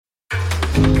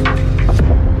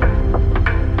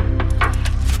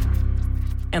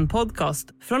En podcast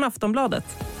från Aftonbladet.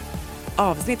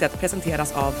 Avsnittet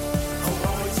presenteras av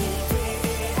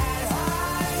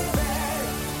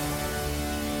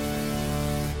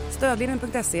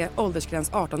Stödlinjen.se,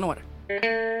 åldersgräns 18 år.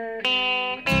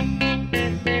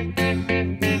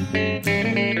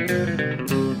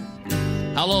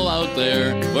 Hello out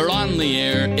there, we're on the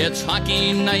air, it's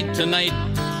hockey night tonight.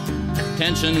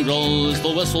 Tension grows,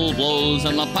 the whistle blows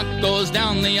and the puck goes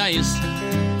down the ice.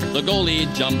 The goalie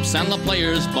jumps and the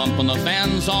players bump and the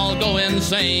fans all go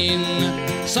insane.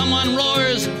 Someone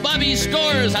roars, Bobby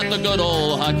scores at the good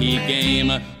old hockey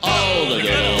game. Oh, the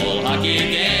good old hockey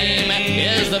game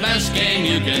is the best game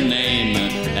you can name.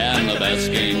 And the best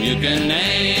game you can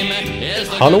name is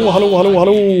the Hallå.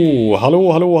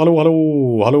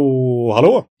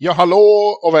 Ja,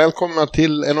 hallå och välkomna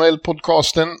till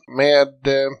NHL-podcasten med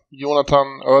Jonathan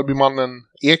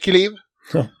Ekeliw.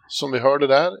 Ja. Som vi hörde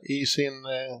där i sin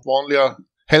vanliga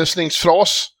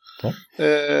hälsningsfras. Ja.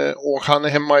 Och han är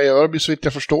hemma i Örby så vitt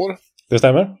jag förstår. Det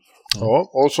stämmer.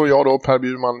 Ja, och så jag då, Per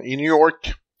Bjurman i New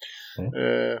York.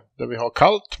 Där vi har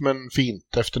kallt men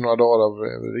fint efter några dagar av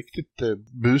riktigt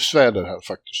busväder här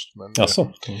faktiskt. Men,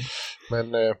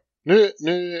 men nu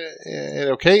är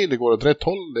det okej, det går åt rätt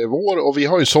håll, det är vår och vi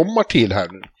har ju sommartid här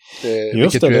nu.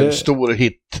 Vilket ju är en stor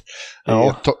hit.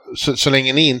 Ja. Så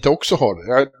länge ni inte också har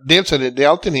det. Dels är det är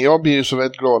alltid ni, jag blir ju så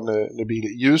väldigt glad när det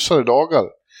blir ljusare dagar.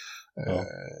 Ja.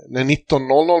 När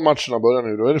 19:00 matcherna börjar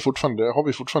nu, då är det fortfarande, har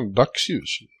vi fortfarande dagsljus.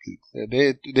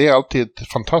 Det är alltid ett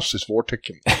fantastiskt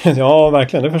vårtecken. Ja,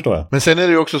 verkligen, det förstår jag. Men sen är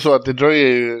det ju också så att det dröjer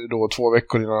ju då 2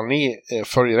 veckor innan ni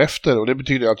följer efter, och det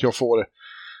betyder att jag får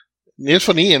dels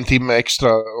får ni en timme extra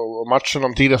och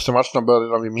de tidigaste matcherna börjar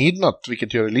redan vid midnatt,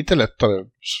 vilket gör det lite lättare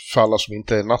för alla som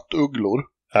inte är nattugglor.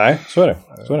 Nej, så är det.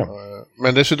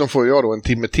 Men dessutom får jag då en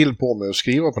timme till på mig att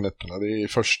skriva på nätterna. Det är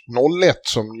först 01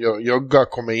 som Jögga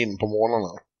kommer in på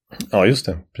morgnarna. Ja, just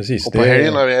det. Precis. Och på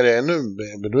helgerna är det ännu,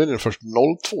 då är det först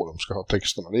 02 de ska ha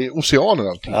texterna. Det är oceaner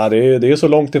alltid. Ja, det är så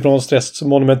långt ifrån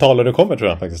stressmonumentaler det kommer, tror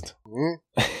jag faktiskt.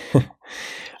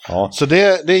 Ja. Så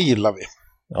det gillar vi.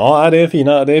 Ja, det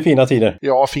är fina tider.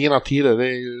 Ja, fina tider. Det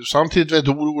är ju samtidigt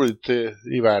väldigt oroligt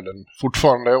i världen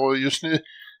fortfarande. Och just nu,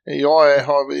 jag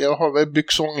har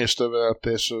byxångest över att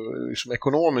det är så liksom,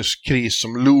 ekonomisk kris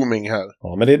som looming här.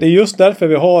 Ja, men det är just därför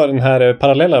vi har den här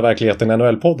parallella verkligheten i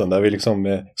NHL-podden, där vi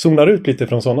liksom zonar ut lite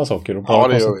från sådana saker. Och ja,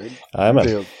 det gör vi.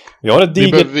 Jajamän. Vi har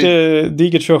ett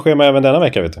digert körschema även denna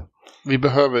vecka, vet du. Vi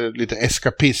behöver lite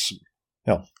eskapism.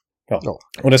 Ja.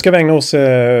 Och det ska vi ägna oss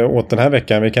åt den här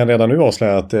veckan. Vi kan redan nu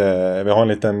avslöja att vi har en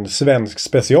liten svensk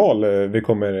special. Vi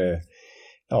kommer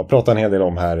prata en hel del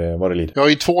om här vad det lider. Ja,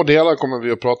 i 2 delar kommer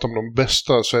vi att prata om de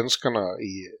bästa svenskarna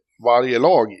i varje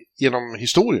lag genom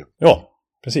historien. Ja,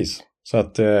 precis. Så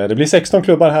att det blir 16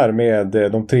 klubbar här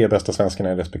med de 3 bästa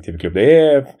svenskarna i respektive klubb.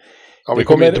 Vi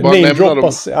kommer inte bara nämna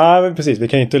dem. Ja, precis. Vi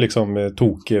kan ju inte liksom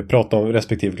prata om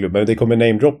respektive klubb, men det kommer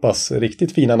namedroppas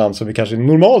riktigt fina namn som vi kanske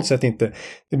normalt sett inte.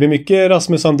 Det blir mycket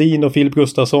Rasmus Sandin och Filip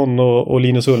Gustafsson och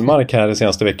Linus Ullmark här de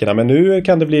senaste veckorna, men nu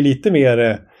kan det bli lite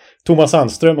mer Thomas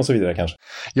Sandström och så vidare kanske.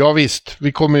 Ja, visst.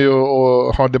 Vi kommer ju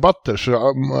att ha debatter,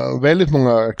 så väldigt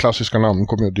många klassiska namn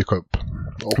kommer att dyka upp.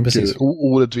 Och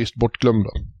orättvist bortglömda.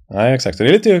 Nej, exakt. Det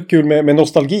är lite kul med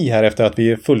nostalgi här efter att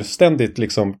vi är fullständigt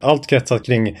liksom, allt kretsat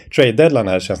kring trade deadline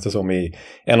här, känns det som, i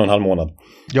 1,5 månad.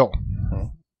 Ja.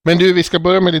 Men du, vi ska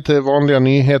börja med lite vanliga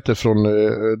nyheter från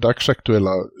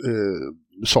dagsaktuella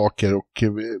saker, och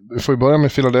vi får börja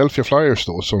med Philadelphia Flyers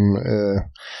då, som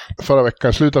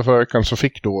slutet förra veckan så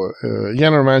fick då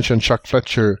general manager Chuck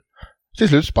Fletcher till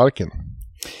slut sparken.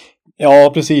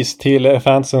 Ja, precis. Till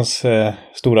fansens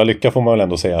stora lycka får man väl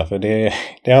ändå säga. För det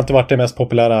har inte varit den mest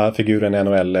populära figuren i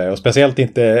NHL. Och speciellt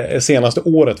inte senaste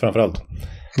året framförallt.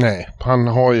 Nej, han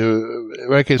har ju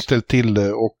verkligen ställt till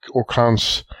det. Och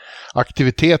hans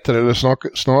aktiviteter, eller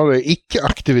snarare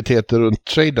icke-aktiviteter runt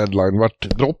trade deadline, vart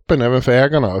droppen även för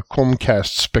ägarna.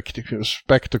 Comcast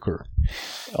Spectacle.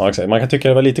 Ja, exakt. Man kan tycka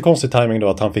det var lite konstig timing då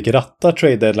att han fick ratta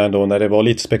trade deadline då, när det var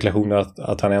lite spekulationer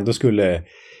att han ändå skulle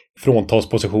fråntas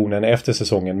positionen efter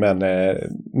säsongen, men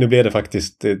nu blev det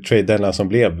faktiskt trade deadline som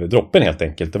blev droppen helt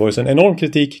enkelt. Det var ju så en enorm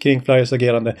kritik kring Flyers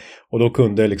agerande, och då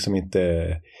kunde liksom inte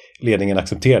ledningen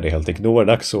acceptera det helt enkelt. Då var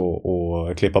det dags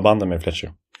att klippa banden med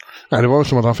Fletcher. Nej, det var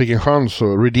som att han fick en chans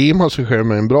att redeema sig själv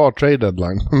med en bra trade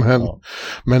deadline.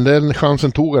 Men den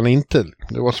chansen tog han inte.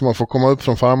 Det var som att få komma upp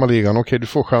från farmaligan. Okej, du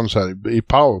får chans här i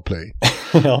powerplay.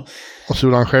 Ja. Och så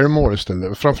gjorde han självmål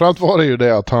istället. Framförallt var det ju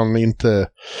det att han inte...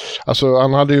 Alltså,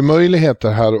 han hade ju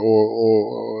möjligheter här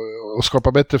att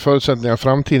skapa bättre förutsättningar i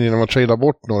framtiden genom att trada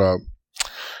bort några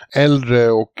äldre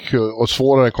och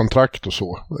svårare kontrakt och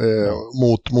så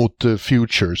mot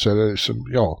futures eller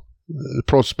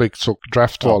prospects och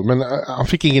draftval, men han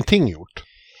fick ingenting gjort.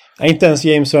 Inte ens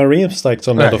James Van Riemsdyk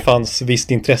som det då fanns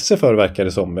visst intresse för, verkar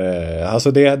det som.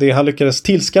 Alltså det han lyckades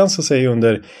tillskansa sig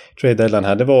under trade deadline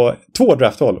här, det var 2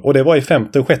 draftval och det var i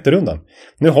 5:e och 6:e rundan.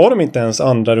 Nu har de inte ens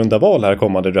andra runda val här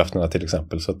kommande drafterna till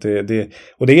exempel. Så att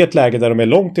och det är ett läge där de är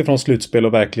långt ifrån slutspel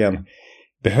och verkligen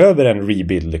behöver en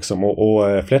rebuild liksom.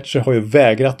 Och Fletcher har ju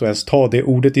vägrat att ens ta det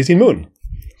ordet i sin mun.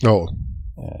 Ja.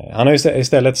 Han har ju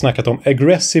istället snackat om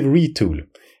aggressive retool.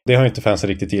 Det har inte fansen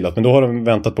riktigt gillat, men då har de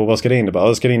väntat på vad ska det innebära.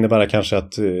 Det ska det innebära kanske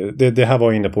att det här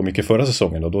var inne på mycket förra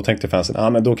säsongen och då tänkte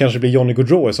fansen, men då kanske det blir Johnny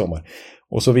Gaudreau i sommar.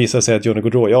 Och så visar sig att Johnny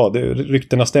Gaudreau,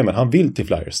 ryktena stämmer, han vill till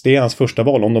Flyers. Det är hans första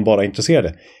val om de bara är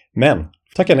intresserade. Men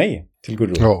tackar nej till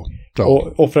Gaudreau. Ja.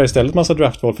 Och offrar istället massa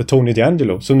draftval för Tony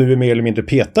DeAngelo, som nu är mer eller mindre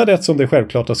petad eftersom det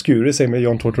självklart har skurit sig med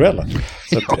John Tortorella.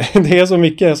 Så att, det är så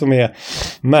mycket som är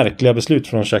märkliga beslut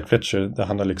från Jack Fletcher där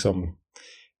han har liksom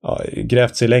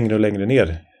grävt sig längre och längre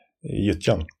ner i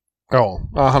gyttjan. Ja,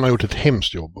 han har gjort ett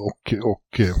hemskt jobb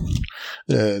och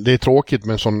det är tråkigt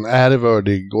med en sån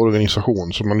ärvördig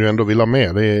organisation som man ju ändå vill ha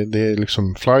med. Det är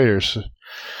liksom Flyers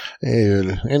är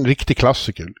ju en riktig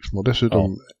klassiker liksom, och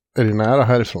dessutom är det nära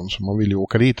härifrån så man vill ju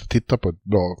åka dit och titta på ett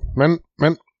bra.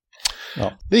 Men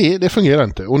det fungerar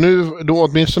inte. Och nu då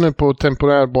åtminstone på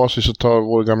temporär basis så tar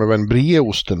vår gamla vän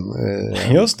Brieosten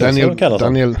just det,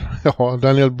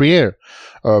 Daniel Briere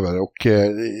över och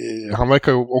han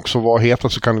verkar ju också vara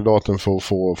hetaste kandidaten för att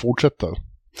få fortsätta.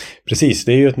 Precis,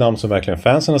 det är ju ett namn som verkligen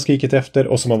fansen har skrikit efter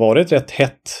och som har varit rätt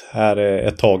hett här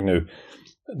ett tag nu.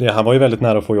 Han var ju väldigt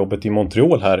nära att få jobbet i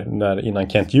Montreal här innan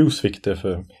Kent Hughes fick det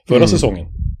förra säsongen.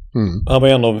 Han var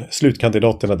en av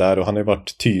slutkandidaterna där och han har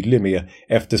varit tydlig med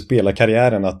efter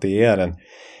spelarkarriären att det är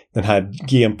den här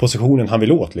GM-positionen han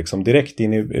vill åt liksom, direkt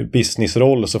in i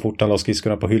businessroll så fort han la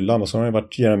skridskorna på hyllan och så har han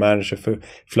varit general manager för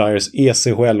Flyers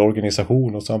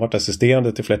ECHL-organisation och så har han varit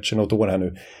assisterande till Fletcher något år här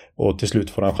nu och till slut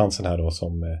får han chansen här då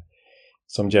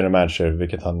som general manager,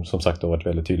 vilket han som sagt har varit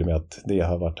väldigt tydlig med att det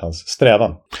har varit hans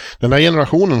strävan. Den här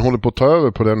generationen håller på att ta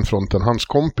över på den fronten. Hans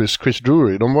kompis Chris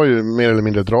Drury, de var ju mer eller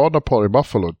mindre ett radarpar i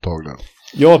Buffalo ett tag där.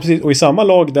 Ja, precis. Och i samma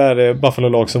lag där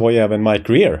Buffalo-lag så var ju även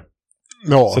Mike Rear.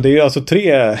 Ja. Så det är ju alltså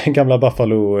 3 gamla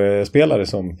Buffalo-spelare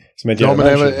som är general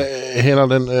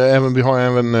manager. Vi har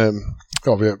även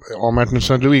Martin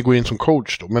St. Louis går in som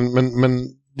coach då. Men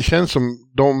det känns som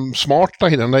de smarta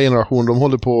i den där generationen, de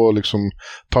håller på att liksom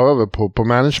ta över på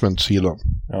management-sidan.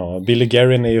 Ja, Billy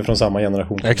Guerin är ju från samma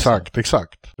generation. Exakt.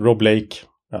 Rob Blake.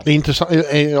 Ja. Det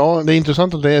är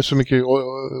intressant att det är så mycket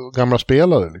gamla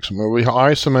spelare. Liksom. Vi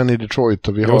har Iceman i Detroit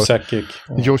och vi har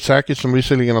Joe Sakic som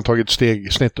visserligen har tagit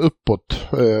steg snett uppåt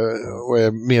och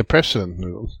är mer president nu.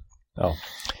 Ja.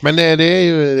 Men det är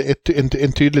ju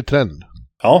en tydlig trend.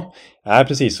 Ja,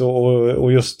 precis.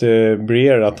 Och just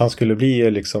Briere, att han skulle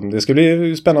bli liksom, det skulle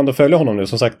bli spännande att följa honom nu.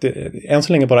 Som sagt, än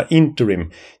så länge bara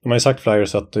interim. De har ju sagt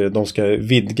Flyers att de ska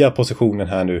vidga positionen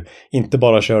här nu. Inte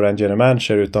bara köra en general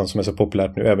manager utan som är så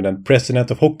populärt nu, även en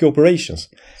president of hockey operations.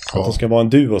 Ja. Att de ska vara en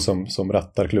duo som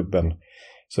rattar klubben.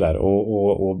 Sådär.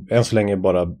 Och än så länge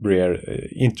bara Briere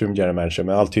interim general manager.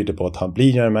 Men allt tyder på att han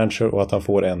blir general manager och att han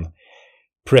får en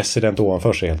president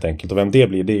ovanför sig helt enkelt. Och vem det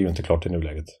blir, det är ju inte klart i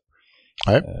nuläget.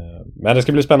 Nej. Men det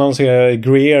ska bli spännande att se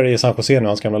Greer i San Jose nu,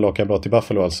 hans gamla lagkamrat i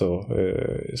Buffalo alltså,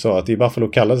 sa att i Buffalo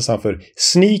kallades han för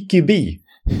Sneaky B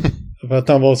för att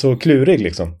han var så klurig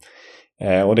liksom.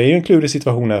 Och det är ju en klurig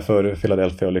situation här för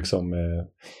Philadelphia att liksom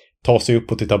ta sig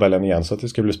uppåt i tabellen igen, så att det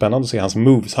ska bli spännande att se hans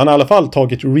moves. Han har i alla fall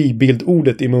tagit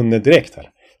rebuild-ordet i munnen direkt här.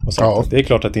 Och sagt att det är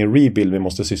klart att det är en rebuild vi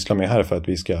måste syssla med här för att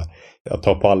vi ska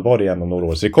ta på allvar igen om några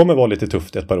år. Så det kommer vara lite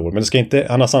tufft ett par år. Men det ska inte,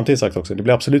 han har samtidigt sagt också, det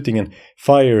blir absolut ingen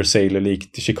fire sale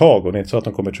likt Chicago. Det är inte så att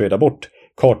de kommer trada bort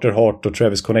Carter Hart och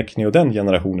Travis Konechny och den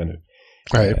generationen nu.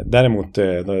 Nej. Däremot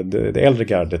det äldre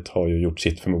gardet har ju gjort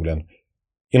sitt förmodligen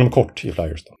inom kort i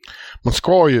Flyers då. Man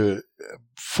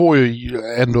får ju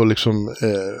ändå liksom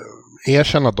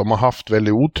erkänna att de har haft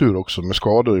väldigt otur också med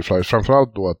skador i Flyers.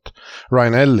 Framförallt då att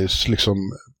Ryan Ellis liksom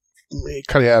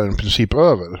karriären i princip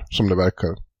över, som det verkar.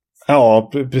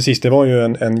 Ja, precis. Det var ju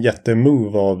en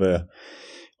jättemove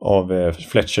av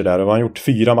Fletcher där. Och han har gjort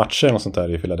 4 matcher och sånt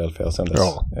där i Philadelphia sen dess.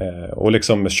 Ja. Och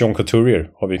liksom Sean Couturier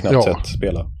har vi knappt sett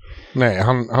spela. Nej,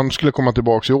 han skulle komma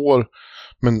tillbaka i år,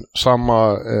 men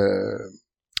samma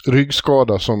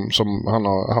ryggskada som han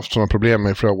har haft sådana problem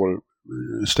med i flera år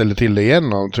ställer till det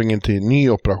igen och tvungen till ny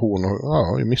operation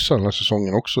och missar den här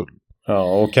säsongen också. Ja,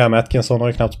 och Cam Atkinson har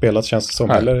ju knappt spelat, känns det som,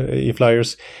 heller i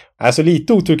Flyers. Alltså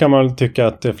lite otur kan man tycka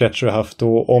att Fletcher har haft,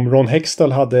 och om Ron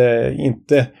Hextall hade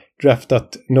inte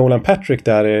draftat Nolan Patrick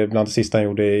där bland det sista han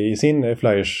gjorde i sin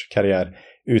Flyers-karriär,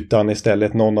 utan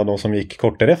istället någon av de som gick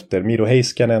kort därefter, Miro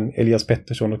Heiskanen, Elias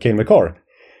Pettersson och Cale McCarr.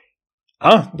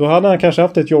 Då hade han kanske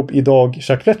haft ett jobb idag,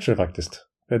 Chuck Fletcher faktiskt.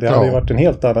 Det hade ju varit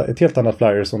ett helt annat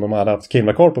Flyers om de hade haft Cale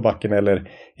McCarr på backen eller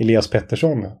Elias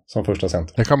Pettersson som första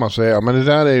center. Det kan man säga, men det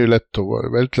där är ju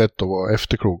väldigt lätt att vara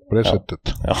efterklok på det sättet.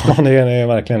 Ja, det är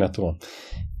verkligen lätt att vara.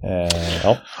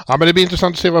 Ja, men det blir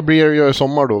intressant att se vad Breer gör i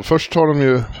sommar då. Först har de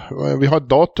ju, vi har ett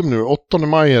datum nu, 8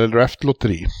 maj är det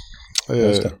draftlotteri.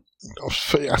 Just det.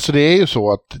 Alltså det är ju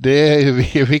så att det är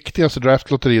det viktigaste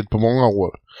draftlotteriet på många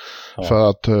år. Ja. För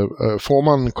att får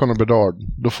man Connor Bedard,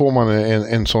 då får man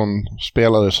en sån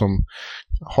spelare som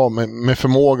har med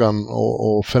förmågan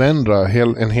att förändra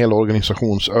en hel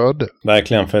organisations öde.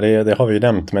 Verkligen, för det har vi ju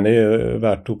nämnt, men det är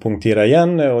värt att punktera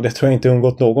igen, och det tror jag inte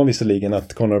undgått någon visserligen,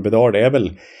 att Connor Bedard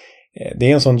det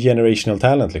är en sån generational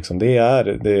talent liksom. Det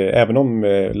är även om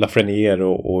Lafreniere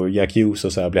och Jack Hughes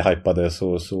och så här blir hypade,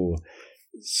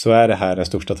 så är det här den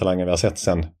största talangen vi har sett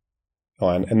sen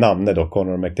en namne då,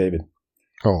 Connor McDavid.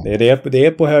 Ja. Det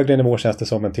är på högre nivå, känns det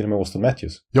som, än till och med Austin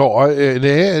Matthews. Ja,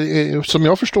 det är, som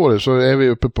jag förstår det så är vi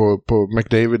uppe på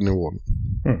McDavid-nivån.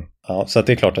 Ja, så att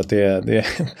det är klart att det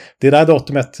där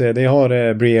datumet, det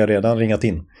har Breer redan ringat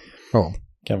in. Ja.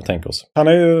 Kan vi tänka oss. Han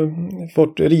har ju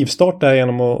fått rivstart där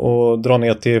genom att dra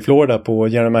ner till Florida på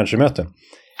general manager-möte.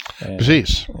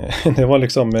 Precis. Det var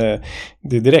liksom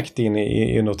det är direkt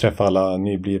in att träffa alla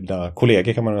nyblivna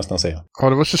kollegor, kan man nästan säga. Ja,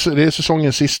 det är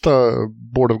säsongens sista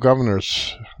Board of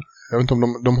Governors. Jag vet inte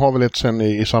om de har väl ett sen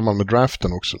i samband med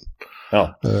draften också.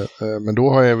 Ja. Men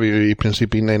då är vi ju i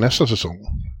princip inne i nästa säsong.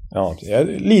 Ja, jag är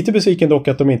lite besviken dock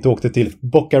att de inte åkte till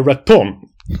Boca Raton.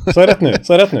 Så är rätt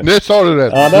nu. Nu sa du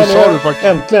rätt. Ja, det sa du faktiskt.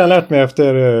 Äntligen lärt mig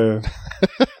efter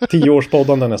 10 års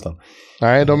poddande nästan.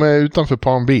 Nej, de är utanför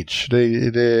Palm Beach. Det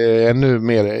är ännu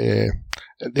mer...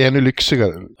 Det är ännu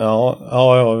lyxigare.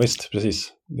 Ja, visst,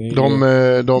 precis.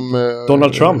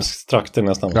 Donald Trumps trakter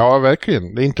nästan. Ja,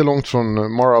 verkligen. Det är inte långt från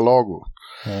Mar-a-Lago.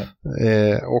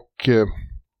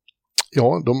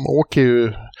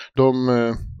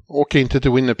 De åker inte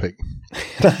till Winnipeg.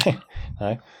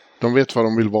 Nej. De vet var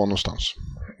de vill vara någonstans.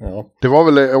 Ja. Det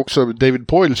var väl också David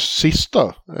Poiles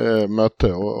sista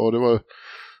möte, och det var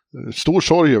stor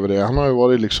sorg över det. Han har ju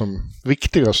varit liksom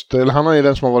viktigast, eller han är ju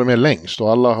den som har varit med längst,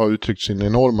 och alla har uttryckt sin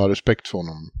enorma respekt för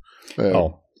honom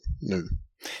nu.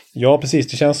 Ja,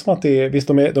 precis. Det känns som att visst,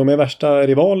 de är värsta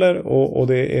rivaler, och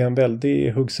det är en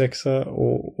väldig huggsexa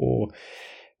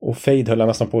och fade höll jag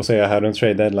nästan på att säga här runt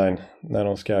trade deadline när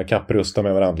de ska kapprusta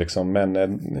med varandra liksom.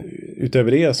 Men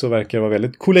utöver det så verkar det vara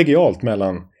väldigt kollegialt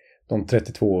mellan de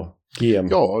 32 GM.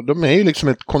 Ja, de är ju liksom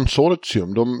ett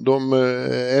konsortium. De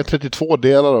är 32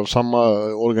 delar av samma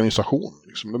organisation.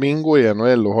 Liksom. De ingår i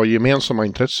NHL och har gemensamma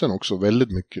intressen också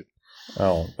väldigt mycket.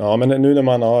 Ja, men nu när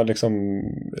man har liksom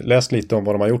läst lite om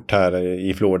vad de har gjort här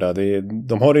i Florida,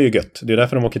 de har det ju gött. Det är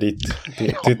därför de åker dit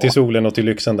till solen och till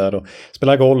lyxen där och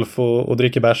spelar golf och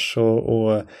dricker bärs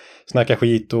och snackar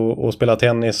skit och spelar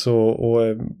tennis och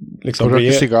liksom... Och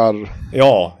röker cigarr.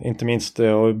 Ja, inte minst.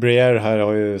 Och Breer här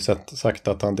har ju sagt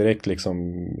att han direkt liksom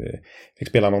fick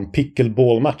spela någon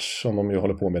pickleball-match som de ju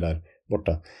håller på med där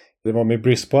borta. Det var med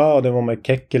Brisbois och det var med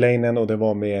Kekkelainen och det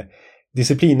var med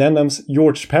disciplinämnens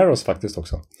George Parros faktiskt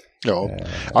också. Ja,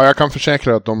 jag kan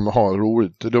försäkra att de har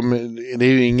roligt. Det är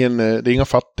ju det är inga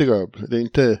fattiga. Det är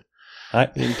inte...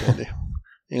 Nej. Det är inte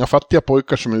inga fattiga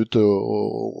pojkar som är ute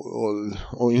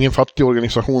och ingen fattig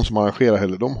organisation som arrangerar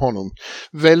heller. De har nog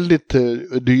väldigt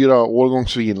dyra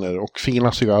årgångsviner och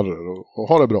fina cigarrer och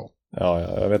har det bra. Ja,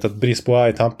 jag vet att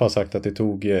Brisbois i Tampa har sagt att det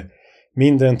tog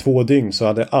mindre än 2 dygn så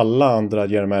hade alla andra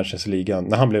general managers i ligan,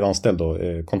 när han blev anställd då,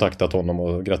 kontaktat honom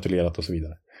och gratulerat och så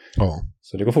vidare. Ja.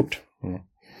 Så det går fort. Mm.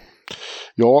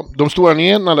 Ja, de stora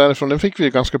nyheterna därifrån, den fick vi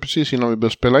ganska precis innan vi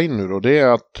började spela in nu då. Det är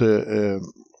att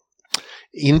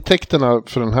intäkterna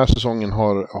för den här säsongen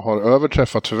har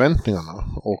överträffat förväntningarna.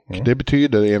 Och det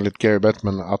betyder enligt Gary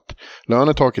Bettman att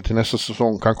lönetaket till nästa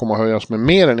säsong kan komma att höjas med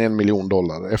mer än $1 miljon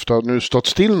efter att nu stått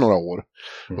still några år.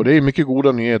 Och det är mycket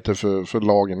goda nyheter för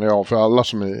lagen, ja, för alla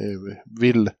som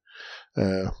vill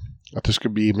att det ska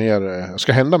bli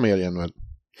ska hända mer i NHL.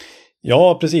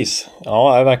 Ja, precis.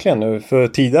 Ja, verkligen. För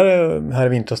tidigare här i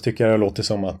vintras tycker jag det låter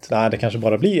som att det kanske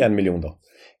bara blir $1 miljon då.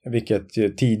 Vilket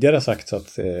tidigare sagts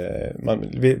att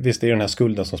visst är det den här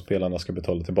skulden som spelarna ska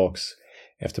betala tillbaks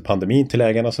efter pandemin till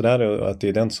ägarna och sådär, och att det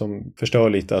är den som förstör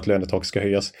lite att lönetak ska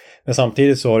höjas. Men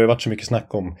samtidigt så har det varit så mycket snack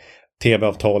om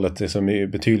tv-avtalet som är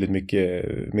betydligt mycket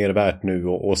mer värt nu,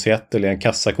 och Seattle är en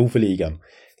kassako för ligan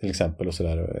till exempel och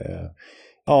sådär.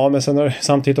 Ja, men sen har det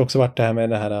samtidigt också varit det här med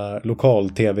det här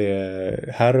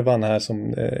lokal-tv-härvan här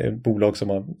som bolag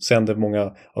som sänder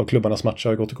många av klubbarnas matcher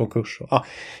har gått i konkurs. Ja,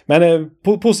 men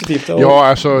positivt. Ja,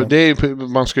 alltså det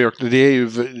är ju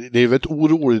väldigt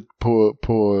oroligt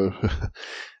på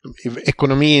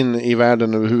ekonomin i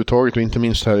världen överhuvudtaget och inte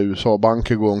minst här i USA.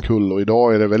 Banker går omkull och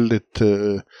idag är det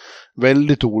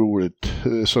väldigt oroligt.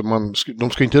 Så de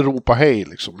ska inte ropa hej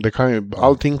liksom.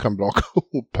 Allting kan braka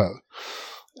ihop här.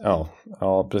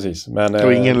 Ja, precis. Men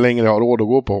och ingen längre har råd att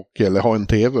gå på hockey eller ha en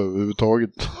tv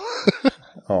överhuvudtaget.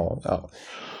 Ja.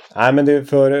 Nej, men det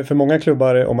är för många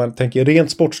klubbar, om man tänker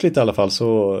rent sportsligt i alla fall,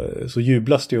 så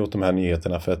jublas det ju åt de här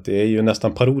nyheterna, för att det är ju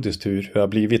nästan parodiskt hur det har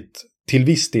blivit till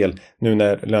viss del nu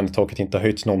när lönetaket inte har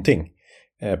höjts någonting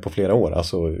på flera år.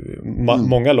 Alltså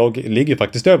många lag ligger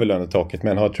faktiskt över lönetaket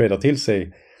men har tradat till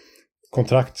sig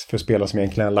kontrakt för spelare som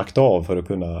egentligen har lagt av för att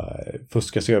kunna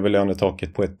fuska sig över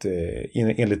lönetaket på ett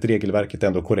enligt regelverket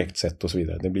ändå korrekt sätt och så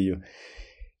vidare. Det blir ju,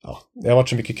 det har varit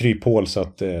så mycket kryphål så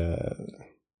att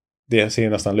det ser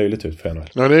nästan löjligt ut för NHL.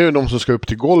 Ja, det är ju de som ska upp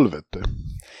till golvet.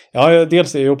 Ja,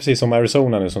 dels är det ju precis som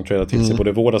Arizona nu som tradar till sig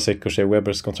både Vodasek och Shea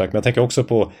Webbers kontrakt. Men jag tänker också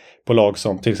på lag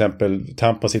som till exempel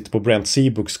Tampa sitter på Brent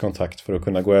Seabrooks kontrakt för att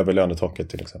kunna gå över lönetaket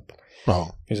till exempel. Ja.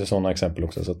 Det finns ju sådana exempel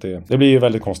också, så att det blir ju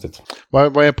väldigt konstigt.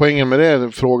 Vad är poängen med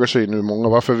det, frågar sig nu många.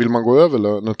 Varför vill man gå över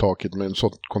lönetaket med en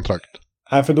sån kontrakt?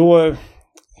 Nej, för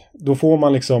då får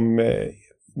man liksom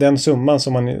den summan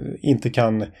som man inte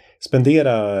kan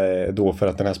spendera då för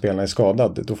att den här spelaren är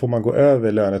skadad. Då får man gå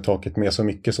över lönetaket med så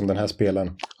mycket som den här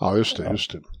spelaren. Ja, just det.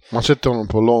 Man sätter honom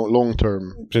på long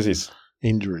term. Precis.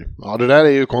 Injury. Ja, det där är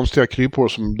ju konstiga kryphål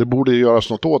som det borde göras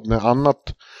något åt när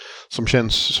annat som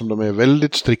känns som de är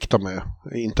väldigt strikta med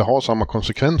inte har samma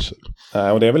konsekvenser.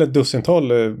 Och det är väl ett dussintal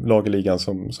lag i ligan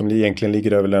som egentligen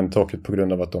ligger över lönetaket på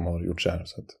grund av att de har gjort så här.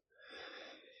 Så att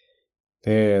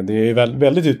det är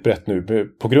väldigt utbrett nu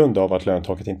på grund av att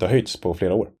lönetaket inte har höjts på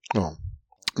flera år. Ja.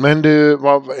 Men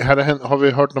har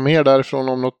vi hört något mer därifrån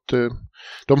om något?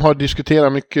 De har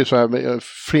diskuterat mycket så här,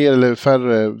 fler eller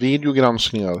färre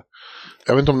videogranskningar.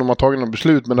 Jag vet inte om de har tagit något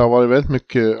beslut, men det har varit väldigt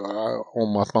mycket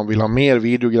om att man vill ha mer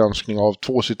videogranskning av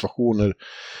två situationer.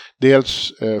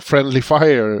 Dels friendly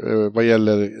fire vad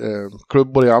gäller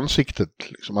klubbor i ansiktet,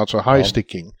 liksom, alltså high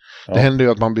sticking. Ja. Det händer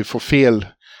ju att man får fel.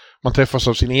 Man träffas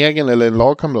av sin egen eller en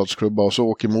lagkamratsklubba och så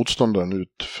åker motståndaren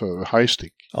ut för high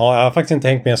stick. Ja, jag har faktiskt inte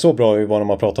hängt med så bra i vad de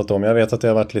har pratat om. Jag vet att det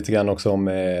har varit lite grann också om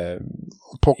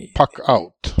puck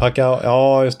out.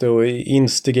 Ja, just det. Och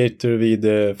instigator vid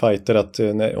fighter. Att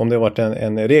om det har varit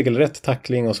en regelrätt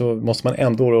tackling och så måste man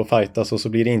ändå då fightas och så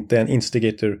blir det inte en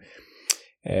instigator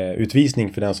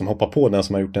utvisning för den som hoppar på den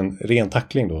som har gjort en ren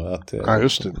tackling då. Att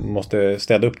just det. Måste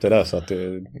städa upp det där så att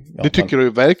det tycker du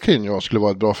verkligen jag skulle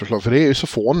vara ett bra förslag, för det är ju så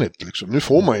fånigt liksom. Nu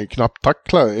får man ju knappt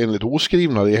tackla enligt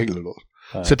oskrivna regler då.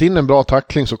 Nej. Sätt in en bra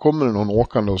tackling så kommer det någon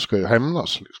åkande och ska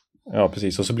hämnas liksom. Ja,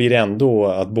 precis. Och så blir det ändå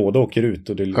att båda åker ut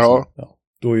och det är liksom,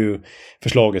 då är ju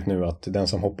förslaget nu att den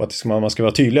som hoppar, man ska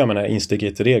vara tydliga med den här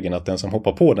instigator-regeln, att den som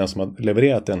hoppar på den som har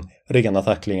levererat den rena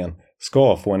tacklingen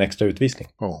ska få en extra utvisning.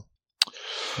 Ja.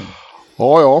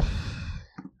 Ja.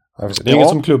 Det är inget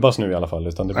som klubbas nu i alla fall.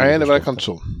 Utan Nej, det verkar inte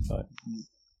så. Nej.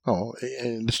 Ja,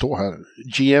 det står här.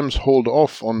 GMs hold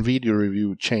off on video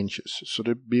review changes. Så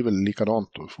det blir väl likadant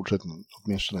då, fortsättningen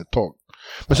åtminstone ett tag.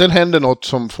 Men sen händer något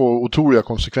som får otroliga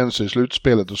konsekvenser i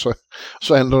slutspelet och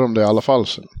så ändrar de det i alla fall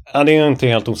sen. Ja, det är inte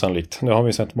helt osannolikt. Det har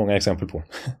vi sett många exempel på.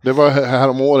 Det var här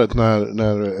om året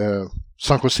när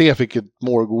San Jose fick ett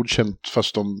mål godkänt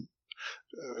fast de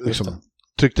liksom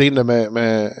tryckte in det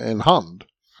med en hand.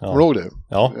 Kommer du ihåg det?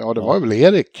 Ja, det var väl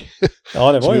Erik.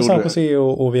 Ja, det var ju San Jose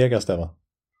och Vegas där, va?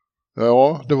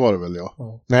 Ja, det var det väl,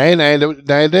 ja. Nej,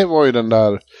 det var ju den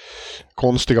där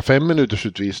konstiga 5-minuters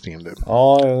utvisningen. Det.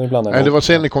 Ja, det var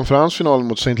sen i konferensfinalen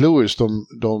mot St. Louis de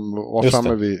var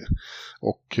framme vid,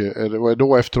 och det var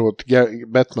då efteråt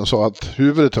Bettman sa att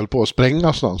huvudet höll på att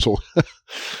sprängas när han såg.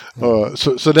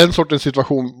 Så den sortens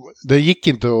situation, det gick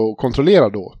inte att kontrollera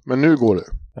då, men nu går det.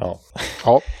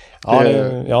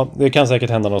 Ja, det kan säkert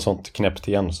hända något sånt knäppt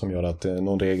igen som gör att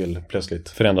någon regel plötsligt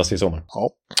förändras i sommar. Ja.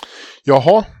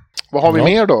 Jaha, vad har vi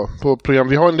mer då på program?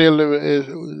 Vi har en del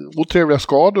otrevliga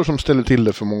skador som ställer till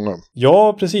det för många.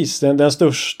 Ja, precis. Den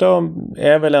största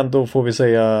är väl ändå, får vi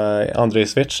säga, Andrei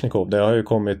Svechnikov. Det har ju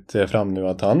kommit fram nu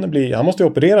att han måste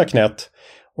operera knät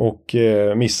och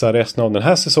missa resten av den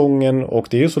här säsongen, och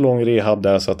det är ju så lång rehab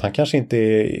där så att han kanske inte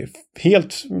är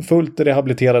helt fullt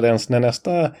rehabiliterad ens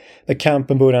när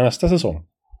campen börjar nästa säsong.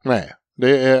 Nej,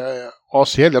 det är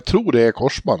ACL, jag tror det är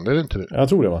korsband, är det inte det? Jag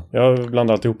tror det, va? Jag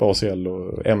blandar alltid ihop ACL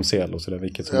och MCL och sådär,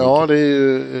 vilket som ja, det är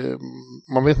ju,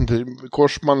 man vet inte,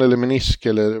 korsband eller menisk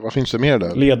eller vad finns det mer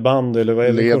där? Ledband eller vad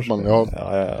är det? Ledband, ja.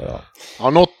 Ja,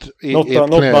 något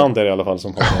band är det i alla fall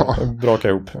som brakar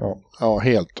ihop. Ja,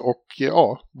 helt. Och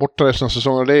borta resten av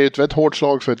säsongen, det är ett väldigt hårt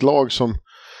slag för ett lag som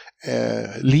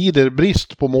lider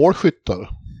brist på målskyttar.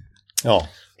 Ja.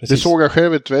 Precis. Det såg jag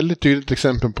själv ett väldigt tydligt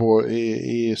exempel på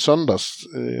i söndags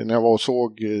när jag var och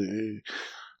såg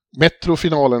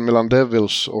metrofinalen mellan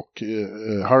Devils och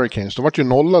Hurricanes. De var ju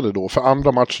nollade då för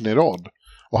andra matchen i rad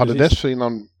och hade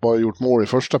dessförinnan bara gjort mål i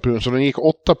första perioden, så de gick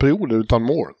 8 perioder utan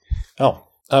mål. Ja,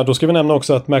 då ska vi nämna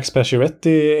också att Max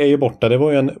Pacioretty är ju borta. Det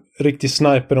var ju en riktig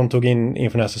sniper de tog in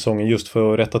inför den här säsongen just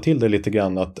för att rätta till det lite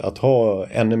grann, att ha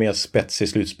ännu mer spets i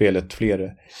slutspelet, fler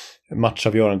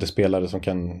matchavgörande spelare som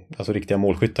kan, alltså riktiga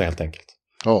målskyttar helt enkelt.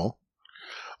 Ja,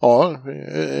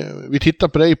 vi tittar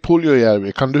på dig,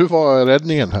 Puljujärvi. Kan du vara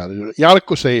räddningen här?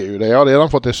 Jarko säger ju det. Jag har redan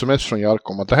fått sms från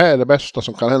Jarko om att det här är det bästa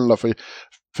som kan hända för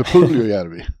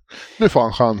Puljujärvi. Nu får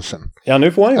han chansen. Ja,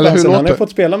 nu får han ju chansen. Han har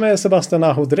fått spela med Sebastian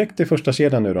Aho direkt i första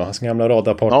kedjan nu då. Hans gamla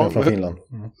radarpartner från Finland.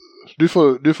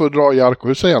 Du får dra Jarko.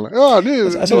 Hur säger han? Ja,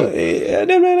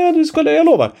 jag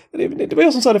lovar. Det var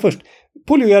jag som sa det först.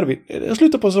 Puljujärvi, jag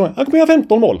slutar på säsongen. Han kommer göra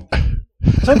 15 mål.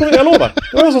 Sen kommer jag lovar.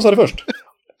 Det var jag som sa det först.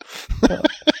 Ja.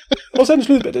 Och sen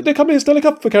slut. Det kan bli Stanley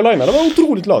Cup för Carolina. Det var ett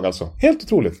otroligt lag alltså. Helt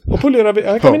otroligt. Och Puljujärvi,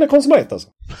 han kan vinna konsument alltså.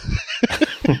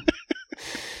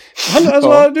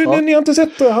 Ni har inte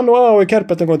sett han och Ao i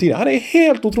Kärpet en gång tidigare. Han är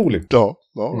helt otroligt. Ja.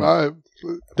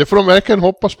 Det får de verkligen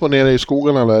hoppas på nere i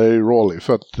skogarna där i Raleigh.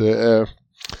 För att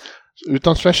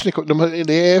utan Svenskarna,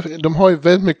 de har ju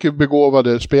väldigt mycket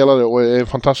begåvade spelare och är en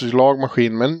fantastisk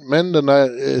lagmaskin. Men den där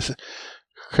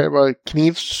själva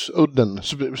knivsudden,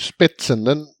 spetsen,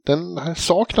 den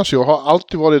saknas ju och har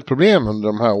alltid varit ett problem under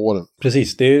de här åren.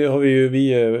 Precis, det har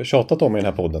vi tjatat om i den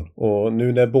här podden. Och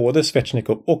nu när både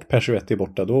Svechnikov och Pacioretty är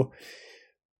borta, då...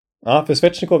 Ja, för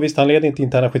Svechnikov, visst, han leder inte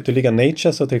interna skytteligan.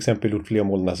 Natchez har till exempel gjort fler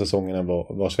mål den här säsongen än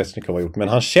vad Svechnikov har gjort. Men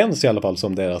han känns i alla fall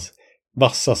som deras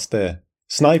vassaste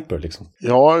sniper, liksom.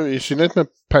 Ja, i synnerhet med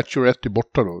Pacioretty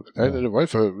borta då.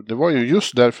 Det var ju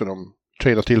just därför de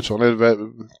tradade till så. Eller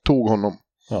tog honom.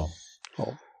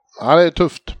 Ja, det är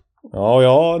tufft.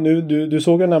 Ja, nu du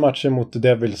såg den här matchen mot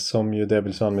Devils som ju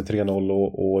Devils vann med 3-0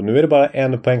 och nu är det bara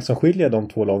 1 poäng som skiljer de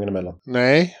två lagen emellan.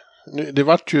 Nej, det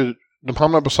vart ju, de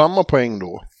hamnade på samma poäng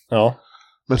då. Ja.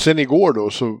 Men sen igår då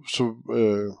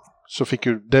så fick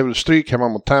ju Devils stryk hemma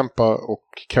mot Tampa och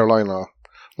Carolina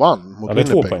vann mot Winnipeg.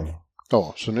 Det är 2 poäng.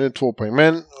 Ja, så nu är det 2 poäng.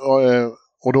 Men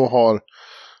och då har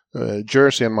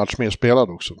Jersey en match mer spelad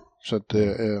också. Så att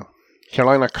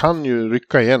Carolina kan ju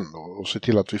rycka igen då och se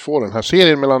till att vi får den här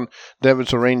serien mellan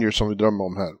Devils och Rangers som vi drömmer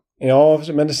om här. Ja,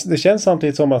 men det känns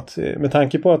samtidigt som att med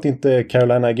tanke på att inte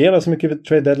Carolina agerar så mycket vid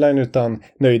trade deadline utan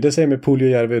nöjde sig med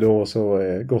Puljujärvi då och så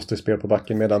Ghost-spel på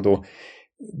backen, medan då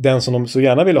den som de så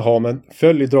gärna ville ha men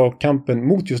följ dragkampen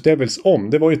mot just Devils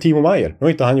det var ju Timo Meier. Nu har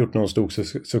inte han gjort någon stor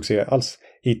succé alls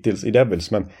hittills i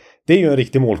Devils, men det är ju en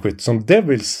riktig målskytt som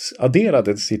Devils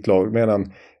adderade till sitt lag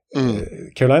medan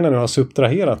Carolina nu har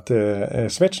subtraherat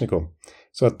Svechnikov.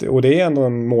 Så att, och det är ändå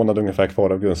en månad ungefär kvar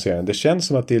av grundserien. Det känns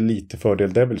som att det är lite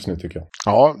fördel Devils nu, tycker jag.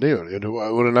 Ja, det gör det.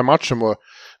 Och den här matchen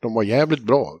de var jävligt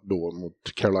bra då mot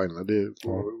Carolina.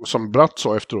 Som Bratt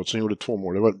sa efteråt som gjorde 2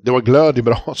 mål. Det var glöd i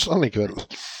brasan ikväll.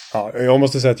 Ja, jag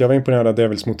måste säga att jag var imponerad av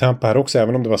Devils mot Tampa här också.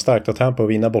 Även om det var starkt av Tampa att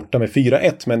vinna borta med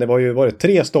 4-1. Men det var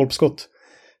 3 stolpskott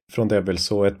från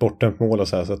Devils och ett bortdömt mål och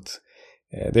så här. Så att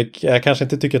jag kanske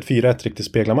inte tycker att 4-1 riktigt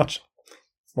speglar matchen.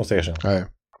 Måste jag erkänna. Nej.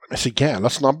 De är så jävla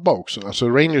snabba också. Alltså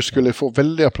Rangers skulle få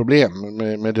väldiga problem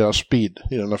med deras speed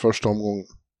i den där första omgången.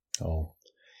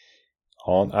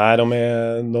 Ja, nej,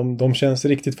 de känns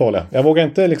riktigt farliga. Jag vågar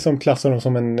inte liksom klassa dem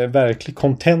som en verklig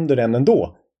contender än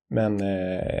ändå. Men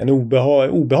en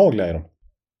obehagliga är de.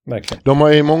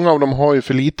 Verkligen. Många av dem har ju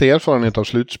för lite erfarenhet av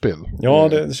slutspel. Ja,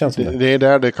 det känns som det. Det är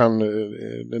där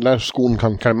den där skon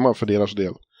kan klämma för deras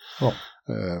del. Ja.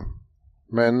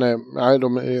 Men nej,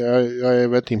 jag är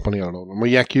väldigt imponerad av dem. Och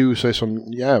Jack Hughes är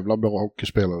som jävla bra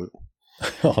hockeyspelare.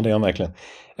 Ja, det är han verkligen.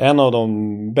 En av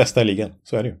de bästa i ligan,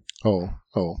 så är det ju.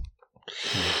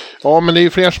 Ja, men det är ju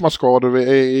fler som har skador.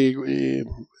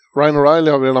 Ryan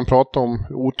O'Reilly har vi redan pratat om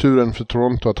oturen för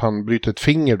Toronto att han bryter ett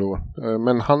finger då.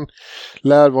 Men han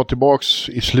lär vara tillbaks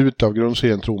i slutet av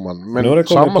grundserien, tror man. Men nu har det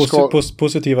kommit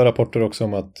positiva rapporter också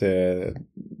om att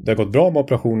det har gått bra med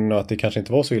operationen och att det kanske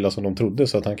inte var så illa som de trodde,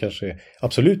 så att han kanske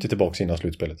absolut är tillbaks innan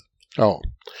slutspelet. Ja.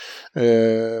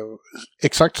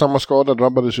 Exakt samma skada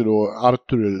drabbades ju då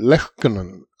Arturi Lehkonen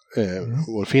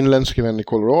vår finländske vän i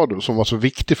Colorado, som var så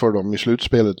viktig för dem i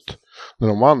slutspelet när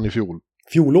de vann i fjol.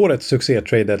 Fjolårets succé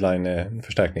trade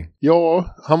deadline-förstärkning. Ja,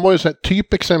 han var ju ett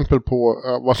typexempel på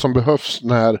vad som behövs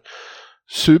när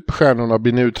superstjärnorna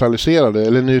blir neutraliserade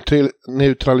eller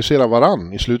neutraliserar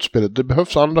varann i slutspelet. Det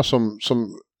behövs andra som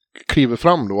kliver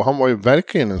fram då. Han var ju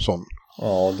verkligen en sån.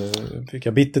 Ja, det fick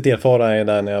jag bittert erfara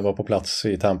där när jag var på plats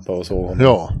i Tampa och så.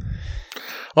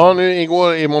 Ja, nu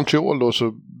igår i Montreal då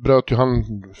så bröt ju han...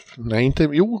 Nej, inte...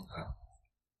 Jo,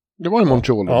 det var i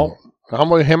Montreal då. Ja. Han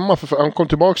var ju hemma, han kom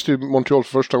tillbaka till Montreal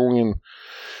för första gången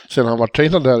sen han var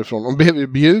trainad därifrån. Och blev ju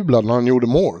bejublad när han gjorde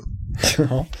mål.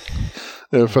 Ja.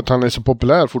 För att han är så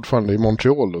populär fortfarande i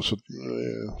Montreal då, så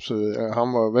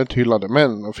han var väldigt hyllad.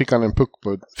 Men då fick han en puck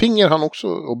på finger han också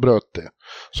och bröt det.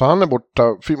 Så han är borta,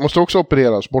 måste också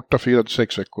opereras, borta 4-6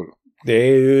 veckor. Det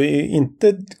är ju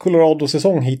inte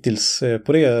Colorado-säsong hittills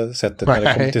på det sättet när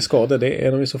det kommer till skador. Det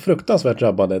är de ju så fruktansvärt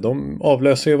drabbade. De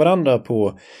avlöser ju varandra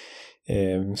på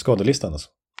skadelistan alltså.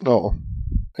 Ja,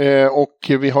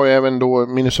 och vi har ju även då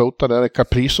Minnesota, där är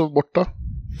Kaprizov borta.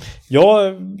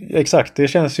 Ja, exakt. Det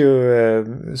känns ju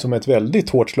som ett väldigt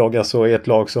hårt slag. Alltså ett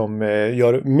lag som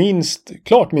gör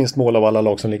klart minst mål av alla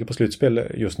lag som ligger på slutspel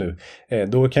just nu.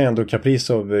 Då kan ändå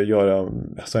Kaprizov göra...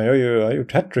 Alltså han har ju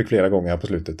gjort hattrick flera gånger här på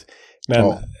slutet.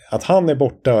 Men att han är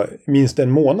borta minst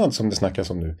en månad som det snackas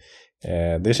om nu.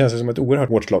 Det känns som ett oerhört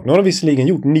hårt slag. Nu har de visserligen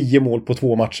gjort 9 mål på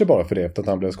 2 matcher bara för det efter att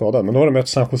han blev skadad. Men då har de mött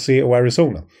San Jose och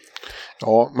Arizona.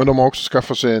 Ja, men de har också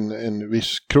skaffat sig en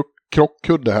viss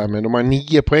krockkudde här, men de har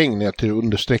 9 poäng ner till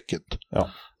understrecket. Ja.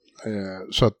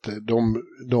 Så att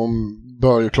de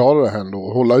bör ju klara det här ändå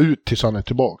och hålla ut tills han är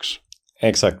tillbaks.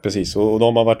 Exakt, precis. Och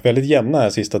de har varit väldigt jämna här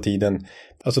sista tiden.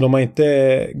 Alltså de har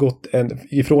inte gått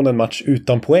ifrån en match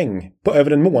utan poäng på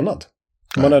över en månad.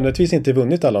 De har nödvändigtvis inte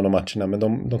vunnit alla de matcherna, men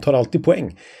de tar alltid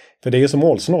poäng. För det är ju så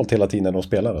målsnålt hela tiden de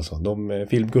spelar. Alltså.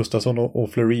 Filip Gustafsson och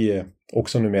Fleury är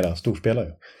också numera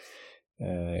storspelare.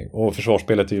 Och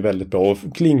försvarsspelet är ju väldigt bra. Och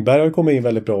Klingberg har kommit in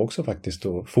väldigt bra också faktiskt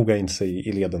och foga in sig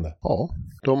i leden där. Ja,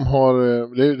 de har...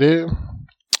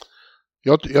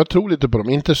 Jag tror lite på dem.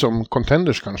 Inte som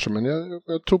contenders kanske, men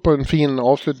jag tror på en fin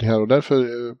avslutning här. Och därför,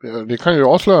 det kan ju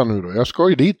avslöja nu då. Jag ska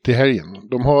ju dit i helgen.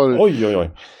 De har,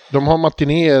 de har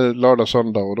matinéer lördag,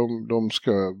 söndag och de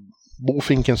ska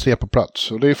bofinken se på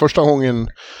plats. Och det är första gången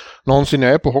någonsin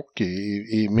jag är på hockey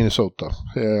i Minnesota.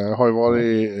 Jag har ju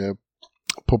varit...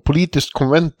 på politiskt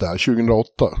konvent där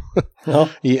 2008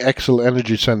 i Axel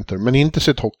Energy Center, men inte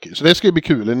sett hockey. Så det ska ju bli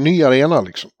kul, en ny arena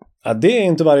liksom. Ja, det är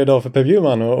inte varje dag för Per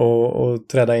Bjurman att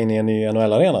träda in i en ny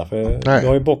NHL-arena, för du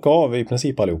har ju bockat av i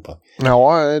princip allihopa.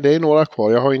 Ja, det är några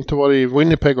kvar. Jag har inte varit i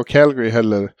Winnipeg och Calgary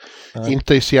heller. Nej.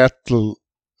 Inte i Seattle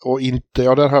och inte,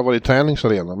 där har jag varit i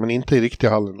träningsarena, men inte i riktiga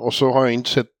hallen. Och så har jag inte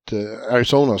sett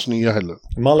Arizonas nya heller.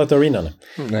 Mallet Arena?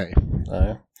 Nej.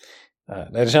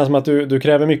 Det känns som att du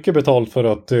kräver mycket betalt för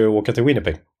att åka till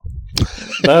Winnipeg.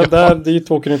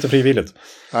 Dit åker du inte frivilligt.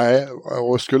 Nej,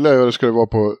 och skulle jag göra det skulle det vara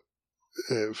på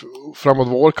framåt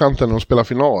vårkanten och spela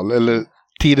final. Eller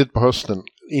tidigt på hösten.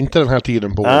 Inte den här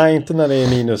tiden på... Nej, inte när det är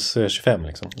minus 25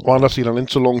 liksom. Å andra sidan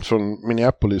inte så långt från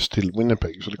Minneapolis till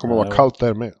Winnipeg. Så det kommer att vara kallt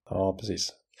där med. Ja, precis.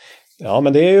 Ja,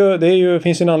 men det är ju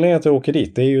finns ju en anledning att du åker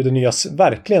dit. Det är ju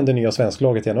verkligen det nya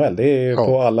svensklaget i NHL. Det är ju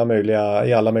på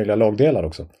i alla möjliga lagdelar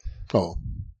också.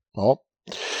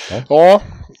 Ja,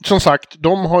 som sagt,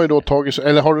 de har ju då tagit...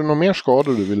 Eller har du någon mer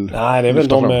skador du vill... Nej, det är väl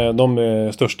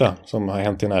de största som har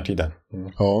hänt i den här tiden.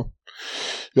 Mm.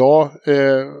 Ja,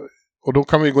 och då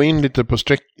kan vi gå in lite på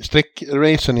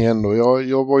sträckracen igen då.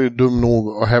 Jag var ju dum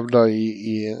nog att hävda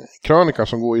i krönika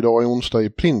som går idag i onsdag i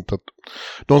print att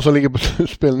de som ligger på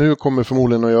slutspel nu kommer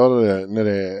förmodligen att göra det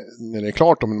när det är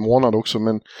klart om en månad också,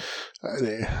 men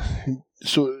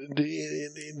så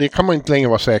det kan man inte längre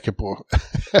vara säker på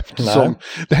eftersom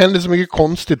det händer så mycket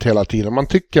konstigt hela tiden. Man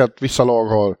tycker att vissa lag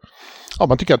har... Ja,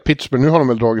 man tycker att Pittsburgh, nu har de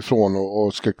väl dragit ifrån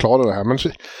och ska klara det här. Men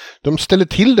de ställer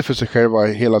till det för sig själva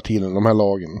hela tiden, de här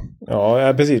lagen.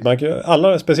 Ja, precis.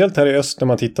 Speciellt här i öst när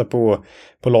man tittar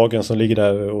på lagen som ligger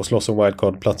där och slåss om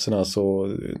wildcard-platserna.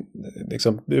 Så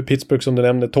liksom, Pittsburgh som du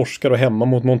nämnde torskar och hemma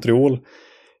mot Montreal.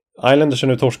 Islanders är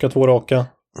nu torska 2 raka.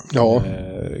 Ja.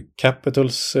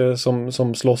 Capitals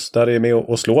som slåss där är med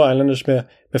och slå Islanders med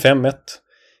 5-1.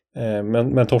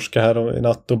 Men torska här i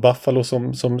natt och Buffalo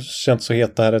som känns så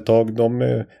heta här ett tag, de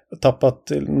har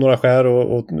tappat några skär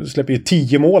och släpper ju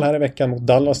 10 mål här i veckan mot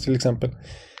Dallas till exempel.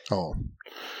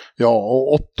 Ja,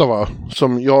 och Ottawa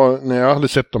som när jag hade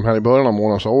sett dem här i början av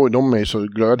månaden så de är så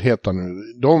glödheta nu,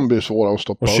 de blir svåra att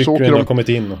stoppa. Och Chychrun har kommit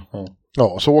in.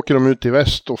 Ja, så åker de ut i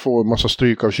väst och får massa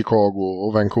stryk av Chicago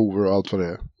och Vancouver och allt vad det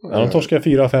är. Ja, de torskar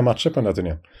 4-5 matcher på den här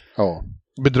turnén. Ja.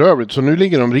 bedrövligt. Så nu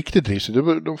ligger de riktigt risigt.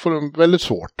 De får det väldigt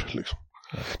svårt. Liksom.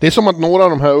 Det är som att några av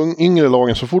de här yngre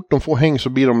lagen, så fort de får häng så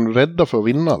blir de rädda för att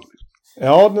vinna.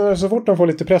 Ja, så fort de får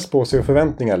lite press på sig och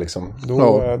förväntningar liksom,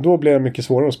 då blir det mycket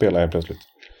svårare att spela helt plötsligt.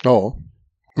 Ja,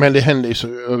 men det händer ju så,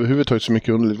 överhuvudtaget så mycket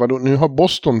underligt. Vadå? Nu har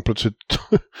Boston plötsligt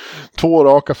 2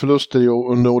 raka förluster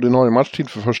under ordinarie matchtid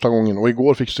för första gången, och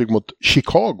igår fick stryk mot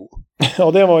Chicago.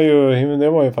 Ja, det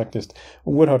var ju faktiskt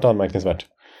oerhört anmärkningsvärt.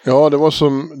 Ja,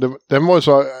 den var ju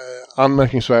så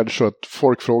anmärkningsvärd så att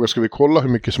folk frågar, ska vi kolla hur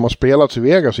mycket som har spelats i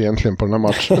Vegas egentligen på den här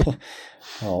matchen?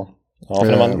 Ja,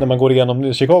 för när man går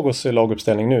igenom Chicagos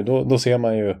laguppställning nu, då ser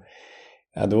man ju,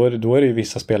 då är det ju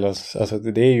vissa spelare, alltså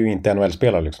det är ju inte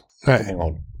NHL-spelare liksom. Nej.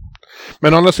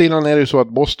 Men å andra sidan är det ju så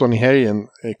att Boston i helgen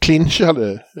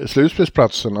clinchade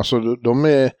slutspelsplatsen. Alltså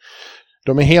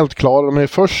de är helt klara. De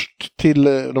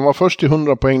var först till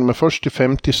 100 poäng, men först till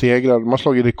 50 segrar. De har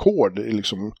slagit rekord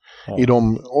liksom, i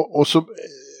dem. Och så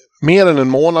mer än en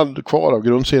månad kvar av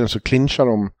grundserien så clinchar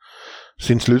de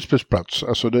sin slutspelsplats.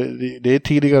 Alltså det är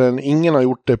tidigare än ingen har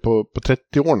gjort det på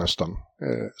 30 år nästan.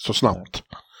 Så snabbt.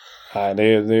 Nej, det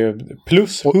är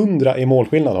plus 100 i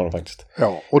målskillnad har de faktiskt.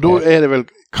 Ja, och då är det väl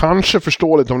kanske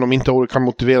förståeligt om de inte kan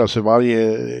motivera sig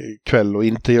varje kväll och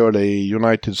inte gör det i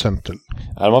United Center.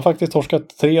 Ja, de har faktiskt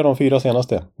torskat 3 av de 4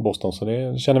 senaste Boston, så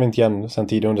det känner vi inte igen sen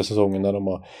tidigare under säsongen när de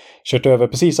har kört över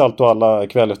precis allt och alla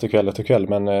kväll efter kväll efter kväll.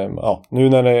 Men nu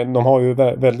när de har ju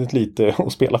väldigt lite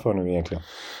att spela för nu egentligen.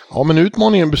 Ja, men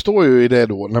utmaningen består ju i det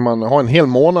då, när man har en hel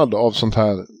månad av sånt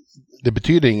här, det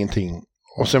betyder ingenting.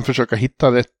 Och sen försöka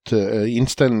hitta rätt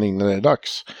inställning när det är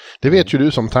dags. Det vet ju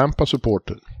du som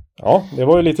Tampa-supporter. Ja, det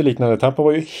var ju lite liknande. Tampa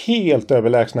var ju helt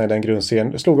överlägsna i den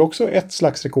grundserien. Det slog också ett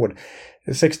slags rekord.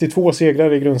 62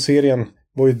 segrar i grundserien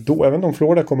var ju då, även om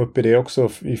Florida kom upp i det också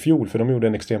i fjol, för de gjorde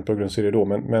en extremt bra grundserie då.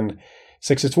 Men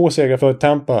 62 segrar för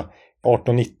Tampa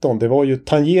 18-19, det var ju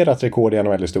tangerat rekord i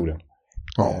NHL-historien.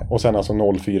 Ja. Och sen alltså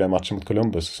 0-4 matcher mot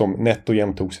Columbus som nätt och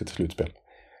jämnt tog sig till slutspel.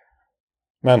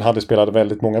 Men hade spelat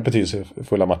väldigt många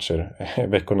betydelsefulla matcher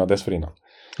veckorna dessförinnan.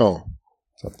 Ja.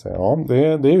 Så att, ja,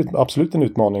 det är ju absolut en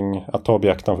utmaning att ta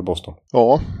beaktan för Boston.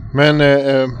 Ja, men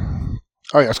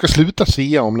jag ska sluta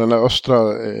säga om den där östra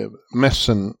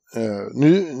mässen.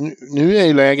 Nu är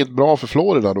ju läget bra för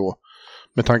Florida då.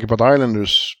 Med tanke på att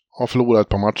Islanders har förlorat ett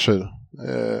par matcher.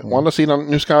 Å andra sidan,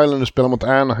 nu ska Islanders spela mot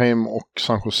Anaheim och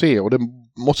San Jose. Och det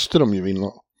måste de ju vinna.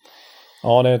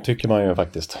 Ja, det tycker man ju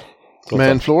faktiskt.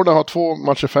 Men Florida har 2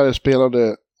 matcher färre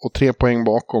spelade och 3 poäng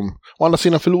bakom. Å andra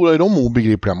sidan förlorar ju de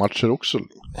obegripliga matcher också.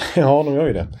 Ja, de gör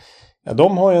ju det. Ja,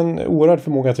 de har en oerhörd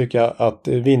förmåga, tycker jag, att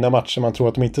vinna matcher man tror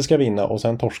att de inte ska vinna och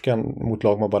sen torska mot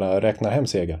lag man bara räknar hem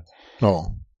seger.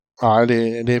 Ja,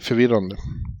 det är förvirrande.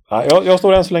 Ja, jag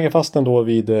står än så länge fast ändå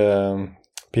vid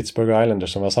Pittsburgh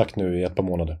Islanders som jag har sagt nu i ett par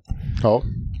månader.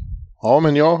 Ja,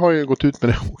 men jag har ju gått ut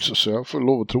med det också, så jag får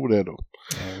lov att tro det då.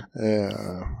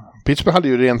 Pittsburgh hade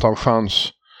ju rent av chans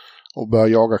att börja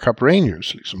jaga Cup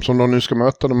Rangers liksom, som de nu ska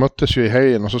möta. De möttes ju i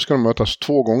helgen och så ska de mötas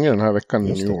 2 gånger den här veckan i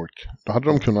New York. Då hade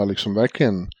de kunnat liksom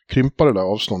verkligen krympa det där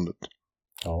avståndet.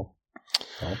 Ja.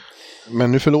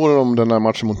 Men nu förlorar de den här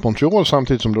matchen mot Montreal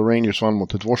samtidigt som då Rangers vann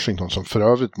mot ett Washington som för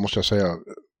övrigt, måste jag säga,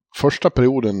 första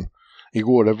perioden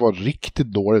igår, det var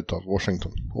riktigt dåligt av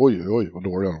Washington. Oj, vad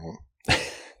dåliga de var.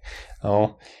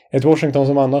 Ja, ett Washington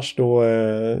som annars då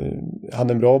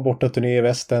hade en bra bortaturné i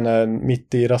västen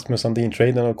mitt i Rasmus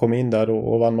Sandin-traden och kom in där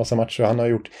och vann massa matcher. Han har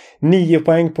gjort 9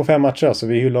 poäng på 5 matcher, så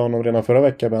vi hyllade honom redan förra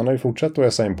veckan, men han har ju fortsatt att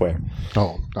ösa in poäng.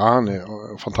 Ja, han är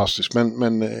fantastisk.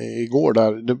 Men igår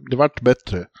där, det vart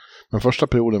bättre. Men första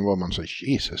perioden var man så,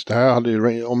 Jesus, det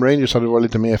här om Rangers hade varit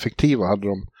lite mer effektiva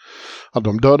hade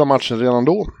de döda matchen redan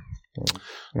då.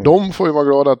 De får ju vara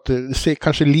glada att det ser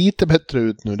kanske lite bättre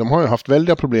ut nu. De har ju haft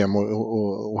väldiga problem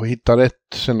att hitta rätt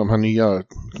sen de här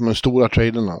de stora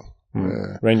traderna.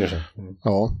 Rangers.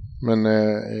 Ja, men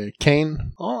Kane,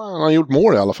 han har gjort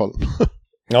mål i alla fall.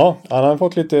 Ja, han har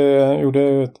fått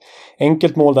gjorde ett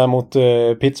enkelt mål där mot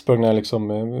Pittsburgh när liksom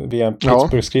via en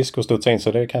Pittsburgh skridsko studsade in,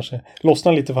 så det kanske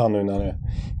lossnar lite för han nu när det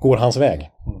går hans väg.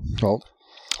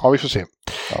 Ja, vi får se.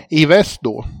 Ja. I väst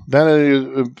då, där är det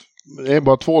ju det är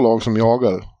bara 2 lag som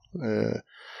jagar.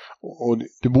 Och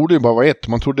det borde ju bara vara ett.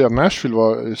 Man trodde att Nashville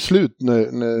var slut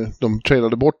när de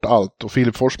tradade bort allt och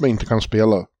Filip Forsberg inte kan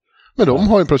spela. Men de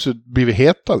har ju plötsligt blivit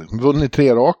heta. Vunnit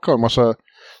 3 raka och massa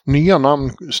nya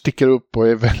namn sticker upp och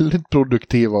är väldigt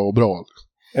produktiva och bra.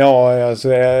 Ja, alltså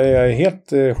jag är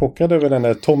helt chockad över den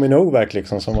där Tommy Novak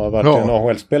liksom, som har varit en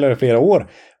AHL-spelare i flera år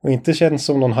och inte känns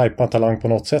som någon hypad talang på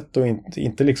något sätt och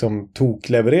inte liksom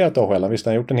levererat AHL. Visst,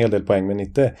 han har gjort en hel del poäng, men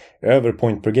inte över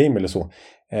point per game eller så.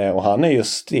 Och han är ju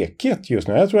stekhet just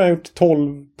nu. Jag tror han har gjort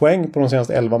 12 poäng på de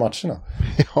senaste 11 matcherna.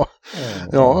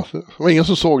 Ja, det var ingen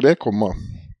som såg det komma.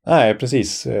 Nej,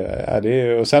 precis.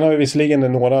 Och sen har vi visserligen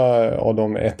några av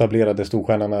de etablerade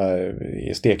storstjärnorna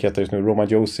i stekheta just nu. Roman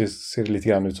Josi ser lite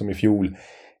grann ut som i fjol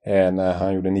när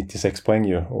han gjorde 96 poäng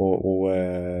ju. Och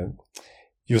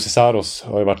Jussi Saros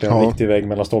har ju varit en riktig väg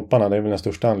mellan stolparna. Det är väl den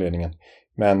största anledningen.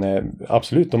 Men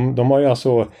absolut, de har ju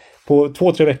alltså på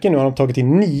 2-3 veckor nu har de tagit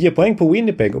in 9 poäng på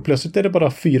Winnipeg och plötsligt är de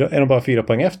bara 4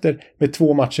 poäng efter med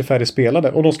 2 matcher färre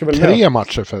spelade. Och de ska väl 3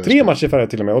 matcher färre. 3 matcher färre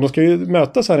till och med. Och de ska ju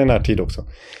mötas här i närtid också.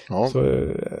 Ja. Så,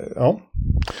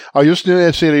 ja, just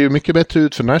nu ser det ju mycket bättre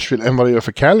ut för Nashville än vad det gör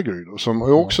för Calgary då, som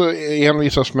också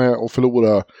envisas med att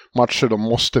förlora matcher de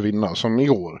måste vinna, som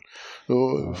igår.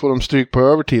 Då får de stryk på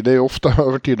övertid. Det är ofta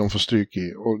övertid de får stryk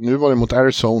i. Och nu var det mot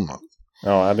Arizona.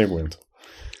 Ja, det går inte.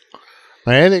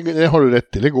 Nej, det har du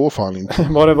rätt i. Det går fan inte.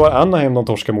 var Anaheim de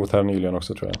torskade mot här nyligen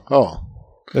också, tror jag. Ja.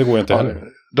 Det går inte heller.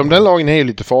 De där lagen är ju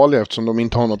lite farliga eftersom de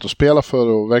inte har något att spela för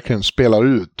och verkligen spelar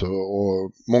ut.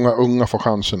 Och många unga får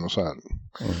chansen och så här.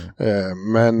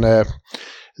 Men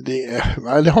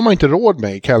det har man inte råd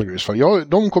med i Calgarys fall.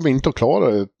 De kommer inte att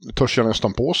klara det, törs jag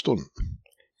nästan påstå.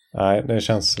 Nej, det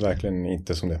känns verkligen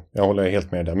inte som det. Jag håller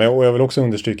helt med där. Men och jag vill också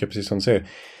understryka, precis som du säger,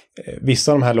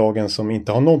 vissa av de här lagen som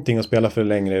inte har någonting att spela för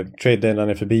längre, trade-deadline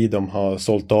är förbi, de har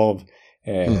sålt av,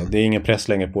 det är ingen press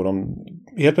längre på dem.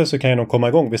 Helt plötsligt kan ju de komma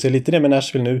igång. Vi ser lite det med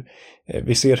Nashville nu.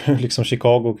 Vi ser hur liksom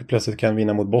Chicago plötsligt kan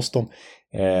vinna mot Boston.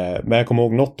 Men jag kommer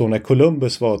ihåg något då när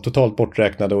Columbus var totalt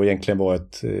borträknade och egentligen var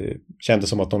kändes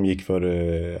som att de gick för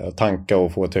att tanka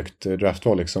och få ett högt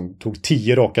draftval. Liksom. Tog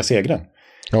 10 raka segrar.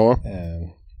 Ja,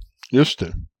 just det.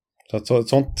 Så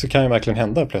sånt kan ju verkligen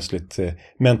hända plötsligt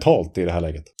mentalt i det här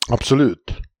läget.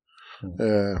 Absolut.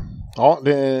 Ja,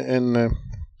 det är en...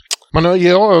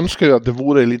 Jag önskar ju att det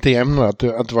vore lite jämnare, att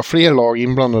det var fler lag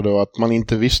inblandade och att man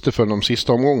inte visste för de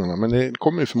sista omgångarna. Men det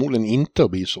kommer ju förmodligen inte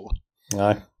att bli så.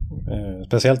 Nej,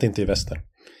 speciellt inte i väster.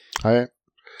 Nej.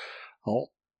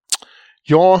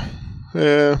 Ja,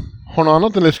 har något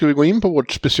annat eller ska vi gå in på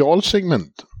vårt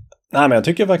specialsegment? Nej, men jag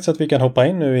tycker faktiskt att vi kan hoppa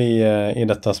in nu i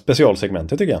detta specialsegment,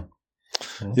 det tycker jag.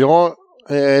 Ja,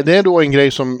 det är då en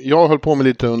grej som jag höll på med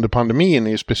lite under pandemin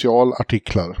i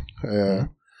specialartiklar.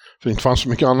 För det inte fanns så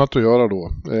mycket annat att göra då.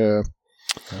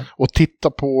 Och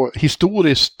titta på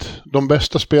historiskt de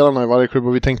bästa spelarna i varje klubb.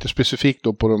 Och vi tänkte specifikt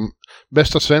då på de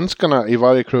bästa svenskarna i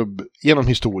varje klubb genom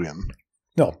historien.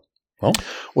 Ja.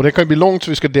 Och det kan bli långt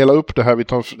så vi ska dela upp det här. Vi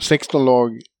tar 16 lag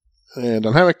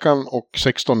den här veckan och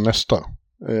 16 nästa.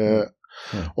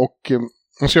 Och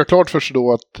man ska ha klart för sig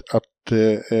då att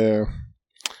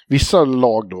vissa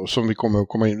lag då som vi kommer att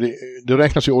komma in, det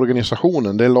räknas i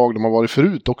organisationen, det är lag de har varit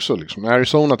förut också liksom.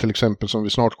 Arizona till exempel som vi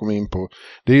snart kommer in på,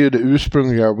 det är ju det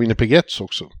ursprungliga Winnipeg Jets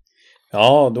också.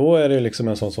 Ja, då är det liksom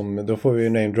en sån som, då får vi ju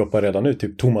namedroppa redan nu,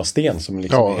 typ Thomas Sten som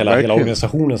liksom hela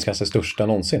organisationens kanske största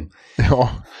någonsin. Ja,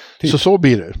 typ. Så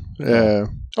blir det.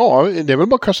 Ja, det är väl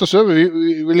bara att kastas över,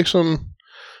 vi liksom...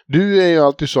 Du är ju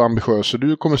alltid så ambitiös så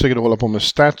du kommer säkert att hålla på med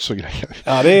stats och grejer.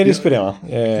 Ja, det är risk för det, va?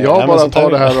 Jag bara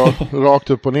tar det här rakt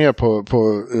upp och ner på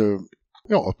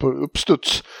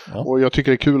uppstuds. Ja. Och jag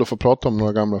tycker det är kul att få prata om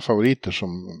några gamla favoriter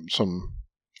som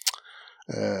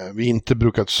vi inte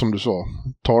brukat, som du sa,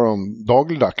 ta om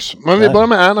dagligdags. Men vi börjar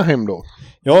med Anaheim då.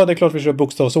 Ja, det är klart vi kör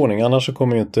bokstavsordning. Annars så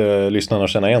kommer ju inte lyssnarna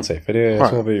känna igen sig. För det är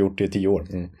så har vi gjort i 10 år.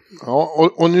 Ja,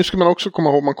 och nu ska man också komma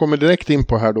ihåg, man kommer direkt in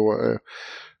på här då...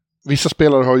 Vissa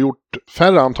spelare har gjort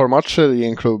färre antal matcher i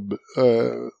en klubb,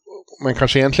 men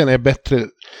kanske egentligen är bättre,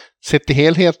 sett i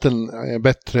helheten är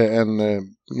bättre än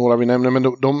några vi nämner, men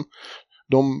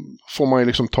de får man ju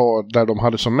liksom ta där de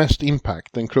hade som mest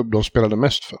impact, den klubb de spelade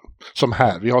mest för. Som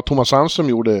här, vi har Thomas Sandström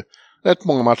gjorde rätt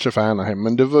många matcher för Anaheim,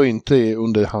 men det var inte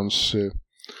under hans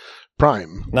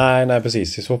prime. Nej,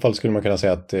 precis. I så fall skulle man kunna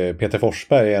säga att Peter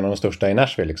Forsberg är en av de största i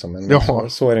Nashville liksom. Men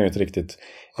så är det ju inte riktigt.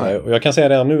 Och jag kan säga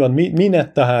redan nu att min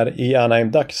etta här i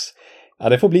Anaheim Ducks,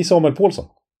 det får bli Samuel Påhlsson.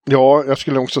 Ja, jag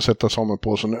skulle också sätta Samuel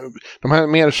Påhlsson. De här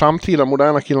mer samtida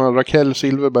moderna killarna, Raquel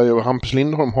Silverberg och Hampus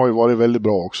Lindholm har ju varit väldigt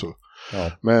bra också.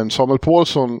 Ja. Men Samuel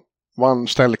Påhlsson vann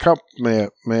Stanley Cup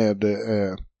med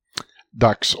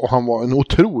Ducks och han var en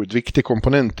otroligt viktig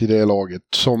komponent i det laget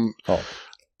som... Ja.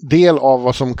 Del av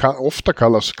vad som ofta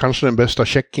kallas kanske den bästa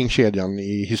checkingkedjan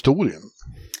i historien.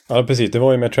 Ja, precis. Det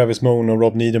var ju med Travis Moan och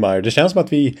Rob Niedermeyer. Det känns som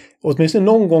att vi åtminstone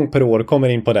någon gång per år kommer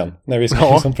in på den. När vi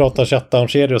ska liksom prata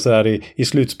shutdown-kedjor och sådär i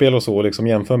slutspel och så och liksom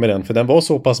jämför med den. För den var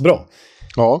så pass bra.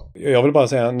 Ja. Jag vill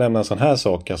bara nämna en sån här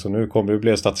sak. Alltså nu kommer det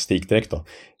bli statistik direkt då.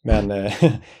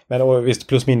 Men och visst,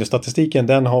 plus minus statistiken,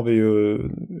 den har vi ju...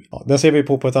 Ja, den ser vi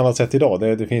på ett annat sätt idag.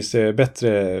 Det finns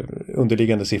bättre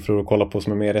underliggande siffror att kolla på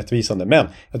som är mer rättvisande. Men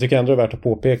jag tycker ändå det är värt att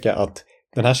påpeka att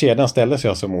den här kedjan ställde sig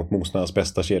alltså mot motståndarnas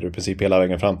bästa kedjor i princip hela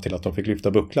vägen fram till att de fick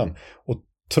lyfta bucklan. Och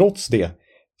trots det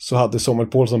så hade Samuel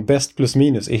Påhlsson bäst plus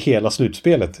minus i hela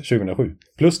slutspelet 2007.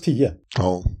 Plus 10.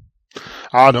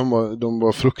 Ja, de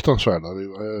var fruktansvärda.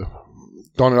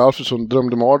 Daniel Alfredsson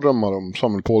drömde mardrömmar om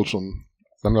Samuel Påhlsson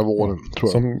den där våren,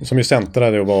 tror jag. Som ju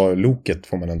centrade och var loket,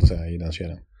 får man ändå säga, i den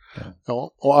kedjan.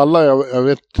 Ja, och alla, jag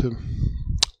vet...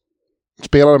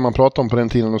 spelare man pratade om på den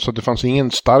tiden, så att det fanns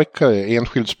ingen starkare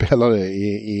enskild spelare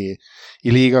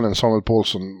i ligan än Samuel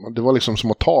Påhlsson. Det var liksom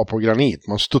som att ta på granit.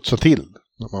 Man studsade till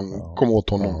när man kom åt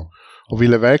honom. Och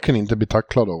ville verkligen inte bli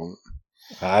tacklad av honom.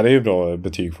 Nej, det är ju bra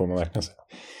betyg, får man verkligen säga.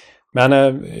 Men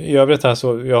i övrigt här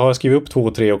så, jag har skrivit upp 2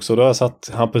 och 3 också. Då har jag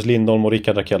satt Hampus Lindholm och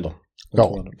Rickard Rakell då.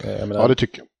 Ja, det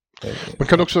tycker jag. Man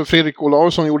kan också, Fredrik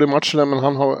Olausson gjorde matcher där, men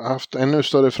han har haft ännu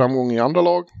större framgång i andra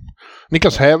lag.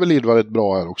 Nicklas Hävelid var rätt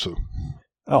bra här också.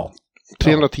 Ja.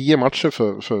 310 matcher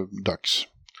för Dax.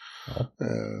 Ja.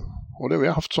 Och det vi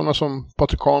har haft sådana som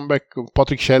Patrik Kahnbäck och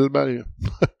Patrik Kjellberg.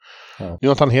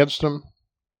 Jonathan Hedström.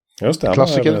 Just det,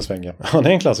 klassiker. Ja, det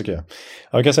är en klassiker. Ja,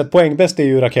 jag kan säga att poängbäst är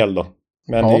ju Rakell då.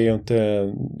 Men det är ju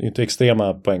inte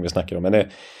extrema poäng vi snackar om. Men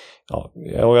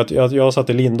jag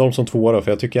satte Lindholm som 2 då,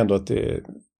 för jag tycker ändå att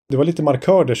det var lite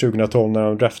markör där 2012 när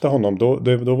de draftade honom.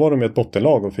 Då var de ett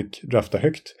bottenlag och fick drafta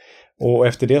högt. Och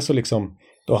efter det så liksom,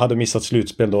 då hade missat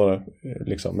slutspel då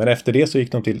liksom. Men efter det så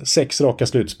gick de till 6 raka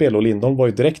slutspel och Lindholm var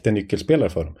ju direkt en nyckelspelare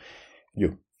för dem. Jo.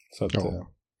 Så att,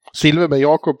 Silverberg,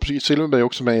 Jakob Silverberg är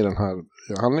också med i den här.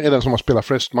 Han är den som har spelat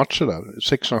flest matcher där.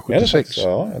 676.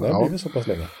 Ja, det har blivit så pass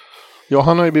länge. Ja,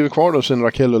 han har ju blivit kvar då sen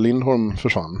Rakell och Lindholm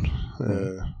försvann.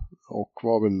 Och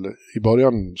var väl i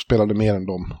början spelade mer än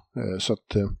dem. Så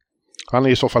att han är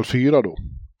i så fall 4 då,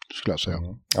 skulle jag säga.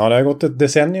 Ja, det har gått ett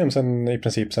decennium sen, i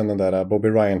princip sen den där Bobby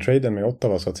Ryan-traden med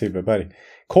Ottawa, så att Silverberg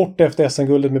kort efter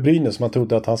SM-guldet med Brynäs, man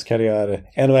trodde att hans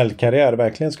NHL-karriär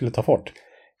verkligen skulle ta fart.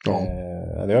 Ja.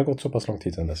 Det har gått så pass lång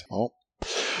tid sedan dess.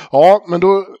 Ja, men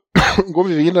då går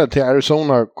vi vidare till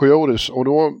Arizona Coyotes, och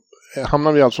då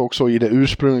hamnar vi alltså också i det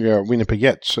ursprungliga Winnipeg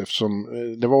Jets, eftersom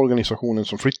det var organisationen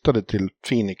som flyttade till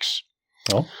Phoenix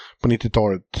på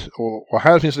 90-talet. Och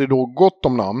här finns det då gott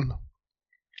om namn.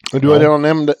 Du har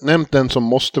redan nämnt den som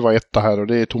måste vara etta här, och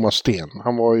det är Thomas Sten.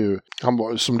 Han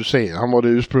var som du säger, han var det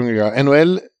ursprungliga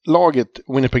NHL-laget,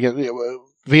 Winnipeg.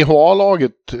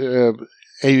 VHA-laget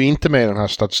är ju inte med i den här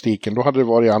statistiken. Då hade det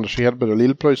varit Anders Hedberg och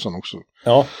Lillpröjsson också.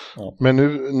 Ja. Men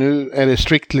nu är det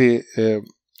strictly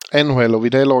NHL, och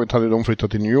vid det laget hade de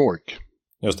flyttat till New York.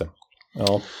 Just det.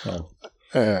 Ja.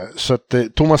 Så att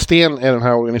Thomas Sten är den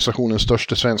här organisationens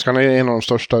största svensk. Han är en av de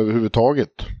största överhuvudtaget.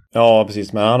 Ja,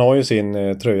 precis. Men han har ju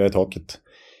sin tröja i taket.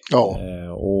 Ja.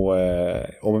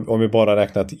 Och om vi bara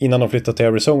räknat innan de flyttade till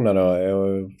Arizona då,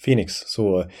 Phoenix,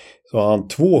 så har han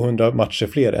 200 matcher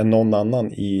fler än någon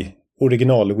annan i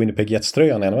original Winnipeg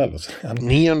Jets-tröjan i NHL.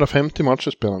 950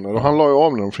 matcher spelande, och han la ju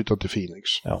av när de flyttade till Phoenix.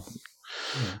 Ja.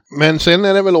 Men sen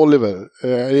är det väl Oliver.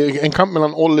 En kamp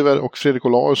mellan Oliver och Fredrik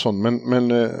Olausson.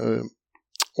 Men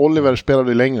Oliver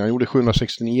spelade längre. Han gjorde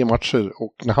 769 matcher.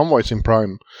 Och när han var i sin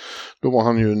prime, då var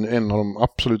han ju en av de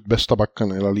absolut bästa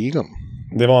backarna i hela ligan.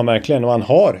 Det var han verkligen. Och han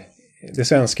har det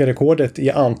svenska rekordet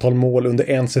i antal mål under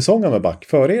en säsong med back.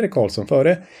 Före Erik Karlsson,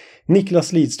 före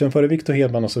Nicklas Lidström, före Victor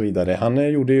Hedman och så vidare.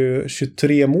 Han gjorde ju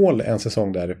 23 mål en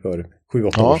säsong där för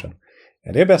 7-8 år sedan.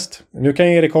 Ja, det är bäst. Nu kan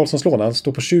Erik Karlsson slå. Han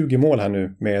står på 20 mål här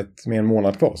nu med en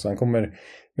månad kvar. Så han kommer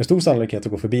med stor sannolikhet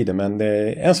att gå förbi det. Men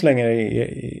än så länge är det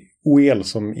OEL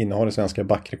som innehar det svenska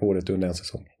backrekordet under en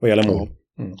säsong. Vad gäller mål.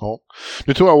 Ja.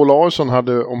 Nu tror jag Olausson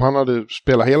om han hade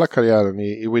spelat hela karriären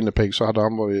i Winnipeg, så hade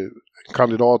han varit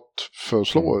kandidat för att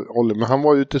slå Oliver. Men han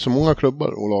var ute i så många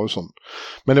klubbar, Olausson.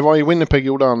 Men det var i Winnipeg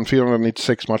gjorde han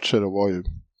 496 matcher och var ju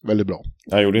väldigt bra.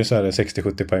 Han gjorde ju så här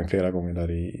 60-70 poäng flera gånger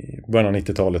där i början av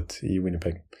 90-talet i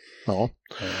Winnipeg. Ja.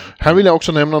 Här vill jag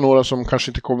också nämna några som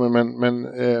kanske inte kommer, men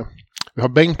vi har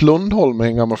Bengt Lundholm,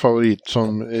 en gammal favorit,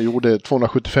 som gjorde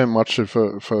 275 matcher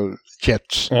för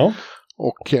Jets. Ja.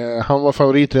 Och han var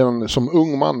favorit redan som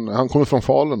ung man. Han kom från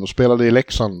Falun och spelade i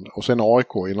Leksand och sen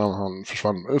AIK innan han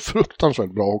försvann.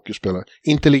 Fruktansvärt bra hockeyspelare.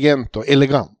 Intelligent och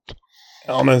elegant.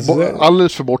 Ja, men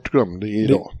alldeles för bortglömd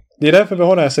idag. Det är därför vi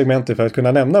har det här segmentet, för att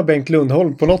kunna nämna Bengt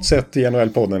Lundholm på något sätt i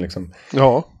NHL-podden liksom.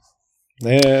 Ja.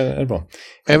 Det är bra.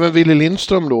 Även Willie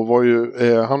Lindström då var ju,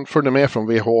 han följde med från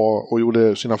VH och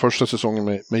gjorde sina första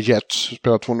säsonger med Jets,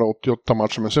 spelade 288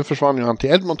 matcher, men sen försvann ju han till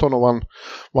Edmonton och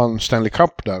vann Stanley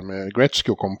Cup där med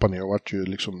Gretzky och company och vart ju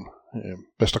liksom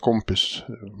bästa kompis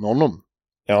med honom.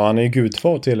 Ja, han är ju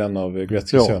gudfar till en av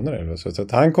Gretzkys söner. Så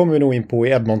att han kommer vi nog in på i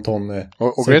Edmonton.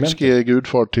 Och Gretzky är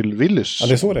gudfar till Willis. Ja,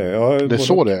 det är så det är. Ja, det är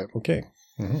så det är. Okej.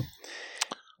 Mm.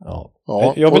 Ja.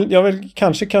 Jag vill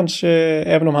kanske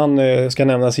även om han ska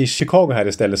nämnas i Chicago här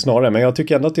istället snarare, men jag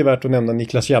tycker ändå att det är värt att nämna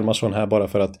Nicklas Hjalmarsson här bara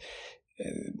för att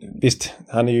visst,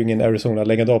 han är ju ingen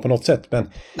Arizona-legendar på något sätt, men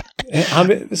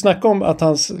han snackar om att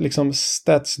hans liksom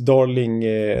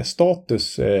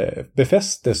stats-darling-status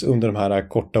befästes under de här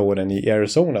korta åren i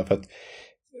Arizona, för att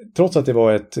trots att det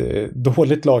var ett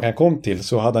dåligt lag han kom till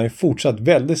så hade han ju fortsatt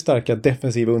väldigt starka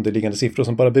defensiva underliggande siffror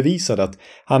som bara bevisade att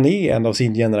han är en av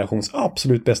sin generations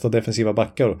absolut bästa defensiva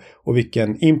backar och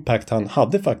vilken impact han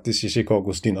hade faktiskt i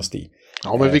Chicagos dynasti.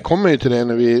 Ja, men vi kommer ju till det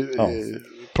när vi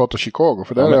pratar Chicago,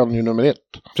 för där är han ju nummer 1.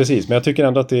 Precis, men jag tycker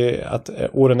ändå att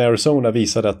åren i Arizona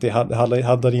visade att det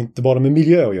hade inte bara med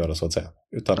miljö att göra så att säga,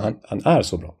 utan han är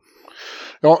så bra.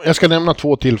 Ja, jag ska nämna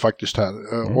 2 till faktiskt här.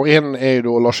 Och en är ju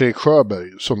då Lars-Erik Sjöberg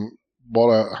som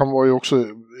han var ju också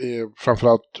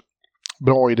framförallt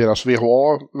bra i deras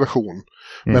VHA-version.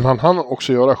 Men han hann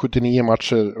också göra 79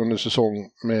 matcher under säsong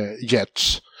med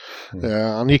Jets.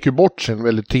 Han gick ju bort sen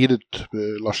väldigt tidigt,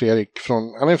 Lars-Erik.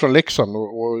 Han är från Leksand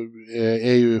och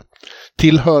är ju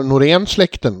tillhör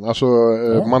Norén-släkten. Alltså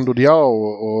Mando Diao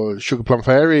och Sugar Plum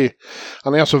Fairy.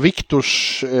 Han är alltså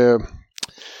Viktors...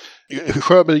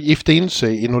 Sjöberg gifte in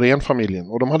sig i Norén-familjen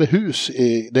och de hade hus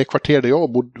i det kvarter där jag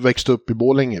växte upp i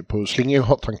Borlänge på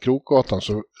Slingegatan, Krokgatan,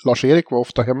 så Lars-Erik var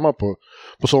ofta hemma på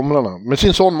somrarna med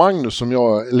sin son Magnus som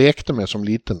jag lekte med som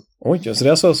liten. Oj, så det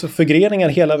är alltså förgreningar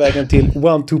hela vägen till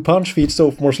 1-2 punch feet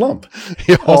sophomore slump.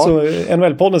 Ja. Alltså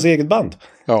NHL-poddens eget band.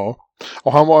 Ja,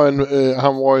 och han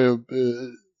var ju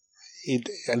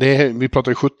vi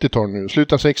pratar ju 70-tal nu.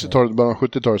 Slutet av 60-talet, början av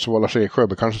 70-talet så var Lars-Erik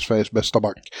Sjöberg kanske Sveriges bästa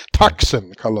back.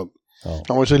 Taxen kallad. Ja.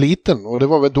 Han var ju så liten och det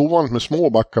var väl ovanligt med små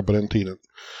backar på den tiden.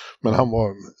 Men han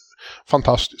var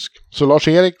fantastisk. Så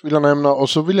Lars-Erik vill jag nämna, och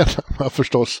så vill jag nämna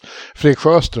förstås Fredrik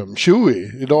Sjöström,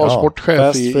 Chewie, idag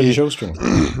sportchef i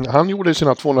han gjorde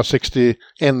sina 261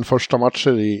 första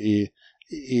matcher i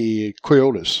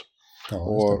Coyotes. Ja,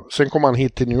 och sen kom han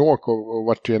hit till New York och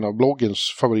vart ju en av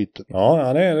bloggens favoriter.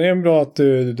 Ja, det är bra att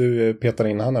du petar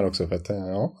in han här också, för att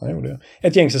han gjorde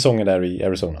ett gäng säsonger där i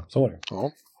Arizona, så var det.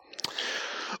 Ja.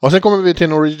 Och sen kommer vi till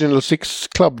en Original Six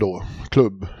Club då,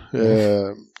 klubb.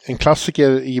 En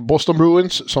klassiker i Boston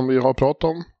Bruins som vi har pratat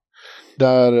om.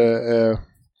 Där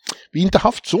vi inte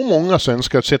haft så många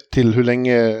svenskar sett till hur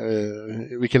länge,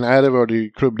 vilken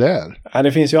ärevördig klubb det är. Ja,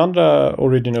 det finns ju andra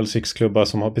Original Six-klubbar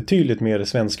som har betydligt mer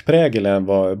svensk prägel än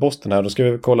vad Boston är. Då ska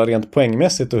vi kolla rent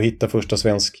poängmässigt och hitta första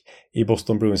svensk i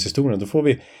Boston Bruins-historien. Då får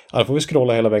vi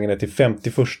scrolla hela vägen ner till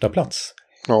 51:a plats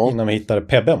innan vi hittar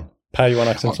Pebben, Per Johan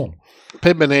Axelsson. Ja.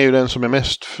 Pebben är ju den som är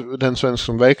mest, den svensk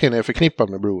som verkligen är förknippad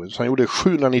med Bruins. Han gjorde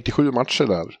 797 matcher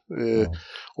där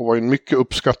och var ju mycket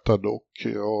uppskattad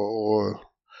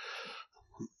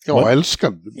och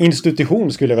älskad.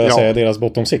 Institution skulle jag vilja säga, deras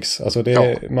bottom six. Alltså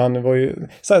man var ju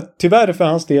så här, tyvärr för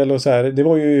hans del och så här, det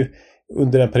var ju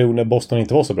under en period när Boston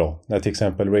inte var så bra. När till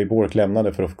exempel Ray Bourque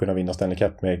lämnade för att kunna vinna Stanley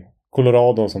Cup med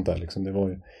Colorado och sånt där. Liksom.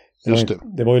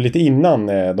 Det var ju lite innan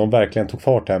de verkligen tog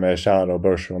fart här med Char och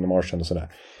Bergeron och Marchand och sådär.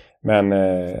 Men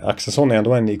Axelsson är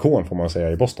ändå en ikon får man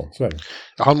säga i Boston, så är det.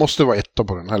 Ja, han måste vara etta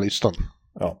på den här listan.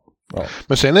 Ja.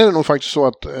 Men sen är det nog faktiskt så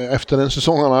att efter den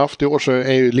säsong han har haft i år så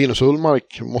är ju Linus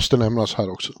Ullmark måste nämnas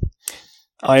här också.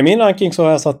 Ja, i min ranking så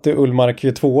har jag satt Ullmark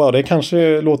 2:a och det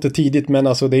kanske låter tidigt, men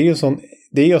alltså det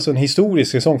är ju en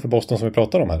historisk säsong för Boston som vi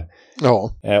pratar om här.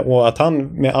 Ja. Och att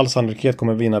han med all sannolikhet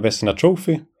kommer vinna Vezina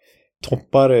Trophy,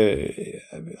 toppar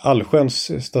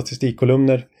allsköns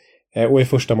statistikkolumner och är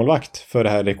första målvakt för det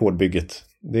här rekordbygget.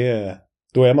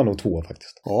 Då är man nog 2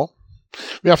 faktiskt. Ja.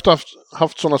 Vi har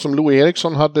haft sådana som Lou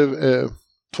Eriksson hade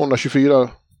 224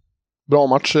 bra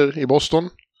matcher i Boston.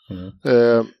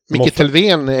 Micke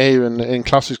Telvén är ju en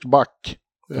klassisk back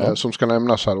som ska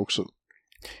nämnas här också.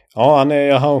 Ja,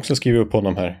 jag har också skrivit upp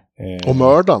honom här. Och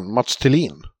mördaren, Mats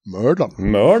Thelin.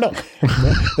 Mördaren.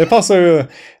 Det passar ju.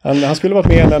 Han skulle varit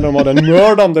med när de var den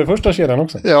mördande första kedjan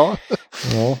också. Ja.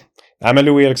 Nej, men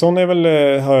Lou Eriksson är väl,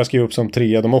 har jag skrivit upp som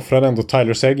 3. De offrade ändå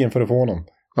Tyler Seguin för att få honom.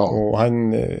 Ja. Och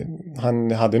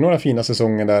han hade några fina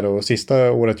säsonger där och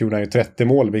sista året gjorde han ju 30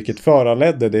 mål, vilket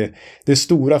föranledde det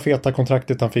stora feta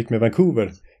kontraktet han fick med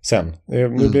Vancouver sen.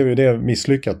 Nu blev ju det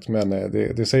misslyckat, men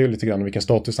det säger ju lite grann vilken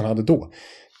status han hade då.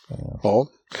 Ja.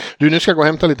 Du, nu ska jag gå och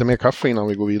hämta lite mer kaffe innan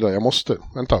vi går vidare. Jag måste.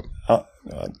 Vänta.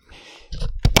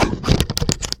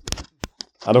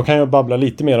 Ja, då kan jag babbla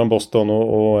lite mer om Boston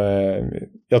och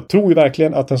jag tror ju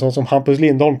verkligen att en sån som Hampus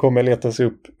Lindholm kommer leta sig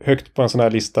upp högt på en sån här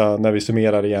lista när vi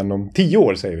summerar igen om 10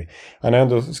 år, säger vi. Han har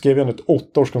ändå skrivit ett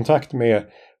 8-årskontrakt med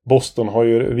Boston, har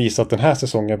ju visat den här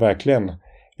säsongen verkligen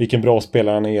vilken bra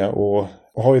spelare han är och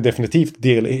har ju definitivt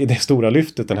del i det stora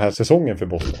lyftet den här säsongen för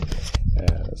Boston.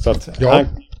 Så att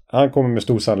han kommer med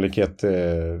stor sannolikhet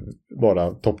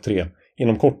vara topp 3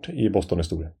 inom kort i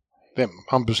Boston-historien. Vem?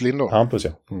 Hampus Lindholm? Hampus,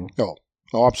 ja. Mm.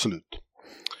 Ja, absolut.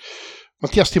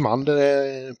 Mattias Timander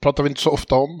pratar vi inte så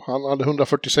ofta om. Han hade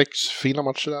 146 fina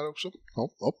matcher där också.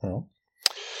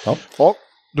 Ja,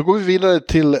 då går vi vidare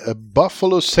till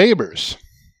Buffalo Sabres.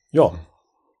 Ja.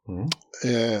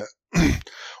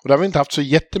 Och där har vi inte haft så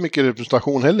jättemycket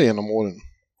representation heller genom åren.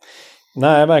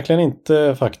 Nej, verkligen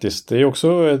inte faktiskt. Det är också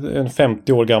en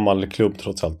 50 år gammal klubb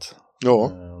trots allt.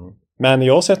 Ja. Men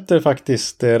jag sätter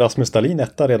faktiskt Rasmus Dahlin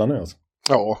etta redan nu. Alltså.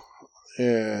 Ja,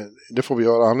 det får vi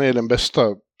göra. Han är den bästa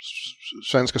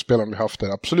svenska spelaren vi haft där,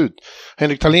 absolut.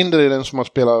 Henrik Talinder är den som har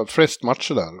spelat flest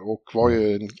matcher där och var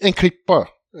ju en klippa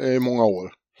i många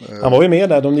år. Han var ju med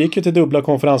där. De gick ju till dubbla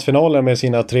konferensfinaler med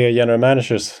sina 3 general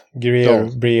managers.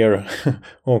 Greer, Breer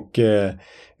och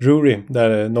Drury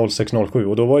där 06-07.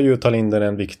 Och då var ju Talinder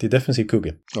en viktig defensiv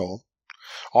kugge.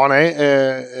 Ja, nej.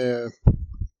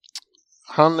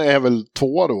 Han är väl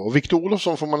 2 då. Och Victor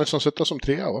Olofsson får man nästan sätta som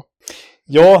 3, va?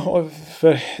 Ja,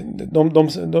 för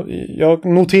jag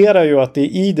noterar ju att det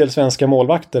är idel svenska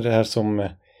målvakter det här som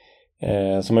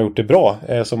har gjort det bra.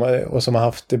 Och som har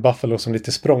haft Buffalo som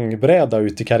lite språngbräda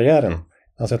ut i karriären.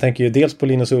 Alltså jag tänker ju dels på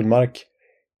Linus Ullmark,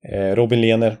 Robin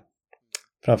Lehner.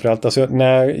 Framförallt, alltså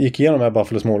när jag gick igenom de här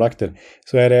Buffalos målvakter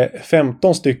så är det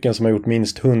 15 stycken som har gjort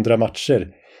minst 100 matcher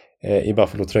i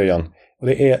Buffalo-tröjan. Och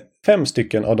det är 5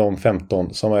 stycken av de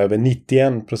 15 som har över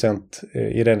 91%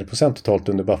 i räddningsprocent totalt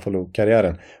under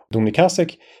Buffalo-karriären. Dominik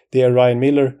Hasek, det är Ryan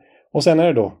Miller och sen är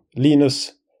det då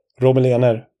Linus, Robin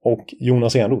Lehner och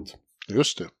Jonas Enroth.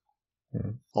 Just det.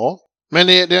 Ja. Men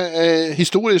det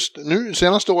historiskt, nu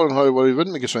senaste åren har det varit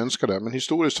väldigt mycket svenskar där, men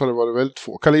historiskt har det varit väldigt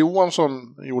få. Kalle Johansson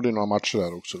gjorde några matcher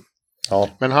där också. Ja.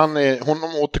 Men honom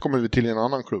återkommer vi till i en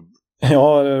annan klubb.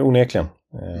 Ja, onekligen.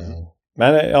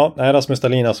 Men ja, Rasmus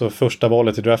Dahlin, alltså första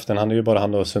valet i draften, han är ju bara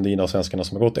han och Sundin av svenskarna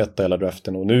som har gått etta hela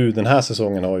draften. Och nu den här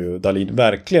säsongen har ju Dahlin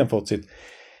verkligen fått sitt,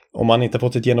 om han inte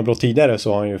fått sitt genombrott tidigare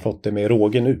så har han ju fått det med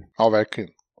råge nu. Ja, verkligen.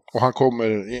 Och han kommer,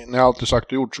 när allt är sagt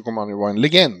och gjort så kommer han ju vara en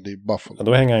legend i Buffalo. Ja,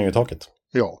 då hänger han ju i taket.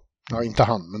 Ja, inte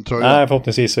han, men tröjan. Nej,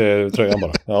 förhoppningsvis tröjan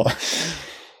bara. Ja.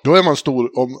 Då är man stor,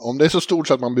 om det är så stort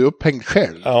så att man blir upphängd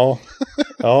själv. Ja,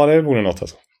 det vore något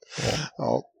alltså.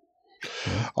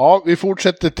 Ja, vi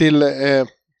fortsätter till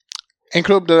en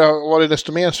klubb där det har varit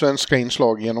desto mer svenska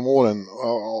inslag genom åren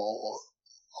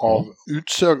av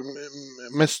utsög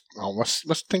mest,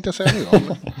 vad tänkte jag säga nu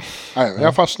då? Nej,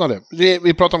 jag fastnade.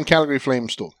 Vi pratar om Calgary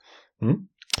Flames då.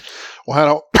 Och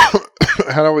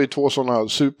här har vi 2 sådana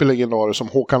superlegendarer som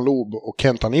Håkan Loob och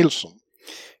Kenta Nilsson.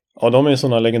 Ja, de är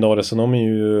sådana legendarer så de är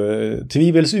ju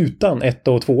tvivels utan 1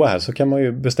 och 2 här, så kan man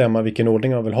ju bestämma vilken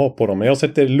ordning man vill ha på dem. Men jag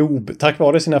sätter Loob tack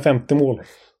vare sina 50 mål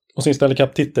och sin Stanley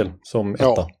Cup-titel som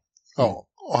etta. Ja,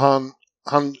 och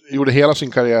han gjorde hela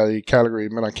sin karriär i Calgary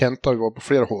medan Kenta var på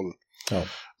flera håll. Ja.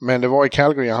 Men det var i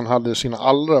Calgary han hade sina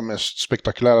allra mest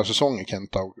spektakulära säsonger,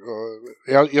 Kenta.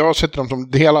 Jag har sett dem som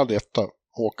delade etta,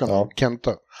 Håkan och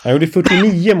Kenta. Han gjorde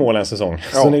 49 mål en säsong.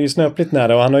 Så det är ju snöpligt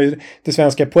nära. Och han har ju det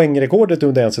svenska poängrekordet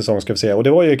under en säsong, ska vi säga. Och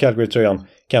det var ju Calgary-tröjan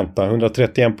Kenta.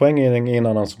 131 poäng är en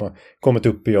annan som har kommit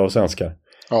upp i av svenskar.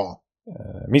 Ja.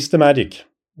 Mr. Magic.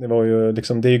 Det var ju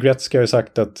liksom, Dave Gretzky har ju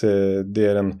sagt att det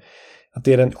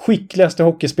är den skickligaste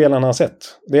hockeyspelaren han har sett.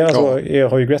 Det är alltså,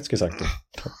 har ju Gretzky sagt det.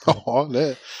 Ja,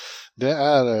 det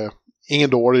är ingen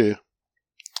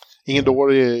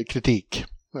dålig kritik.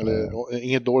 Eller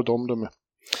inget dåligt omdöme.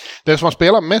 Den som har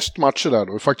spelat mest matcher där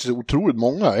då, är faktiskt otroligt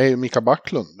många, är Mika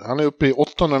Backlund. Han är uppe i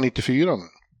 894 nu.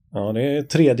 Ja, det är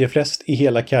 3:e flest i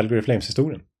hela Calgary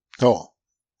Flames-historien. Ja.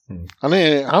 Han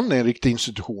är en riktig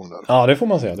institution där. Ja, det får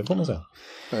man säga.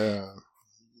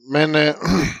 Men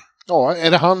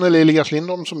är det han eller Elias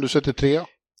Lindholm som du sätter 3?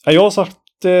 Ja,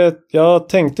 jag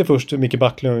tänkte först Micke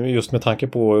Backlund just med tanke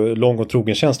på lång och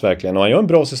trogen tjänst verkligen. Och han gör en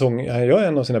bra säsong. Han gör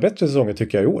en av sina bättre säsonger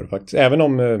tycker jag i år faktiskt. Även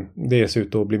om det ser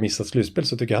ut att bli missat slutspel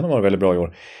så tycker jag han har varit väldigt bra i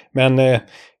år. Men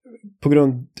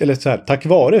tack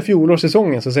vare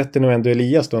fjolårssäsongen så sätter nog ändå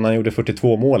Elias då när han gjorde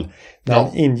 42 mål. När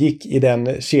han ingick i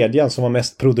den kedjan som var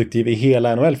mest produktiv i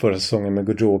hela NHL förra säsongen med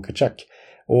Gaudreau och Tkachuk.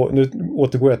 Och nu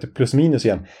återgår jag till plus minus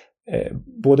igen.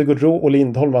 Både Gaudreau och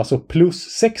Lindholm var alltså plus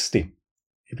 60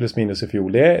 i plus minus i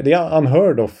fjol. Det är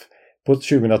unheard of på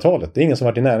 2000-talet. Det är ingen som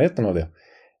varit i närheten av det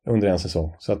under en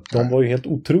säsong. Så att de var ju helt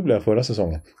otroliga förra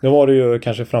säsongen. Då var det ju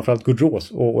kanske framförallt Gaudreau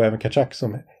och även Tkachuk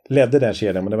som ledde den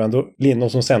kedjan. Men det var ändå Lindholm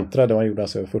som centrade och han gjorde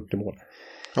alltså över 40 mål.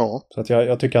 Ja. Så att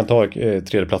jag tycker han tar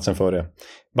tredjeplatsen före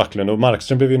Backlund. Och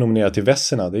Markström blev ju nominerad till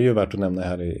Vesserna. Det är ju värt att nämna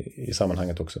här i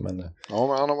sammanhanget också. Men, ja,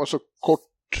 men han har varit så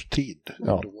kort tid.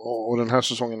 Ja. Och den här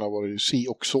säsongen har varit si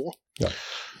och så. Ja.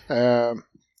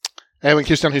 Även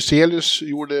Christian Hyselius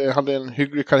hade en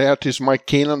hygglig karriär tills Mike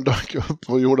Keenan dök upp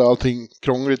och gjorde allting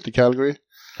krångligt i Calgary.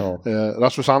 Ja.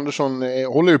 Rasmus Andersson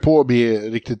håller ju på att bli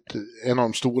riktigt en av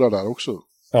de stora där också.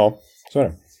 Ja, så är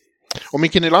det. Och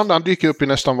Micke Nylander, han dyker upp i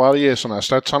nästan varje sån här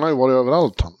stats. Han har ju varit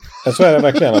överallt han. Ja, så är det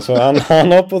verkligen. Alltså, han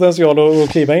har potential att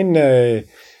kliva in i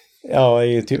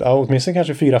åtminstone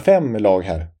kanske 4-5 lag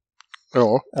här.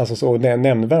 Ja. Alltså så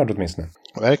nämnvärd åtminstone.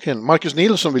 Verkligen. Marcus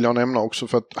Nilsson vill jag nämna också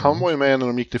för att han var ju med när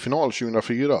de gick till final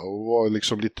 2004 och var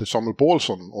liksom lite Samuel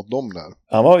Påhlsson åt dem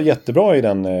där. Han var jättebra i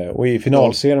den och i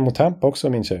finalserien mot Tampa också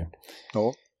minns jag.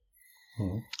 Ja.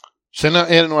 Mm. Sen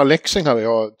är det några läxingar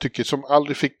jag tycker som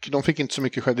aldrig de fick inte så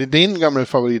mycket själv. Det är din gamla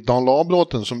favorit Dan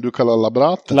Lablåten som du kallar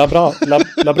Labraten.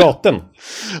 Labraten?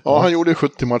 Ja, han gjorde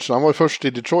 70 matcher. Han var först i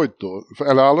Detroit då.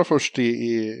 Eller allra först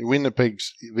i Winnipegs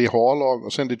VH-lag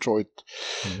och sen Detroit.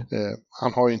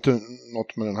 Han har ju inte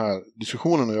något med den här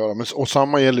diskussionen att göra. Och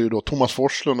samma gäller ju då Thomas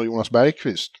Forslund och Jonas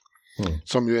Bergqvist.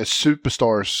 Som ju är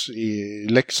superstars i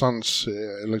Leksands,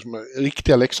 liksom,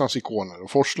 riktiga Leksands-ikoner.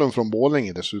 Och Forslund från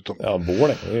Borlänge dessutom. Ja,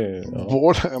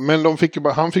 Borlänge. Men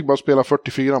han fick bara spela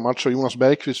 44 matcher och Jonas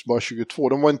Bergqvist bara 22.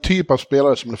 De var en typ av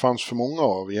spelare som det fanns för många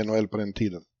av i NHL på den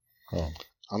tiden. Ja.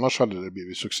 Annars hade det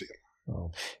blivit succé.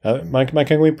 Ja. Ja, man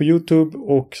kan gå in på YouTube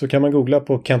och så kan man googla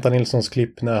på Kenta Nilssons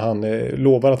klipp när han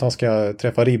lovar att han ska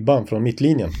träffa ribban från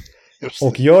mittlinjen.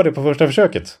 Och gör det på första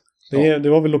försöket. Det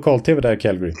var väl lokal-tv där i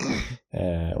Calgary.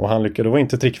 Och han lyckades, det var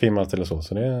inte trickfilmat eller så.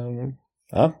 Så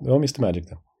det var Mr. Magic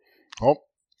det. Ja.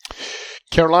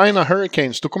 Carolina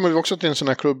Hurricanes, då kommer vi också till en sån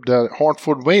här klubb där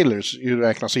Hartford Whalers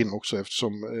räknas in också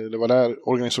eftersom det var där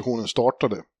organisationen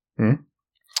startade. Mm.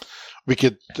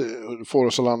 Vilket får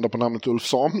oss att landa på namnet Ulf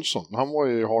Samuelsson. Han var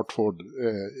ju i Hartford,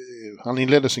 han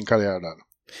inledde sin karriär där.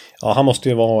 Ja, han måste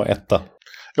ju vara etta.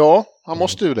 Ja, han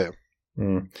måste ju det.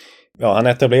 Mm. Ja, han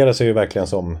etablerade sig ju verkligen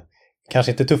som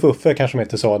kanske inte tuff Uffe, kanske man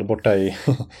inte sa det borta i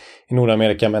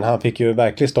Nordamerika, men han fick ju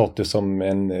verklig status som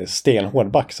en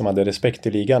stenhård back som hade respekt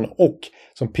i ligan och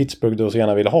som Pittsburgh då så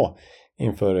gärna ville ha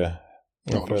inför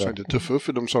ja, de sa inte tuff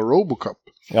Uffe, de sa Robocup.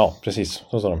 Ja, precis,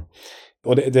 så sa de.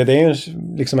 Och det är ju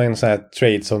liksom en sån här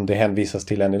trade som det hänvisas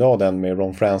till än idag, den med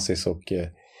Ron Francis och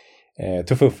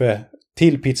tuff Uffe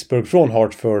till Pittsburgh från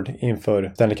Hartford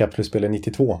inför Stanley Cup-slutspelet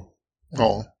 92.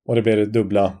 Ja. Och det blev det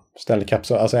dubbla Stanley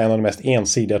Cup, alltså en av de mest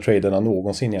ensidiga traderna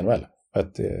någonsin i NHL. För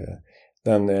att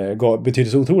den betydde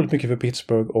så otroligt mycket för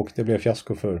Pittsburgh och det blev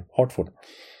fiasko för Hartford.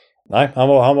 Nej,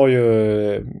 han var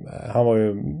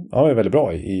ju väldigt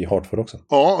bra i Hartford också.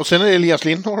 Ja, och sen är det Elias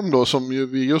Lindholm då som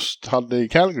vi just hade i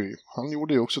Calgary. Han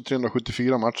gjorde ju också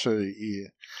 374 matcher i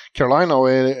Carolina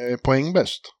och är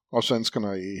poängbäst av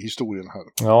svenskarna i historien här.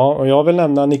 Ja, och jag vill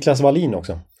nämna Nicklas Wallin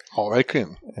också. Ja, verkligen.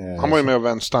 Han var ju med och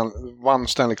vann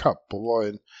Stanley Cup och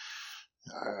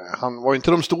han var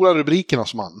inte de stora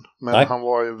rubrikernas man, men nej. Han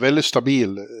var ju väldigt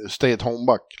stabil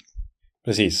stay-at-home-back.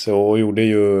 Precis, och gjorde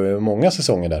ju många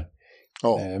säsonger där.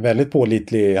 Ja. Väldigt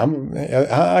pålitlig.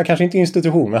 Han kanske inte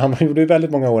institution, men han gjorde ju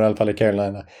väldigt många år i alla fall i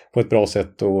Carolina på ett bra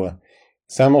sätt. Och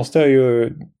sen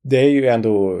det är ju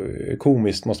ändå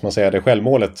komiskt måste man säga, det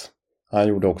självmålet han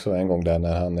gjorde också en gång där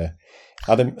när han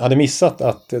hade missat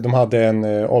att de hade en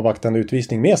avvaktande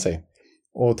utvisning med sig.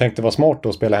 Och tänkte vara smart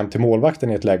att spela hem till målvakten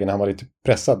i ett läge när han var lite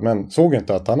pressad. Men såg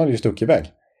inte att han hade ju stuckit iväg.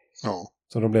 Ja.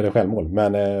 Så då blev det självmål.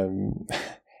 Men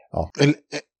ja.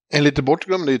 En lite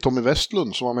bortglömd är Tommy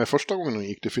Westlund som var med första gången de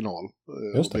gick till final.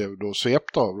 Och blev då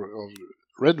svept av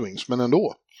Red Wings. Men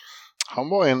ändå. Han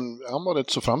var rätt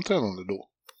så framträdande då.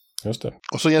 Just det.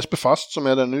 Och så Jesper Fast som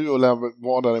är där nu och lär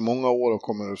vara där i många år och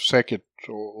kommer säkert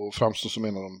att framstå som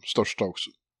en av de största också.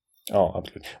 Ja,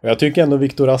 absolut. Och jag tycker ändå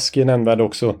Viktor Rask är nämnvärd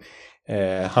också.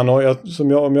 Han har,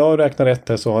 om jag räknar rätt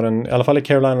här så har han, i alla fall i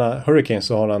Carolina Hurricanes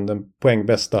så har han den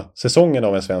poängbästa säsongen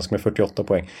av en svensk med 48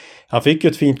 poäng. Han fick ju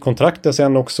ett fint kontrakt där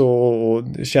sen också och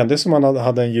det kändes som han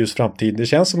hade en ljus framtid. Det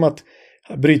känns som att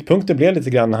brytpunkten blev lite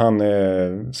grann när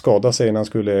han skadade sig när han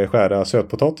skulle skära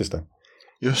sötpotatis där.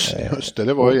 Just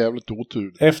det var jävligt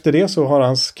otur. Efter det så har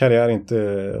hans karriär inte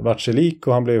varit sig lik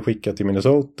och han blev skickad till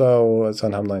Minnesota och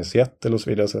sen hamnade han i Seattle och så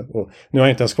vidare. Och nu är han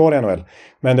inte ens kvar i NHL.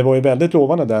 Men det var ju väldigt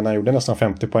lovande där när han gjorde nästan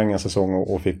 50 poäng en säsong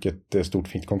och fick ett stort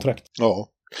fint kontrakt. Ja.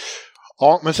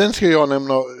 Ja, men sen ska jag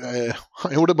nämna,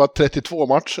 han gjorde bara 32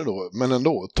 matcher då, men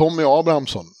ändå, Tommy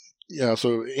Abrahamsson. Ja, alltså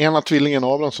ena tvillingen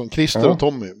Abrahamsson, Christer och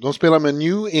Tommy. De spelar med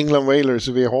New England Whalers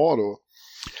i VH då.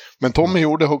 Men Tommy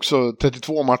gjorde också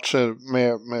 32 matcher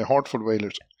med Hartford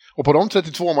Whalers. Och på de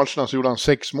 32 matcherna så gjorde han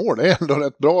 6 mål. Det är ändå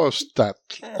rätt bra stat.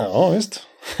 Ja, visst.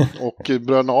 Och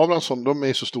bröderna Abrahamsson, de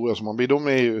är så stora som man blir.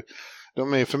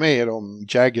 De är för mig är de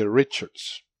Jagger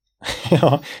Richards.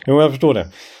 Ja, jag förstår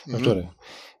det.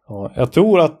 Ja, jag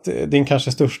tror att din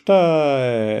kanske största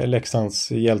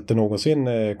Leksands hjälte någonsin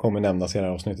kommer nämnas i det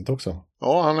här avsnittet också.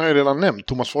 Ja, han har ju redan nämnt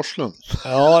Thomas Forslund.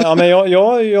 Ja, men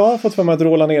jag har fått för mig att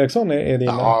Roland Eriksson är din.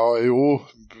 Ja, jo,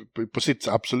 på sitt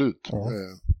absolut. Ja.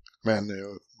 Men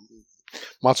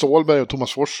Mats Åhlberg och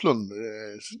Thomas Forslund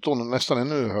står nästan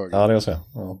ännu högre. Ja, det är så.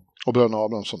 Ja. Och Björn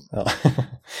Abrahamsson.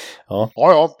 Ja.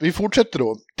 Ja, vi fortsätter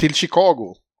då till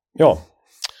Chicago. Ja.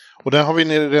 Och där har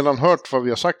vi redan hört vad vi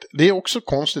har sagt. Det är också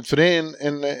konstigt för det är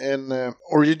en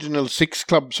Original Six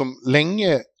Club som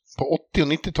länge på 80- och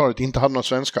 90-talet inte hade några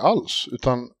svenska alls.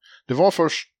 Utan det var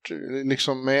först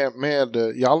liksom med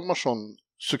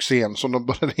Hjalmarsson-succén som de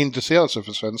började intressera sig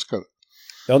för svenskar.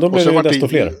 Ja, då blev det desto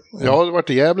fler. Ja, det har varit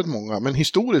jävligt många. Men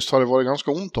historiskt har det varit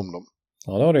ganska ont om dem.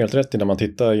 Ja, det har du helt rätt i. När man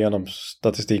tittar genom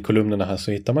statistikkolumnerna här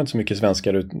så hittar man inte så mycket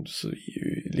svenskar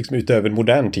liksom utöver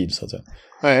modern tid så att säga.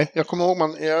 Nej, jag kommer ihåg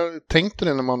jag tänkte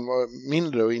det när man var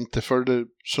mindre och inte följde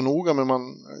så noga, men man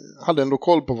hade ändå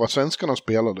koll på vad svenskarna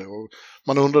spelade och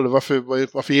man undrade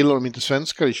varför gillar de inte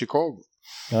svenskar i Chicago?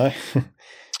 Nej.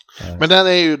 Men den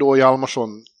är ju då Hjalmarsson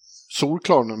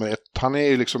solklar nummer 1. Han är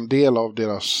ju liksom del av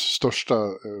deras största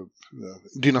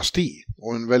dynasti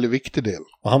och en väldigt viktig del.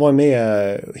 Och han var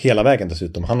med hela vägen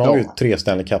dessutom. Han har ju 3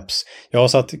 Stanley Cups. Jag har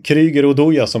satt Kryger och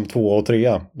Doja som 2 och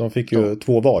 3. De fick ju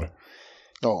 2 var.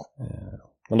 Ja.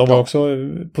 Men de var också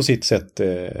på sitt sätt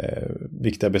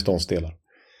viktiga beståndsdelar.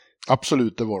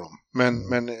 Absolut, det var de.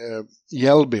 Men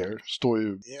Hjelbeer står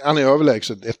ju... Han är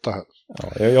överlägset etta här.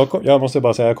 Ja, jag måste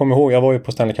bara säga, jag kommer ihåg, jag var ju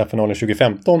på Stanley Cup-finalen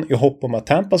 2015 i hopp om att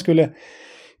Tampa skulle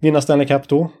vinna Stanley Cup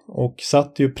då. Och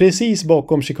satt ju precis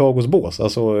bakom Chicagos bås.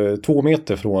 Alltså 2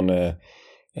 meter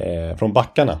från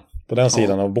backarna. På den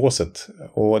sidan av båset.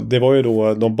 Och det var ju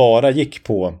då de bara gick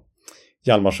på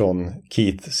Hjalmarsson,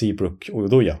 Keith, Seabrook och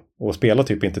Udoja. Och spelade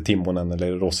typ inte Timonen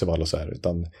eller Rossevall och så här.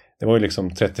 Utan det var ju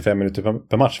liksom 35 minuter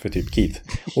per match för typ Keith.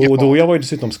 Och Udoja var ju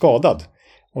dessutom skadad.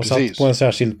 Och satt på en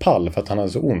särskild pall för att han hade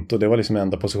så ont. Och det var liksom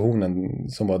enda positionen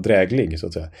som var dräglig så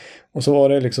att säga. Och så var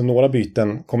det liksom några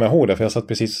byten, kommer jag ihåg det. För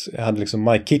jag hade liksom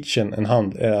Mike Kitchen,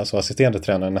 alltså assisterande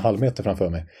tränaren, en halv meter framför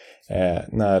mig.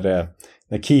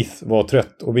 När Keith var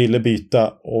trött och ville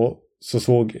byta och så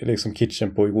såg liksom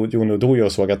Kitchen på Jon Udoja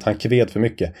och såg att han kved för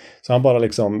mycket. Så han bara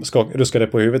liksom ruskade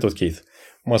på huvudet åt Keith.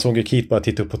 Och man såg Keith bara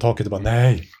titta upp på taket och bara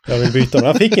nej, jag vill byta. Men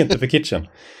han fick inte för Kitchen.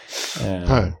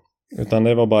 Utan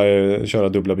det var bara att köra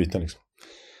dubbla byten liksom.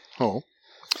 Ja.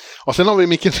 Och sen har vi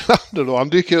Micke Nylander då. Han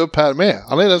dyker upp här med.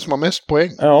 Han är den som har mest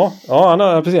poäng. Ja, han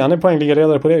är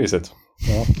poängligaledare på det viset.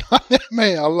 Ja. Han är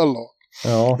med i alla lag.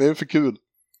 Ja. Det är för kul.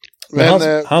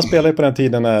 Men han spelade ju på den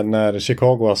tiden när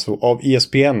Chicago alltså av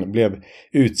ESPN blev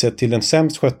utsett till den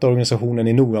sämst skötta organisationen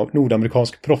i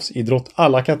nordamerikansk proffsidrott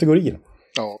alla kategorier.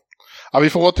 Ja, vi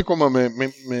får återkomma med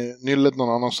nyllet någon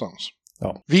annanstans.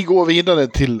 Ja. Vi går vidare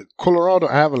till Colorado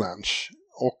Avalanche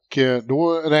och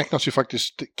då räknas ju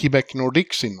faktiskt Quebec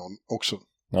Nordics in också.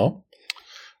 Ja.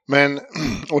 Men,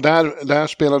 och där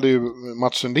spelade ju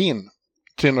Mats Sundin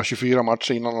 324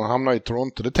 matcher innan han hamnade i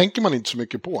Toronto. Det tänker man inte så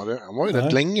mycket på. Han var ju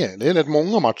rätt länge. Det är rätt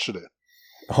många matcher det.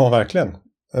 Ja, verkligen.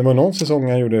 Det var någon säsong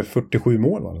han gjorde 47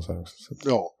 mål. Alltså.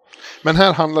 Ja, men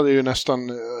här handlar det ju nästan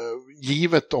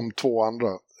givet om 2 andra.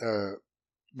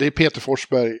 Det är Peter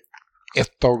Forsberg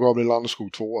 1 och Gabriel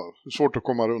Landeskog 2. Svårt att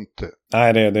komma runt det.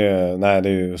 Nej, det är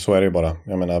ju, så är det ju bara.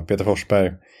 Jag menar, Peter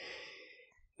Forsberg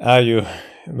är ju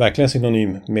verkligen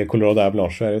synonym med Colorado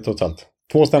Avalanche. Så är det trots allt.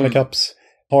 2 Stanley Cups.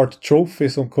 Hart Trophy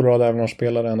som Colorado Avalanche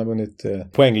spelare. Han har vunnit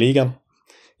poängligan.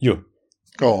 Jo.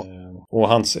 Ja. Och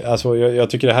jag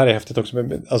tycker det här är häftigt också.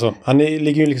 Alltså, han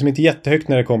ligger ju liksom inte jättehögt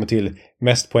när det kommer till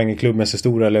mest poäng i klubbens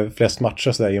historia eller flest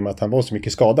matcher så där, i och med att han var så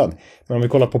mycket skadad. Men om vi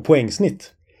kollar på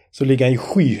poängsnitt så ligger han ju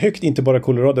skyhögt, inte bara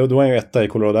Colorado, då är han ju 1 i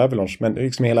Colorado Avalanche, men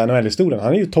liksom i hela NHL-historien.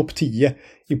 Han är ju topp 10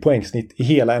 i poängsnitt i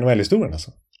hela NHL-historien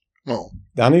alltså. Ja.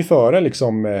 Han är ju före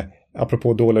liksom,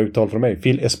 apropå dåliga uttal från mig,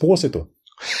 Phil Esposito.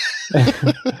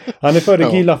 Han är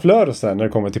före Guy Lafleur så här, när det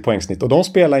kommer till poängsnitt. Och de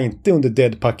spelar inte under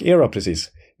Dead Puck Era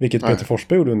precis. Vilket Peter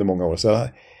Forsberg gjorde under många år. Så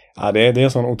ja, det är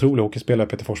en sån otrolig hockeyspelare,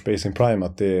 Peter Forsberg i sin prime,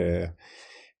 att det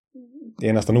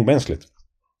är nästan omänskligt.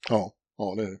 Ja,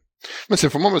 det är det. Men sen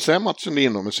får man väl säga Mats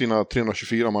Sundin med sina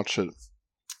 324 matcher.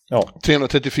 Ja.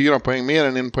 334 poäng, mer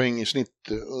än 1 poäng i snitt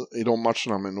i de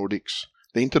matcherna med Nordics.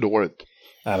 Det är inte dåligt.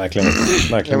 Nej, verkligen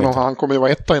Även om han kommer att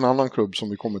vara etta i en annan klubb som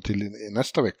vi kommer till i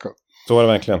nästa vecka. Så är det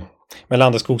verkligen. Men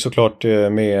Landeskog såklart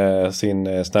med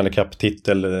sin Stanley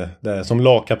Cup-titel som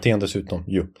lagkapten dessutom.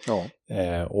 Ja.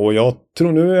 Och jag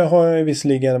tror nu har jag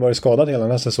visserligen varit skadad hela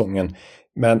den här säsongen.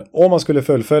 Men om man skulle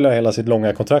fullfölja hela sitt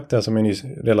långa kontrakt här som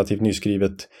är relativt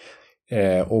nyskrivet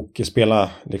och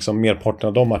spela liksom merparten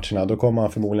av de matcherna, då kommer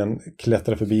han förmodligen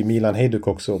klättra förbi Milan Hejduk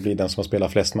också och bli den som har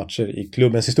spelat flest matcher i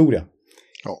klubbens historia.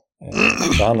 Ja.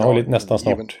 Så han har nästan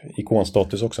snart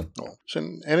ikonstatus också. Ja. Sen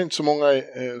är det inte så många.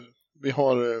 Vi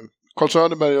har Carl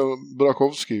Söderberg och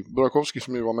Burakovsky. Burakovsky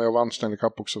som ju var med och vann Stanley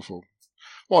Cup också får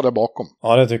vara där bakom.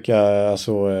 Ja, det tycker jag.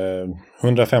 Alltså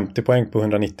 150 poäng på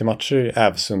 190 matcher i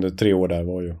Avs under 3 år där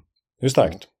var ju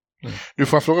starkt. Mm. Du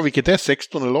får fråga vilket är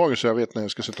 16:e laget så jag vet när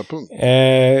jag ska sätta punkt.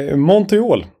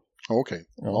 Montreal. Okej.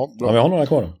 Ja, vi har några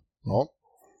kvar. Ja.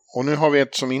 Och nu har vi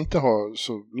ett som inte har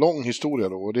så lång historia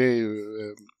då, och det är ju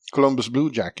Columbus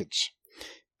Blue Jackets.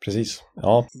 Precis,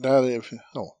 ja. Där är,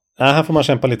 ja. Här får man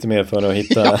kämpa lite mer för att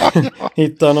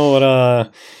hitta några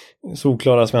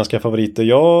solklara svenska favoriter.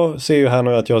 Jag ser ju här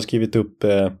nu att jag har skrivit upp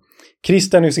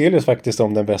Nicklas Lidström faktiskt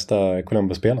som den bästa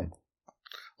Columbus-spelaren.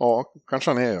 Ja,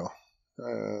 kanske han är, ja.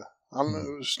 Han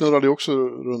snurrade ju också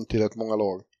runt till rätt många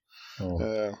lag. Ja.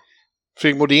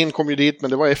 Fredrik Modin kom ju dit,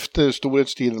 men det var efter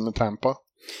storhetstiden med Tampa.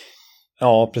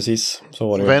 Ja, precis. Så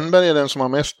var det. Wennberg är den som har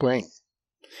mest poäng.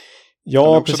 Ja,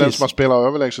 han är också precis. den som har spelat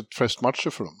överlägset flest matcher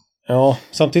för dem. Ja,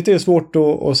 samtidigt är det svårt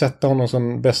att sätta honom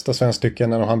som bästa svensk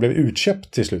när han blev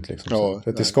utköpt till slut. Liksom. Ja,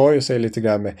 för det ska ju sig lite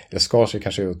grann med, eller ska sig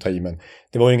kanske att ta i, men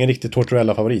det var ju ingen riktigt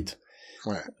Tortorella-favorit.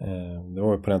 Nej. Det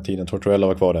var ju på den tiden Tortorella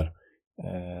var kvar där.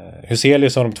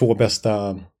 Huselius har de 2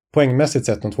 bästa, poängmässigt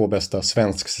sett de 2 bästa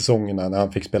svensk-säsongerna när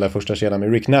han fick spela första kedjan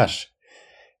med Rick Nash.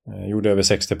 Gjorde över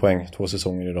 60 poäng 2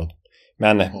 säsonger i rad.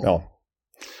 Men, ja.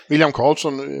 William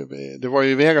Karlsson, det var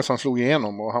ju i Vegas han slog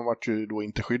igenom och han var ju då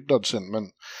inte skyddad sen, men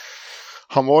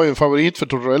han var ju en favorit för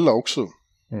Tortorella också.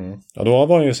 Mm. Ja, då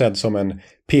var han ju sedd som en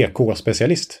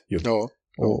PK-specialist. Ja.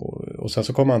 Och sen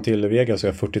så kom han till Vegas och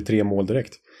gör 43 mål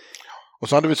direkt. Och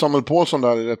så hade vi Samuel Påhlsson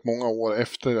där i rätt många år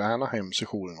efter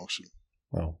Anaheim-sessionen också.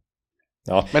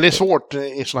 Ja. Men det är svårt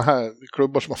i såna här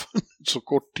klubbar som har funnits så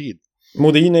kort tid.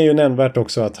 Modin är ju nämnvärt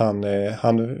också att han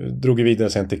drog vidare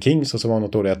sen till Kings och så var han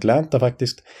något år i Atlanta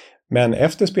faktiskt. Men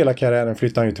efter spelarkarriären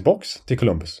flyttade han ju tillbaks till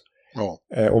Columbus. Ja.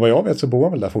 Och vad jag vet så bor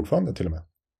han väl där fortfarande till och med.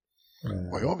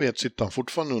 Vad jag vet sitter han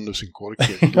fortfarande under sin kork.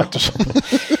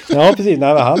 Ja, precis.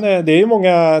 Nej, det är ju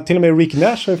många, till och med Rick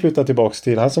Nash har ju flyttat tillbaks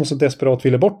till, han som så desperat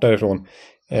ville bort därifrån.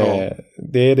 Ja.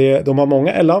 De har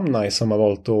många alumni som har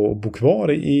valt att bo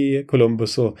kvar i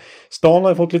Columbus, och stan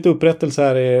har fått lite upprättelse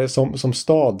här som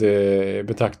stad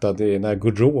betraktad när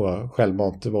Gaudreau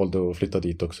självmant valde att flytta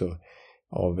dit också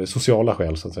av sociala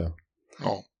skäl så att säga.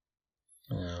 Ja.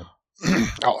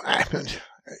 Ja, nej, men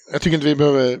jag tycker inte vi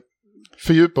behöver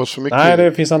fördjupa oss för mycket. Nej,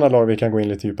 det finns andra lag vi kan gå in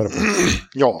lite djupare på.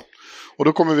 Ja, och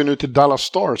då kommer vi nu till Dallas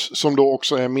Stars som då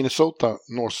också är Minnesota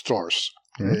North Stars.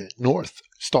 North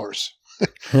Stars.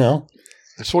 Ja.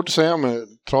 Det är svårt att säga med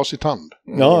trasig tand.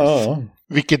 Ja.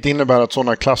 Vilket innebär att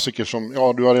sådana klassiker som,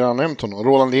 ja, du har redan nämnt honom,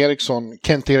 Roland Eriksson,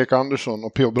 Kent-Erik Andersson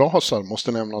och Peo Brasar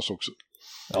måste nämnas också.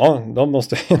 Ja,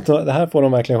 det här får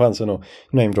de verkligen chansen att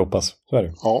namedroppas. Så är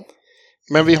det. Ja.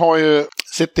 Men vi har ju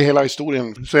sett i hela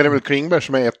historien, så är det väl Klingberg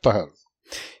som är etta här.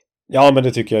 Ja, men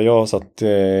det tycker jag. Jag har satt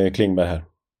Klingberg här.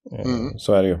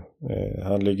 Så är det ju.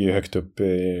 Han ligger ju högt upp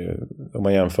om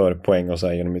man jämför poäng och så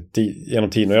här genom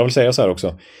tiden. Och jag vill säga så här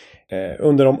också.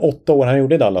 Under de 8 år han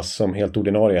gjorde i Dallas som helt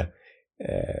ordinarie,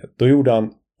 då gjorde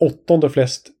han 8:e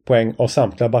flest poäng av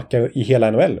samtliga backar i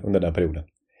hela NHL under den perioden.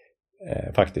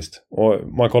 Faktiskt. Och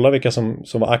man kollar vilka som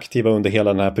var aktiva under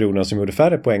hela den här perioden som gjorde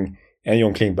färre poäng än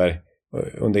John Klingberg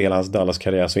under hela hans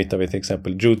Dallas-karriär, så hittar vi till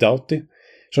exempel Drew Doughty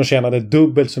som tjänade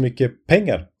dubbelt så mycket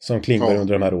pengar som Klingberg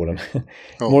under de här åren.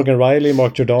 Morgan Riley,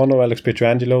 Mark Giordano, Alex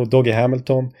Pietrangelo, Dougie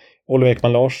Hamilton, Oliver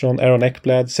Ekman Larsson, Aaron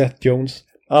Ekblad, Seth Jones.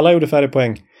 Alla gjorde färre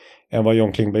poäng än vad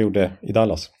John Klingberg gjorde i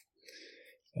Dallas.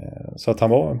 Så att han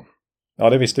var... Ja,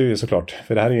 det visste vi ju såklart,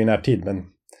 för det här är ju i närtid, men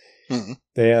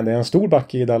det är en stor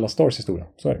back i Dallas Stars historia.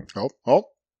 Så är det. Ja.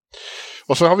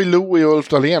 Och så har vi Louis och Ulf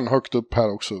Dahlén högt upp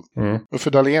här också. Och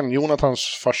för Dahlén,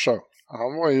 Jonathans farsa,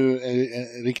 han var ju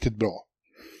riktigt bra.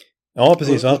 Ja,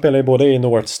 precis. Och han spelar ju både i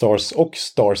North Stars och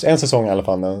Stars. En säsong i alla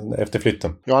fall efter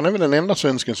flytten. Ja, han är väl den enda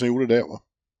svensken som gjorde det, va?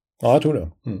 Ja, jag tror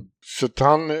det. Så att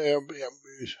han...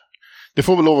 Det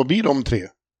får väl lov att bli de 3.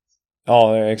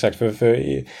 Ja, exakt. För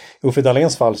i Uffe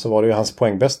Dahléns fall så var det ju hans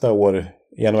poängbästa år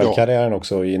i NHL-karriären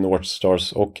också i North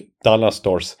Stars och Dallas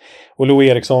Stars. Och Lou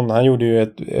Eriksson, han gjorde ju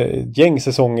ett gäng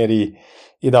säsonger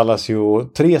i Dallas ju,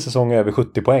 och 3 säsonger över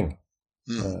 70 poäng.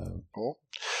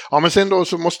 Ja, men sen då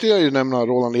så måste jag ju nämna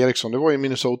Roland Eriksson. Det var i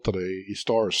Minnesota i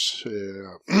Stars.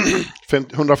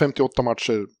 158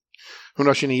 matcher,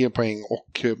 129 poäng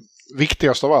och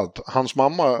viktigast av allt, hans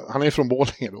mamma, han är från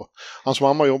Borlänge då. Hans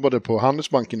mamma jobbade på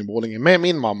Handelsbanken i Borlänge med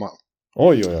min mamma.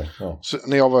 Oj. Ja. Så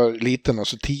när jag var liten,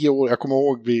 alltså 10 år, jag kommer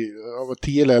ihåg, jag var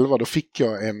 10 eller 11, då fick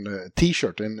jag en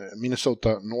t-shirt, en Minnesota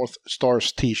North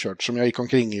Stars t-shirt som jag gick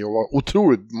omkring i och var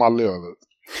otroligt mallig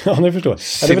över. Ja, ni förstår.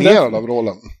 Signerad av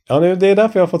Roland. Ja, det är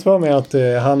därför jag har fått för mig att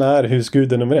han är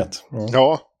husguden nummer 1.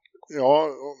 Ja,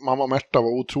 mamma Märta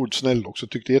var otroligt snäll också,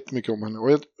 tyckte jättemycket om henne. Och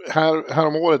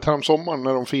härom sommaren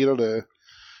när de firade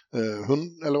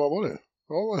 100, eller vad var det?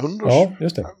 Ja, 100. Ja,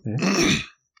 just det.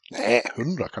 Nej,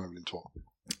 100 kan det väl inte vara.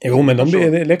 Jo,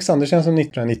 men Leksand, det känns som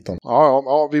 1919.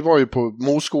 Ja, vi var ju på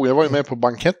Moskog, jag var ju med på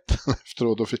banketten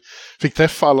efteråt och fick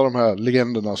träffa alla de här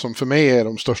legenderna som för mig är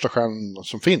de största stjärnorna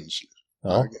som finns.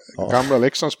 Ja. Gamla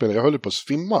Leksandsspelare, jag höll på att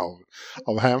svimma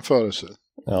av hänförelse.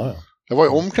 Ja. Jag var i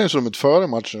omklädningsrummet före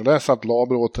matchen och där satt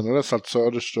Labråten och där satt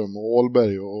Söderström och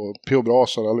Åhlberg och Peo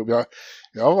Brasar.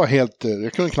 Jag var helt,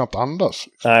 jag kunde knappt andas.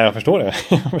 Nej, jag förstår det.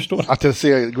 Att jag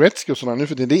ser Gretzky och sådana nu,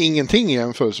 för det är ingenting i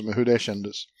jämförelse med hur det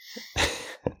kändes.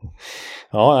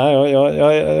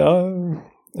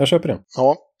 Jag köper det.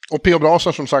 Ja, och Peo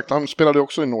Brasar som sagt, han spelade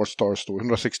också i North Stars då,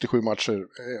 167 matcher.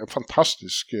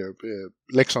 Fantastisk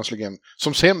Leksandslegend,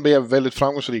 som sen blev väldigt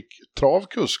framgångsrik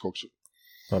travkusk också.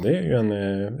 Ja, det är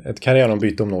ju ett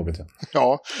karriärombyte om något.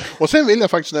 Ja, och sen vill jag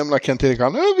faktiskt nämna Kent-Erik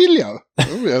Andersson. Ja, vill jag.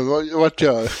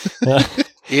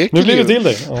 Nu blir det till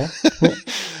dig. Ja.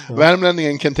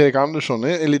 Värmlänningen Kent-Erik Andersson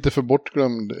är lite för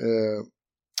bortglömd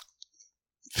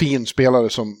fin spelare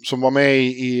som var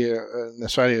med när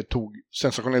Sverige tog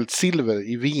sensationellt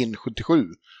silver i Wien 77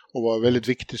 och var en väldigt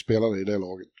viktig spelare i det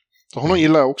laget. Så honom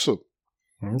gillar jag också.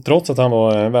 Trots att han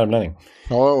var värmlänning.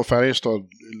 Ja, och Färjestad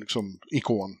liksom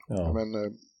ikon. Ja. Men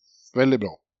väldigt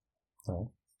bra.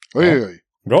 Ja. Oj.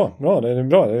 Bra, det är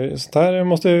bra. Sånt här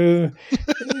måste ju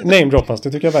namedroppas,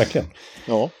 det tycker jag verkligen.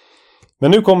 Ja.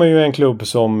 Men nu kommer ju en klubb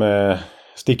som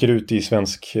sticker ut i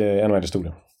svensk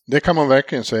NHL-historia. Det kan man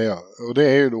verkligen säga. Och det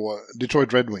är ju då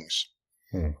Detroit Red Wings.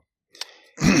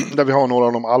 Där vi har några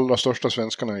av de allra största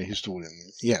svenskarna i historien.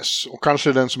 Yes. Och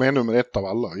kanske den som är nummer 1 av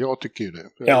alla. Jag tycker ju det.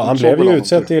 Ja, han blev ju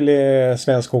utsedd till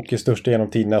svensk hockey största genom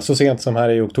tiderna. Så sent som här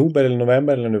i oktober eller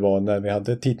november eller nu var, när vi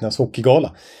hade tidernas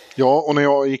hockeygala. Ja, och när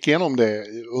jag gick igenom det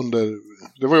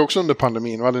det var ju också under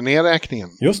pandemin. Vi hade nedräkningen.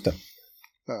 Just det.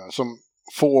 Som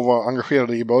få var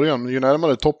engagerade i början. Ju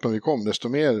närmare toppen vi kom, desto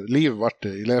mer liv vart det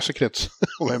i läsekrets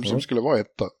om vem som skulle vara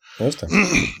etta. Just det.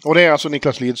 Och det är alltså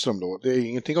Nicklas Lidström då. Det är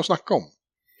ingenting att snacka om.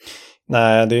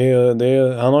 Nej,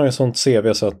 han har ju sånt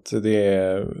CV så att det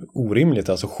är orimligt.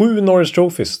 Alltså 7 Norris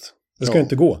Trophies. Det ska ju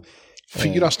inte gå.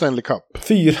 4 Stanley Cup.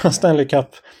 4 Stanley Cup.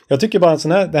 Jag tycker bara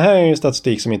att det här är en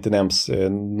statistik som inte nämns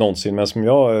någonsin, men som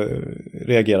jag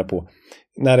reagerar på.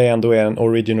 När det ändå är en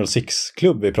Original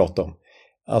Six-klubb vi pratar om.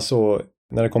 Alltså,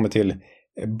 när det kommer till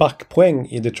backpoäng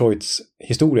i Detroits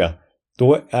historia,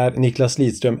 då är Nicklas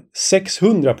Lidström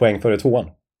 600 poäng före 2:an.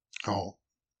 Ja.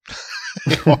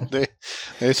 Ja,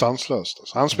 det är sanslöst.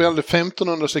 Alltså. Han spelade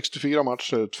 1564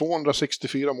 matcher,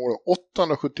 264 mål och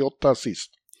 878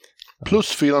 assist.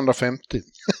 Plus 450.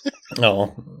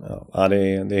 Ja, det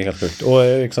är helt sjukt.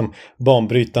 Och liksom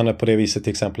banbrytande på det viset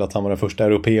till exempel att han var den första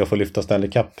europé att få lyfta Stanley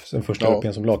Cup. Den första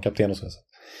europén som lagkapten och så.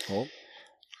 Ja.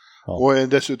 Och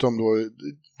dessutom då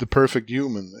The Perfect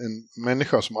Human, en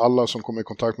människa som alla som kommer i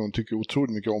kontakt med honom tycker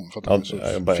otroligt mycket om för att han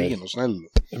är så fin och snäll.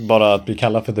 Bara att bli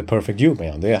kallad för The Perfect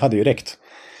Human, det hade ju räckt.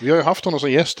 Vi har ju haft honom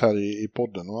som gäst här i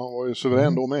podden och han var ju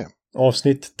suverän då med.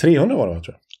 Avsnitt 300 var det,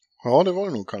 tror jag. Ja, det var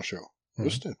det nog kanske, ja.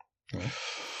 Just det.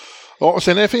 Ja, och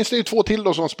sen finns det ju 2 till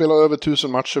då som spelar över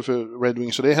 1000 matcher för Red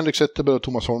Wings, så det är Henrik Zetterberg och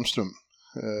Thomas Holmström.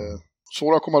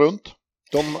 Svåra att komma runt.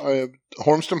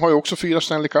 Holmström har ju också 4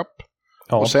 Stanley Cup.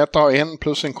 Ja. Och Z har 1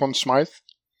 plus en Conn Smythe.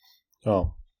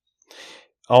 Ja,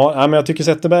 men jag tycker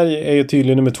Zetterberg är ju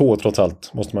tydligen nummer 2 trots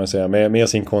allt, måste man ju säga, med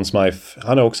sin Conn Smythe.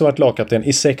 Han har också varit lagkapten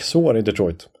i 6 år i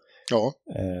Detroit. Ja.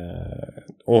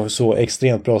 Och så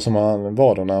extremt bra som han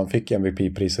var då när han fick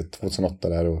MVP-priset 2008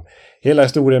 där. Och hela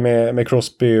historien med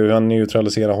Crosby, hur han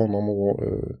neutraliserade honom och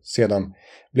sedan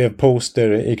blev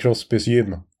poster i Crosbys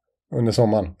gym under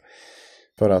sommaren.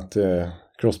 För att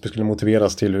Crosby skulle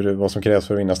motiveras till vad som krävs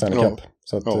för att vinna Stanley Cup.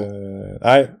 Så att,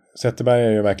 Zetterberg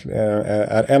är ju verkligen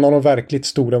är en av de verkligt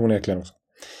stora onekligen också.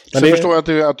 Men sen förstår jag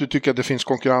att du tycker att det finns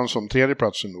konkurrens om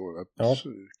tredjeplatsen då. Ja.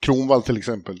 Kronwall till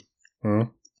exempel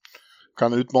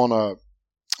kan utmana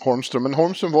Holmström. Men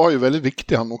Holmström var ju väldigt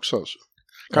viktig han också. Alltså.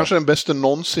 Kanske den bästa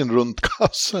någonsin runt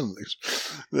kassen. Liksom.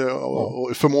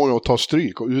 Och förmåga att ta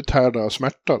stryk och uthärda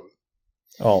smärta.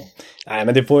 Ja, nej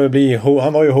men det får ju bli,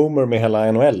 han var ju homer med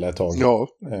hela NHL ett tag. Ja.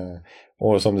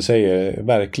 Och som du säger,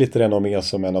 verkligt renommé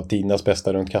som en av tidernas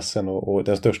bästa runt kassen och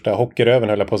den största hockeyröven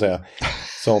höll jag på att säga.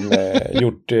 Som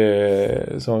gjort,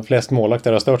 som flest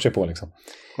målvakter har stört sig på liksom.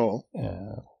 Ja.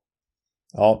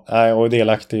 Ja, och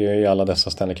delaktig i alla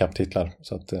dessa Stanley Cup-titlar.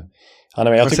 Så att,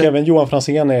 jag tycker även Johan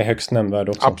Franzén är högst nämnvärd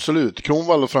också. Absolut,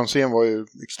 Kronwall och Franzén var ju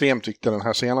extremt viktiga den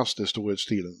här senaste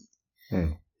storhetstiden.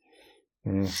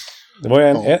 Det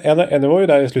var ju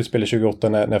där i slutspelet 28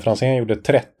 när Franzén gjorde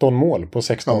 13 mål på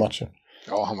 16 matcher.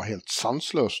 Ja, han var helt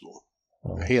sanslös då.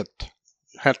 Ja. Helt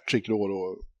hattrick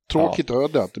då. Tråkigt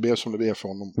öde att det blev som det blev för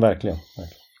honom. Verkligen.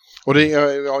 Och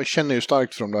jag känner ju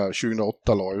starkt för de där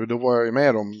 2008-lag. Då var jag ju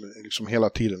med dem liksom hela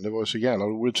tiden. Det var så jävla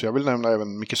roligt. Så jag vill nämna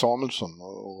även Micke Samuelsson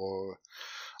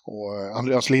och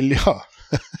Andreas Lilja.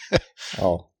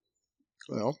 Ja.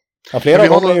 Ja, flera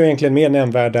av dem är ju egentligen mer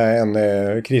nämnvärda än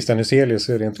Christian Huselius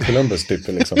och rent Columbus typ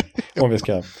liksom. Om vi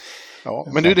ska... Ja,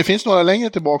 men det finns några längre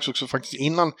tillbaka också faktiskt.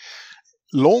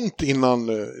 Långt innan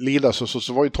Lida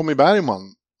så var ju Tommy Bergman.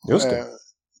 Just det.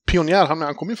 Pionjär,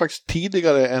 han kom ju faktiskt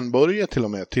tidigare än Börje till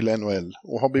och med till NHL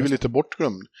och har blivit lite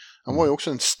bortglömd. Han var ju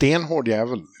också en stenhård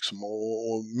jävel liksom,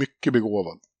 och mycket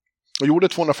begåvad. Och gjorde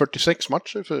 246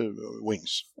 matcher för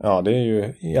Wings. Ja, det är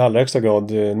ju i allra högsta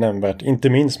grad nämnvärt. Inte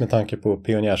minst med tanke på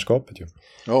pionjärskapet ju.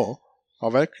 Ja,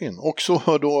 verkligen. Också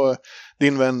då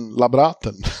din vän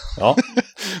Labraten. Ja,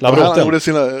 Labraten. Han gjorde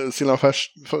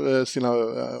sina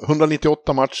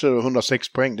 198 matcher och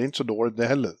 106 poäng. Det är inte så dåligt det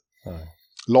heller. Nej.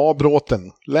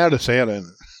 Labråten. Lär dig säga det nu.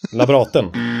 Labraten.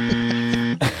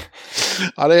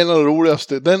 Ja, det är en av de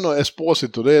roligaste. Den och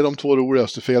Esposito, det är de två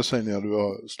roligaste felsägningar du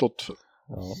har stått för.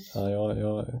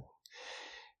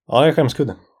 Ja, det är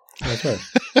skämskudden. Jag tror det.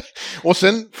 Och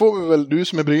sen får vi väl, du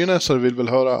som är brynäsare vill väl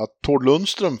höra att Tord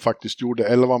Lundström faktiskt gjorde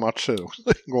 11 matcher en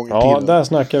gång i tiden. Ja, där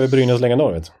snackar vi Brynäs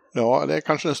legendar, vet. Ja, det är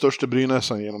kanske den största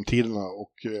brynäsaren genom tiderna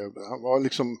och han var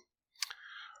liksom,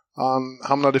 han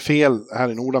hamnade fel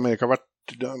här i Nordamerika,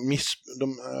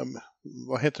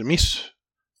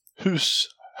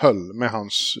 misshöll med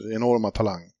hans enorma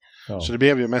talang. Ja. Så det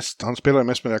blev ju mest, han spelade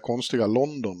mest med det konstiga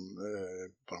London,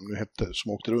 vad de nu hette,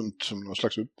 som åkte runt som någon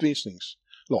slags uppvisningslag.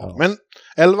 Ja. Men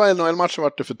 11 NHL-matcher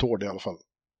var det för Tord i alla fall.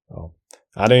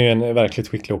 Ja, det är ju en verkligt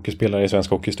skicklig hockeyspelare i svensk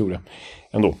hockeyhistoria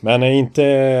ändå. Men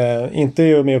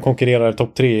inte med att konkurrera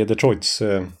topp 3 i Detroits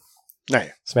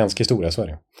svensk historia, så är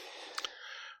det.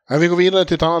 Vi går vidare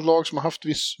till ett annat lag som har haft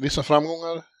vissa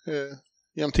framgångar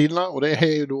genom tiderna, och det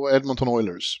är ju då Edmonton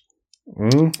Oilers.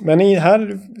 Men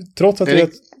här, trots att det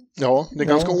är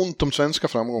ganska ont om svenska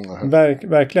framgångar här.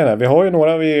 Verkligen. Vi har ju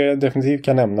några vi definitivt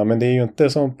kan nämna, men det är ju inte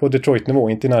som på Detroit-nivå,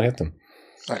 inte i närheten.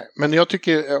 Nej, men jag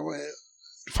tycker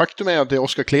faktum är att det är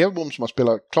Oskar Klevbom som har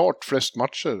spelat klart flest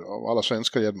matcher av alla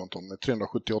svenskar i Edmonton med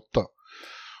 378.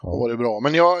 Och var det bra.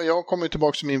 Men jag kommer ju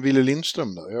tillbaka till min Ville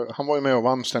Lindström där. Han var ju med och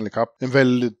vann Stanley Cup. En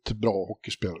väldigt bra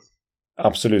hockeyspelare.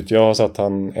 Absolut, jag har satt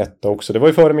han etta också. Det var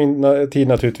ju före min tid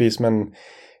naturligtvis,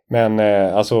 men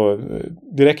alltså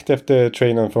direkt efter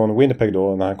trainen från Winnipeg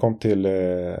då, när han kom till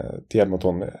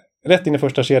Edmonton, rätt in i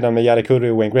första kedjan med Jari Kurri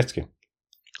och Wayne Gretzky.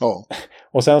 Ja.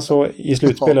 Och sen så i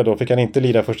slutspelet då fick han inte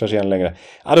lida första kedjan längre.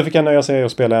 Ja, då fick han nöja sig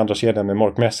och spela andra kedjan med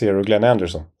Mark Messier och Glenn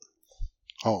Anderson.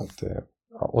 Ja.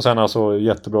 Och sen alltså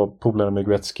jättebra polare med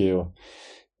Gretzky och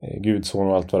Gudson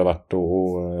och allt vad det varit.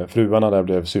 Och fruarna där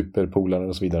blev superpolare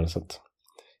och så vidare.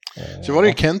 Så var det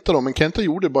ju Kenta då, men Kenta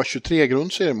gjorde bara 23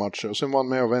 grundseriematcher och sen var han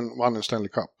med och vann en Stanley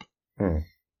Cup.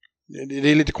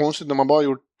 Det är lite konstigt när man bara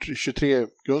gjort 23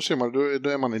 grundseriematcher, då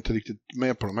är man inte riktigt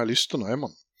med på de här listorna, är man?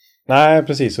 Nej,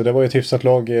 precis. Och det var ju ett hyfsat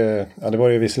lag. Ja, det var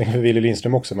ju visserligen för Ville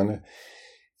Lindström också, men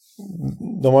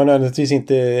de var nödvändigtvis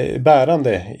inte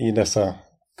bärande i dessa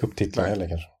kupptitlar heller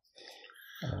kanske.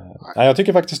 Nej, jag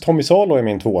tycker faktiskt Tommy Salo är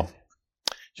min 2.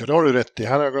 Ja, det har du rätt i.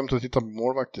 Här har jag glömt att titta på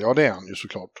målvakter. Ja, det är han ju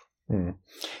såklart.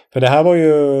 För det här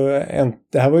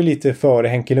var ju lite före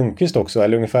Henke Lundqvist också,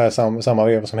 eller ungefär samma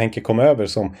veva som Henke kom över,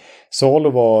 som Salo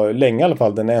var länge i alla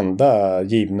fall den enda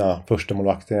givna första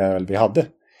målvakten vi hade.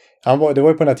 Det var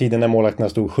ju på den här tiden när målvakterna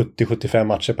stod 70-75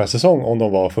 matcher per säsong om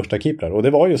de var första keeprar. Och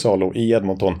det var ju Salo i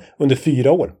Edmonton under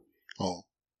 4 år.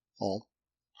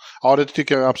 Ja, det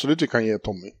tycker jag absolut vi kan ge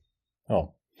Tommy.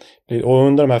 Ja. Och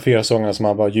under de här 4 säsongerna som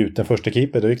han var gjuten första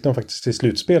keeper, då gick de faktiskt till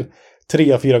slutspel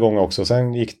 3-4 gånger också.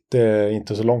 Sen gick det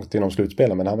inte så långt inom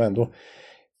slutspelen, men han var ändå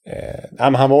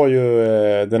Men han var ju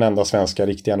den enda svenska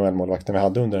riktiga NHL-målvakten vi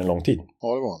hade under en lång tid.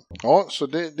 Ja, det var han. Ja, så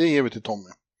det ger vi till Tommy.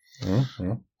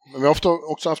 Men vi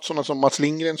har också haft sådana som Mats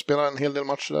Lindgren spelar en hel del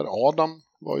matcher där. Adam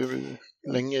var ju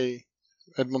länge i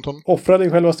Edmonton. Offrade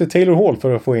ju självaste Taylor Hall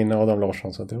för att få in Adam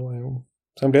Larsson. Så det var ju...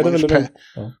 Sen blev Magnus det väl...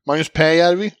 Magnus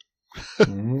Pääjärvi.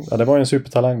 Ja, det var ju en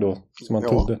supertalang då som man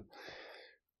trodde.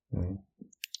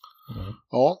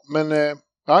 Ja, men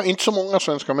inte så många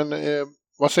svenskar, men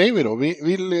vad säger vi då?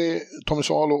 Vill Tommy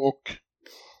Salo och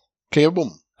Klevbom?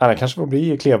 Ja, det kanske får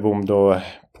bli Klevbom då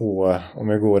på, om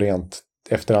vi går rent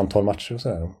efter antal matcher och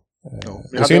sådär.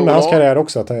 Det är synd med hans karriär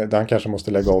också att han kanske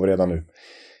måste lägga av redan nu.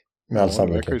 Med all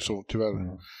sannolikhet. Det verkar ju så, tyvärr.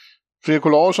 Fredrik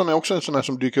Olausson är också en sån här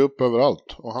som dyker upp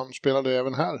överallt. Och han spelade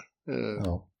även här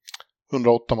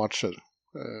 108 matcher.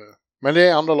 Men det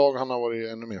är andra lag han har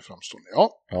varit ännu mer framstående.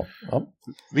 Ja.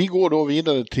 Vi går då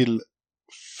vidare till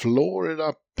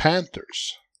Florida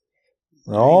Panthers.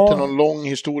 Inte någon lång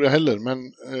historia heller, men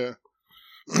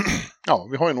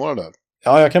vi har ju några där.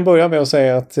 Ja, jag kan börja med att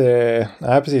säga att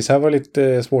precis, här var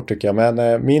lite svårt tycker jag.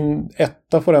 Men min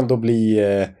etta får ändå bli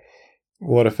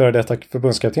vår före detta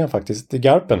förbundskapten faktiskt,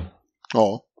 Garpen.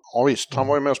 Ja, visst. Han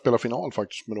var ju med och spelade final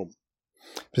faktiskt med dem.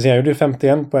 Precis, han gjorde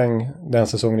 51 poäng den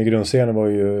säsongen i grundserien och var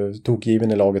ju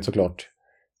tokgiven i laget såklart.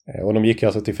 Och de gick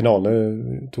alltså till final. Nu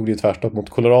tog det tvärstopp mot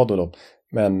Colorado då.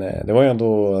 Men det var ju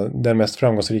ändå den mest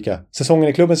framgångsrika säsongen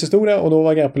i klubbens historia och då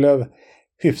var Garpenlöv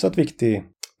hyfsat viktig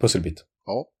pusselbit.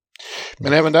 Ja,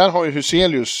 men även där har ju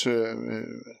Huselius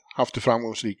haft en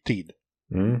framgångsrik tid.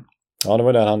 Ja, det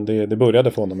var där det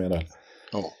började för honom med det.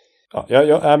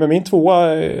 Ja, med min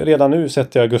tvåa redan nu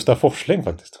sätter jag Gustav Forsling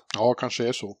faktiskt. Ja, kanske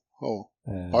är så.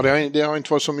 Ja, det har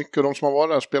inte varit så mycket. De som har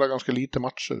varit där spelar ganska lite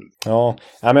matcher. Ja,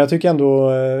 men jag tycker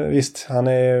ändå, visst, han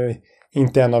är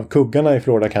inte en av kuggarna i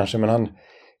Florida kanske, men han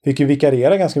fick ju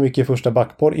vikariera ganska mycket i första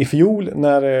backpar i fjol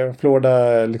när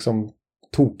Florida liksom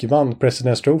tokvann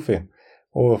President's Trophy.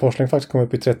 Och Forsling faktiskt kom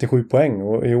upp i 37 poäng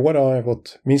och i år har han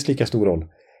fått minst lika stor roll.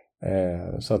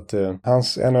 Så att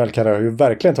hans NHL-karriär har ju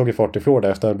verkligen tagit fart i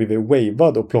Florida efter att ha blivit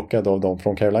wavad och plockad av dem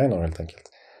från Carolina helt enkelt.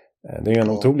 Det är ju en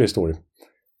otrolig historia.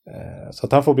 Så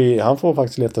att han får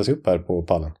faktiskt leta sig upp här på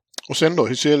pallen. Och sen då,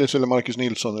 Huselius eller Marcus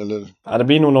Nilsson eller? Ja, det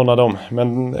blir nog någon av dem.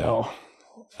 Men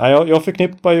jag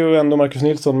förknippar ju ändå Marcus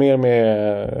Nilsson mer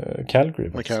med Calgary.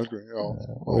 Med Calgary, ja.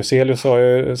 Och Huselius har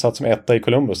ju satt som etta i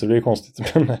Columbus, så det blir ju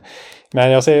konstigt.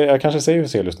 Men jag kanske säger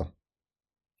Huselius då.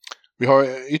 Vi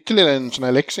har ytterligare en sån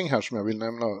här läxing här som jag vill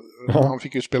nämna. Han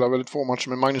fick ju spela väldigt få matcher,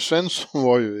 men Magnus Svensson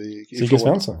var ju i Sigge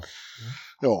Svensson?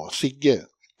 Ja, Sigge.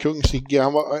 Kung Sigge.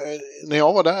 Han var, när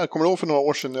jag var där, kommer du ihåg för några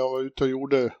år sedan när jag var ute och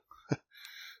gjorde...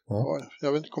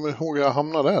 Jag vet inte, kommer ihåg hur jag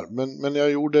hamnade där. Men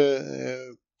jag gjorde...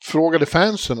 frågade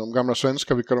fansen om gamla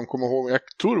svenskar vilka de kommer ihåg. Jag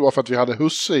tror det var för att vi hade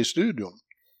Husse i studion.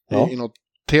 I något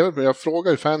tv. Jag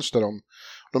frågade fans där om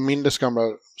de mindes gamla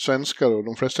svenskar och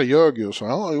de flesta ljög ju och så.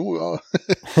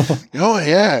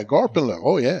 Garpenlöv.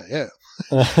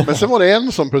 Men sen var det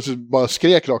en som plötsligt bara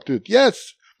skrek rakt ut. Yes!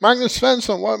 Magnus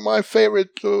Svensson var my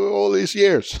favorite all these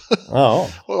years.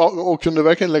 och kunde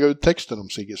verkligen lägga ut texten om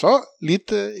Sigge. Så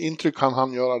lite intryck kan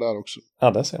han göra där också.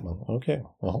 Ja, det ser man. Okej.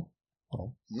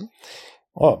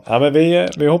 Ja, men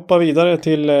vi hoppar vidare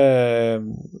till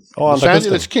Los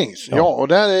Angeles Kings. Ja, och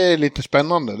där är lite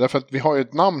spännande. Därför att vi har ju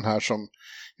ett namn här som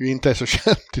ju inte är så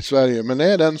känt i Sverige. Men det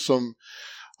är den som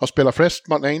har spelat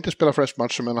inte spelat flest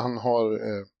matcher, men han har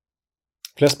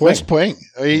flest poäng.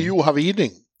 Det är Johan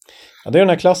Widing. Ja, det är den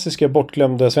här klassiska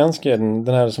bortglömde svensken,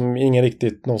 den här som ingen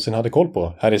riktigt någonsin hade koll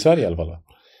på, här i Sverige i alla fall.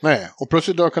 Nej, och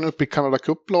plötsligt dök han upp i Canada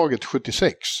Cup-laget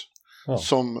 76. Ja.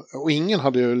 Och ingen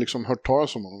hade ju liksom hört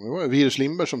talas om honom. Det var Virus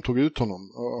Lindberg som tog ut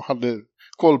honom och hade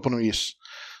koll på något vis.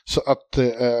 Så att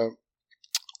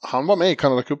han var med i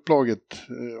Canada Cup-laget.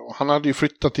 Och han hade ju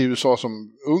flyttat till USA som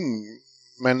ung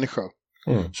människa.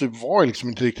 Mm. Så det var liksom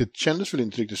inte riktigt, kändes väl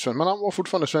inte riktigt svensk. Men han var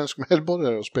fortfarande svensk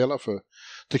medborgare och spelade för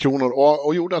Tre Kronor.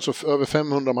 Och gjorde alltså över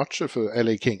 500 matcher för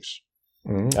LA Kings.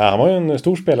 Mm. Ja, han var ju en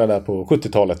stor spelare där på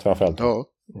 70-talet framförallt. Ja,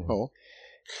 ja.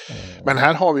 Men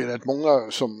här har vi rätt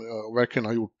många som verkligen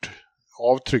har gjort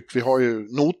avtryck. Vi har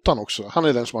ju Notan också. Han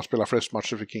är den som har spelat flest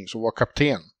matcher för Kings och var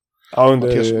kapten. Ja,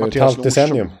 under ett halvt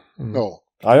decennium. Mm. Ja.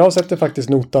 Ja, jag sätter faktiskt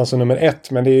Notan som nummer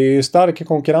 1. Men det är ju stark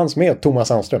konkurrens med Thomas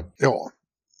Sandström. Ja.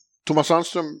 Thomas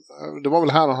Sandström, det var väl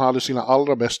här han hade sina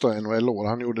allra bästa NHL-år.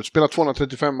 Han spelade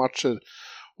 235 matcher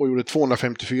och gjorde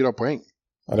 254 poäng.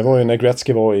 Ja, det var ju när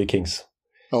Gretzky var i Kings.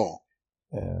 Ja.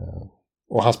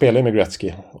 Och han spelade med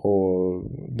Gretzky. Och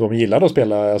de gillade att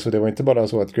spela. Alltså det var inte bara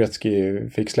så att Gretzky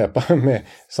fick släppa med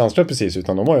Sandström precis.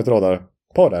 Utan de var ju ett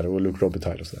radarpar där. Och Luke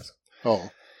Robitaille och sådär. Ja.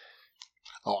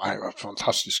 Ja, det var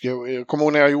fantastiskt. Jag kommer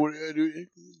ihåg när jag gjorde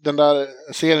den där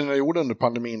serien jag gjorde under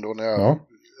pandemin då, när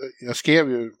jag skrev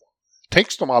ju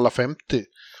text om alla 50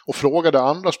 och frågade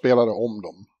andra spelare om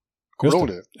dem. Kommer du ihåg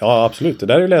det? Ja, absolut. Det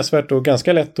där är ju läsvärt och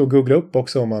ganska lätt att googla upp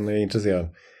också om man är intresserad.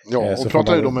 Ja, och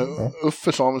pratade ju då med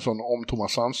Uffe Samuelsson om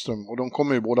Thomas Sandström, och de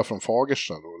kommer ju båda från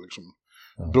Fagersta då, liksom.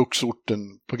 Bruksorten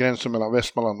på gränsen mellan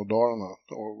Västmanland och Dalarna,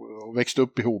 och växte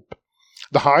upp ihop.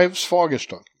 The Hives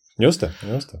Fagersta. Just det.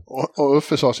 Och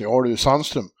Uffe sa sig, ja du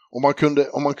Sandström, om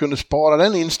man kunde spara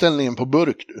den inställningen på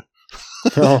burk du.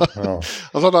 Ja.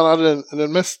 Han sa att han hade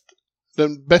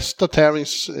den bästa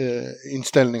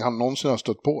tävlingsinställning han någonsin har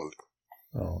stött på.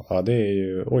 Ja, det är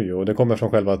ju, och det kommer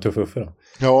från själva Tuff Uffe då.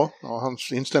 Ja,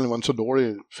 hans inställning var inte så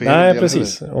dålig. Nej,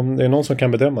 precis. Om det är någon som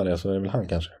kan bedöma det så är det väl han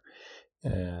kanske.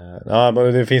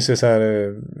 Det finns ju så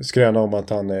här skröna om att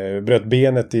han bröt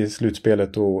benet i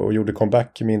slutspelet och gjorde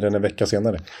comeback mindre än en vecka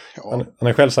senare. Ja. Han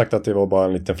har själv sagt att det var bara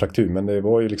en liten fraktur, men det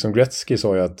var ju liksom Gretzky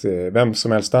sa ju att vem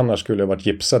som helst annars skulle ha varit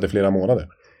gipsad i flera månader.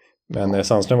 Men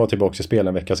Sandström var tillbaka i spel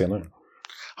en vecka senare.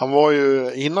 Han var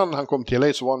ju, innan han kom till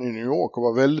LA så var han i New York och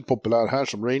var väldigt populär här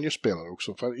som Rangers-spelare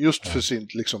också. För sin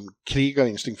liksom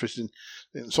krigarinstinkt, för sin,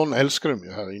 sån älskar de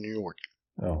ju här i New York.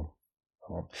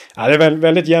 Ja, det är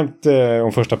väldigt jämnt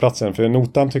om första platsen. För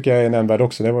notan tycker jag är nämnvärd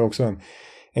också. Det var också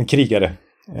en krigare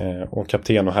och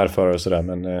kapten och härförare och sådär.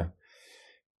 Men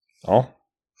ja.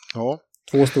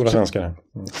 Två stora svenskar här.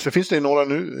 Så finns det ju några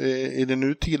nu i det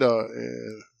nutida.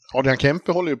 Adrian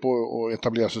Kempe håller ju på att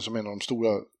etablera sig som en av de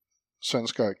stora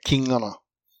svenska kingarna.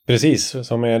 Precis,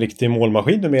 som är en riktig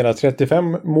målmaskin numera.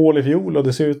 35 mål i fjol och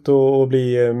det ser ut att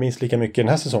bli minst lika mycket den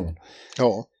här säsongen.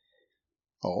 Ja,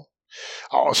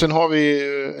 sen har vi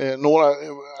några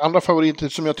andra favoriter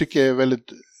som jag tycker är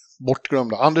väldigt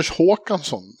bortglömda. Anders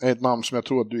Håkansson är ett namn som jag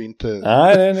tror att du inte...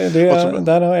 Nej,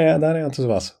 där är jag inte så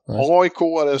vass.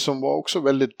 AIK-are som var också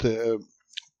väldigt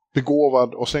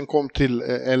begåvad och sen kom till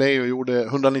LA och gjorde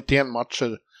 191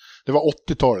 matcher. Det var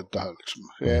 80-talet det här. Liksom.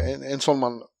 En sån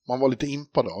man var lite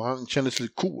impad av. Han kändes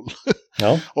lite cool.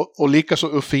 Ja. och likaså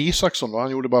Uffe Isaksson då,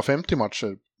 han gjorde bara 50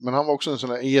 matcher. Men han var också en sån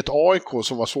där, i ett AIK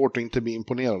som var svårt att inte bli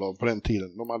imponerad av på den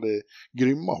tiden. De hade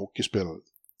grymma hockeyspelare.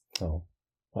 Ja,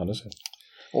 det ser.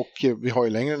 Och vi har ju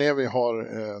längre ner, vi har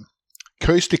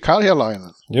Köisti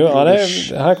Karjalainen. Ja, det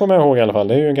här kommer jag ihåg i alla fall.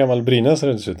 Det är ju en gammal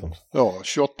Brynäsare dessutom. Ja,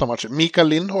 28 matcher. Mikael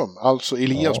Lindholm, alltså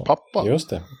Elias pappa. Just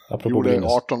det, apropå gjorde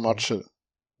Brynäs. 18 matcher.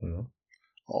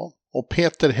 Ja, och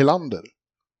Peter Helander.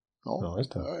 Ja,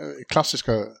 just det.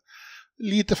 Klassiska,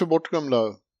 lite för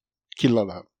bortglömda killar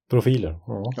det här. Profiler.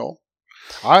 Ja,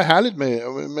 härligt med,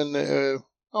 men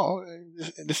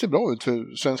det ser bra ut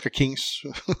för svenska Kings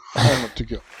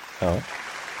tycker jag. Ja.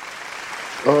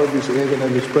 Elvis egen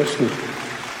Elvis Presley.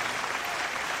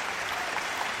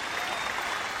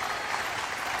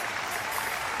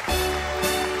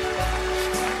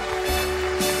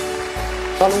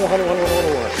 Hallå.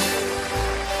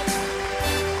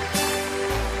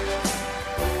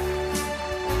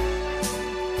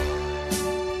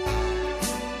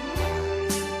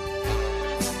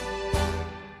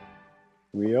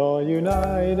 We are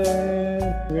united,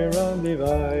 we're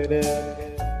undivided.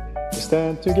 We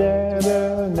stand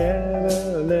together,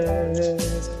 never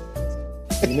less.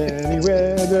 In any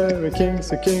weather, a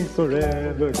king's a king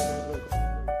forever.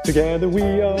 Together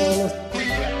we are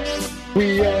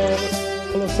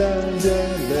Los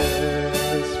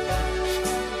Angeles.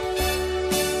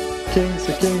 King's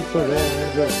a king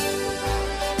forever.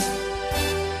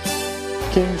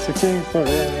 King's a king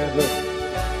forever.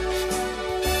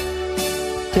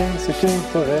 King's a king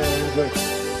forever.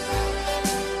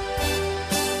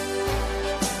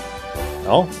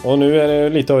 Ja, och nu är det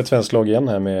lite av ett svenskt lag igen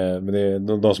här med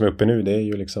de som är uppe nu. Det är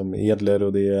ju liksom Edler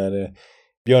och det är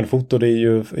Björnfot och det är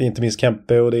ju inte minst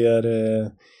Kempe och det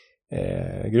är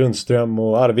Grundström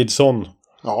och Arvidsson.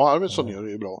 Ja, Arvidsson gör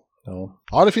det ju bra.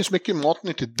 Ja, det finns mycket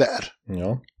matnyttigt där.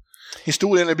 Ja.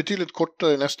 Historien är betydligt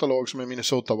kortare i nästa lag som är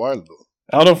Minnesota Wild då.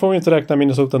 Ja, då får vi inte räkna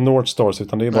Minnesota North Stars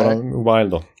utan det är bara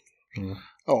Wild då.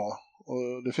 Ja, och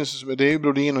det är ju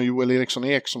Brodin och Joel Eriksson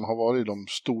Ek som har varit de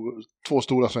två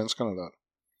stora svenskarna där.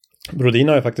 Brodin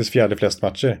har ju faktiskt fjärde flest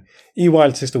matcher i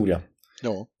Wilds historia.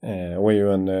 Ja. Och är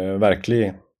ju en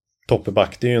verklig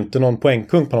toppback. Det är ju inte någon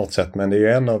poängkung på något sätt, men det är ju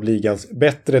en av ligans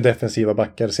bättre defensiva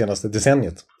backar senaste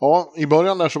decenniet. Ja, i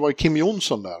början där så var ju Kim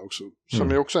Jonsson där också.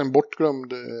 Som är också en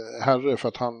bortglömd herre för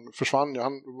att han försvann.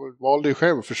 Han valde ju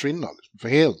själv att försvinna för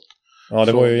helt. Ja,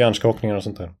 det var ju hjärnskakningar och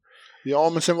sånt där. Ja,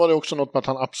 men sen var det också något med att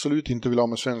han absolut inte ville ha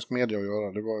med svensk media att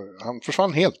göra. Han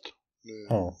försvann helt.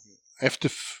 Ja.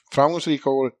 Efter framgångsrika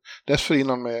år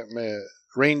dessförinnan med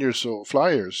Rangers och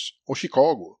Flyers och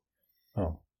Chicago.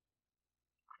 Ja.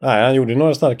 Nej, han gjorde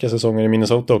några starka säsonger i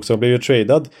Minnesota också. Han blev ju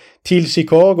tradad till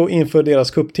Chicago inför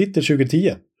deras cuptitel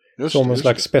 2010. Som en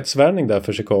slags spetsvärvning där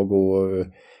för Chicago.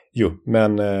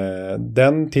 Men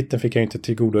den titeln fick han ju inte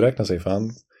tillgodoräkna sig för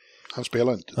han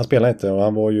spelar inte. Han spelar inte och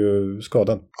han var ju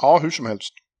skadad. Ja, hur som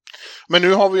helst. Men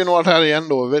nu har vi ju några här igen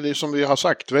då, som vi har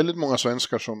sagt, väldigt många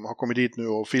svenskar som har kommit dit nu,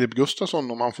 och Filip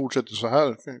Gustafsson, om han fortsätter så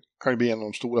här, kan ju bli en av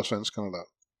de stora svenskarna där.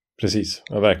 Precis,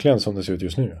 ja, verkligen som det ser ut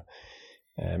just nu.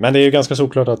 Men det är ju ganska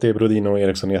såklart att det är Brodin och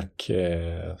Eriksson Ek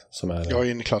som är... Ja,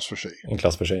 en klass för sig. En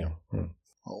klass för sig, ja. Mm.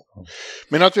 Ja.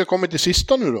 Men att vi har kommit till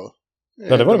sista nu då?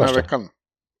 Ja, det var det den här värsta. veckan.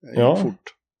 Ja.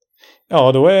 Fort.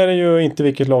 Ja, då är det ju inte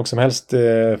vilket lag som helst.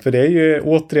 För det är ju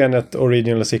återigen ett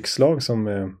Original Six-lag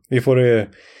som vi får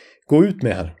gå ut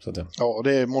med här. Så att ja, och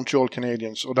det är Montreal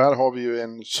Canadiens. Och där har vi ju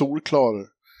en solklar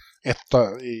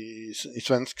etta i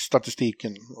svensk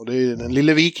statistiken. Och det är den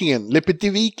lille vikingen, Lepeti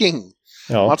Viking,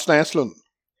 Mats Näslund.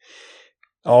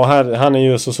 Ja, han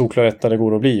är ju så solklar etta det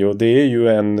går att bli. Och det är ju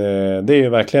det är ju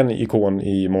verkligen ikon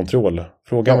i Montreal.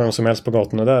 Fråga vem som helst på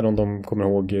gatorna där om de kommer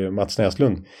ihåg Mats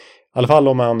Näslund. I alla fall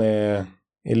om han är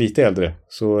lite äldre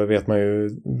så vet man ju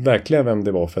verkligen vem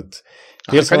det var. För att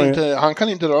han kan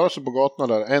inte röra sig på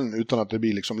gatorna där än utan att det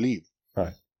blir liksom liv.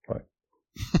 Nej.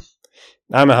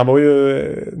 Nej, men han var ju...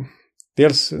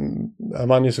 Dels, han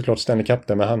vann ju såklart Stanley Cup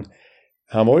där, men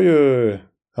han var ju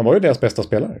deras bästa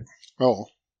spelare. Ja.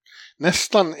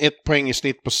 Nästan 1 poäng i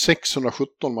snitt på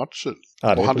 617 matcher.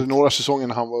 Ja, och hade några säsonger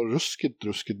när han var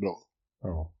ruskigt bra.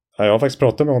 Ja. Jag har faktiskt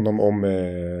pratat med honom om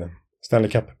Stanley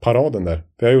Cup-paraden där.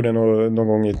 För jag gjorde någon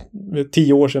gång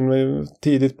 10 år sedan,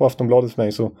 tidigt på Aftonbladet för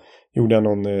mig, så gjorde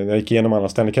jag gick igenom alla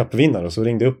Stanley Cup-vinnare och så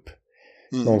ringde upp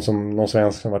någon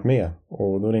svensk som varit med.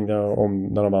 Och då ringde jag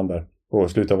om när de vann där på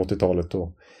slutet av 80-talet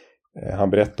och han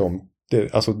berättade om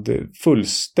det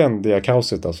fullständiga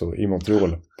kaoset alltså, i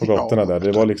Montreal på gatorna där.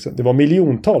 Det var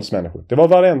miljontals människor. Det var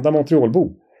varenda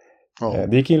Montrealbo. Ja.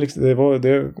 Det gick in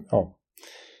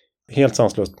helt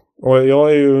sanslöst. Och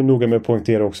jag är ju noga med att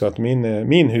poängtera också att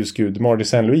min husgud, Marty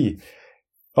Saint-Louis,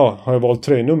 har valt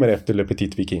tröjnummer efter Le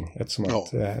Petit Viking. Eftersom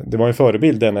att det var en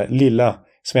förebild, denna lilla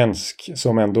svensk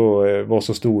som ändå var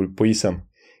så stor på isen.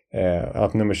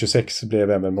 Att nummer 26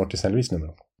 blev även Marty Saint-Louis nummer.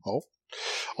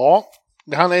 Ja,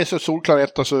 han är så solklar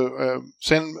etta.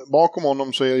 Sen bakom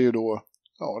honom så är det ju då...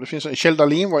 Ja, det finns Kjell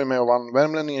Dahlin var ju med och vann.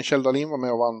 Värmlänningen Kjell Dahlin var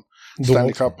med och vann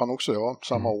Stanley Cup han också,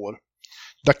 samma år.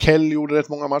 Dakell gjorde rätt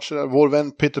många matcher där. Vår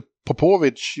vän Peter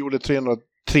Popovic gjorde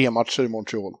 303 matcher i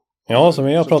Montreal. Ja, som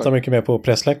jag pratar mycket med på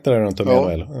pressläktare runt om i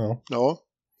NHL. Ja.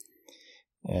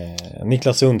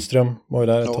 Nicklas Lidström var ju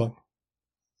där ett tag.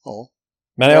 Ja.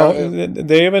 Men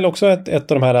det är väl också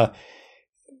ett av de här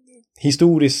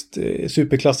historiskt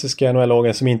superklassiska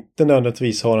NHL-lagen som inte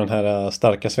nödvändigtvis har den här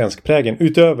starka svenskprägen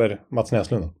utöver Mats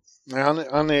Näslund. Nej,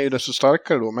 han är ju desto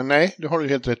starkare då. Men nej, det har du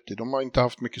helt rätt i. De har inte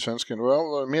haft mycket svenskar. De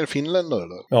har mer finländare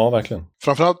där. Ja, verkligen.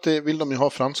 Framförallt vill de ju ha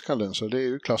franskan, så det är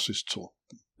ju klassiskt så.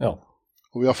 Ja.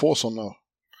 Och vi har få sådana.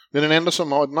 Det är den enda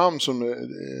som har ett namn som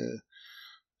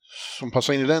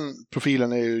passar in i den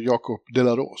profilen är ju Jacob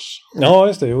Delarose. Ja,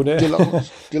 just det.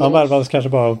 Han värvades kanske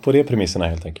bara på de premisserna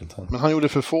helt enkelt. Men han gjorde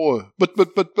för få but.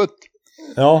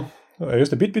 Ja,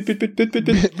 just det. Bit.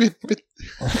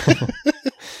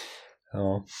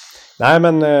 Ja. Nej,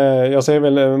 men jag säger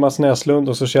väl Mats Näslund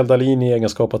och så Kjell Dahlin i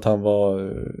egenskap att han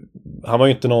var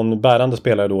ju inte någon bärande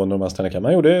spelare då när man ställde kan.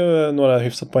 Han gjorde några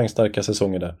hyfsat poängstarka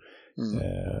säsonger där.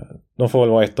 De får väl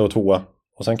vara 1 och 2.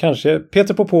 Och sen kanske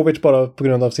Peter Popovic bara på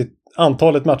grund av sitt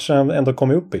antalet matcher han ändå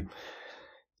kom upp i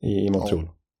Montreal.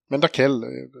 Ja. Men Dakell,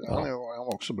 han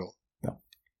var också bra.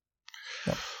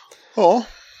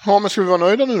 Ja, men ska vi vara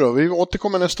nöjda nu då? Vi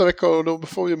återkommer nästa vecka och då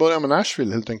får vi börja med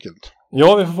Nashville helt enkelt.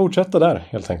 Ja, vi får fortsätta där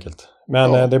helt enkelt.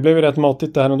 Men det blev ju rätt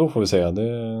matigt det här ändå får vi säga.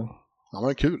 Ja,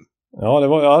 men kul. Ja,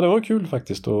 det var kul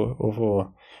faktiskt att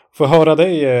få höra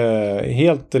dig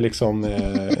helt liksom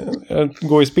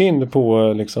gå i spinn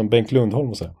på liksom Bengt Lundholm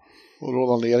och så. Och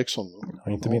Roland Eriksson.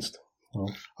 Ja, inte minst. Ja.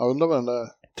 Jag undrar vad den där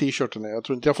t-shirten är. Jag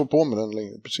tror inte jag får på mig den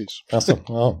längre, precis. Alltså,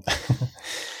 ja.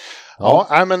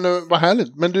 Ja, men vad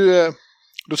härligt. Men du,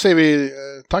 då säger vi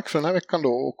tack för den här veckan då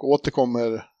och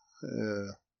återkommer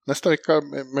nästa vecka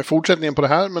med fortsättningen på det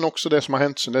här, men också det som har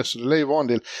hänt sen dess. Det lär ju vara en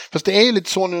del. Fast det är ju lite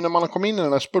så nu när man har kommit in i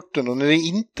den här spurten och när det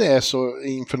inte är så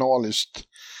infernaliskt.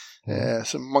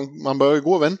 Så man börjar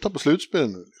gå och vänta på slutspelet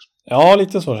nu. Liksom. Ja,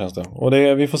 lite så känns det. Och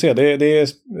vi får se. Det är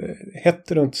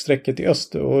hett runt strecket i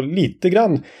öst och lite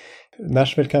grann.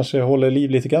 Nashville kanske håller liv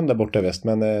lite grann där borta i väst,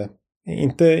 men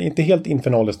inte helt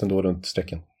infernaliskt ändå runt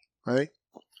strecken.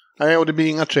 Nej, och det blir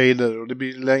inga trader och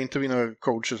det lär inte vinna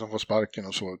coacher som får sparken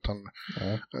och så, utan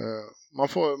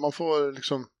man får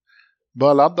liksom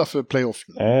börja ladda för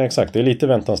playoffen. Exakt, det är lite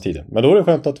väntanstiden. Men då är det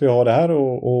skönt att vi har det här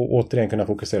och återigen kunna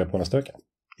fokusera på nästa vecka.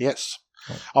 Yes.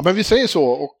 Ja, men vi säger så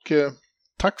och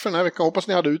tack för den här veckan. Hoppas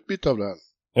ni hade utbyte av det här.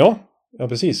 Ja,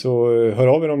 precis. Och hör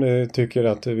av er om ni tycker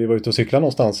att vi var ute och cykla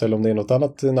någonstans eller om det är något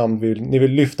annat namn ni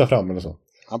vill lyfta fram eller så.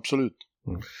 Absolut.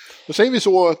 Då säger vi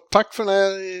så. Tack för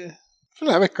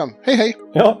den här veckan. Hej, hej!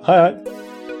 Ja, hej.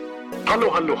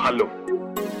 Hallå.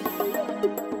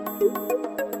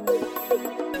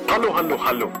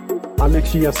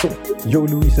 Alex Chiazot, Joe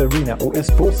Luis Arena och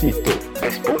Esposito.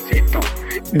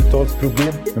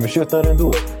 Uttalsproblem, men vi tjötar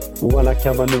ändå. Och alla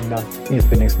kan vara lugna,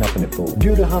 inspelningsknappen är på.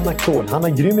 Bjuder Hanna Kohl, han är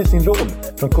grym i sin roll.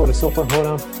 Från Kålesoffan har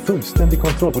han fullständig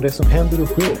kontroll på det som händer och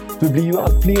sker. Det blir ju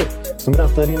allt fler som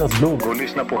rattar in hans blogg. Och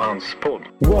lyssna på hans podd.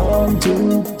 1,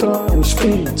 2, 3,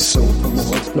 speed, so.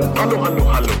 Hallå.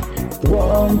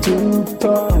 1, 2,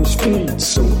 3, speed,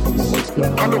 so.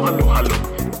 Hallå.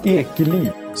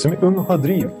 Ekeliw, som är ung och har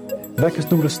driv. Verkar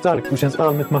stor och stark och känns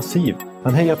allmänt massiv.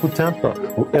 Han hejar på Tampa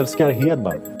och älskar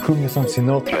Hedman. Sjunger som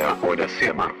Sinatra. Ja, och det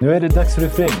ser man. Nu är det dags för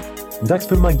refräng. Dags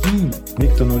för magi,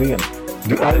 Victor Norén.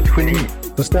 Du är ett geni.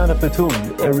 Så stand up at home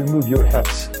and remove your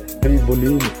hats. Höj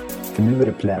volym, för nu är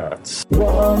det plats. 1, 2,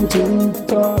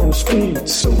 3, speed,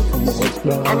 so.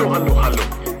 Hallå. 1,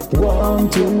 2,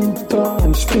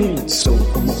 3, speed, so.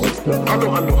 Hallå.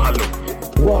 1,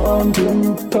 2,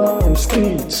 3,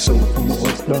 speed, so.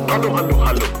 Hallå.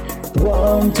 1,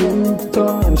 2,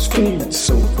 3, speed,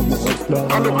 so.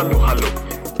 Hallå.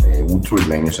 Det är otroligt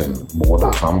länge sedan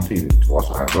båda samtidigt var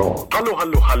så här bra. Hallå.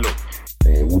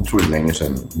 Det är otroligt länge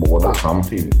sedan båda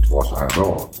samtidigt var så här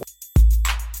bra.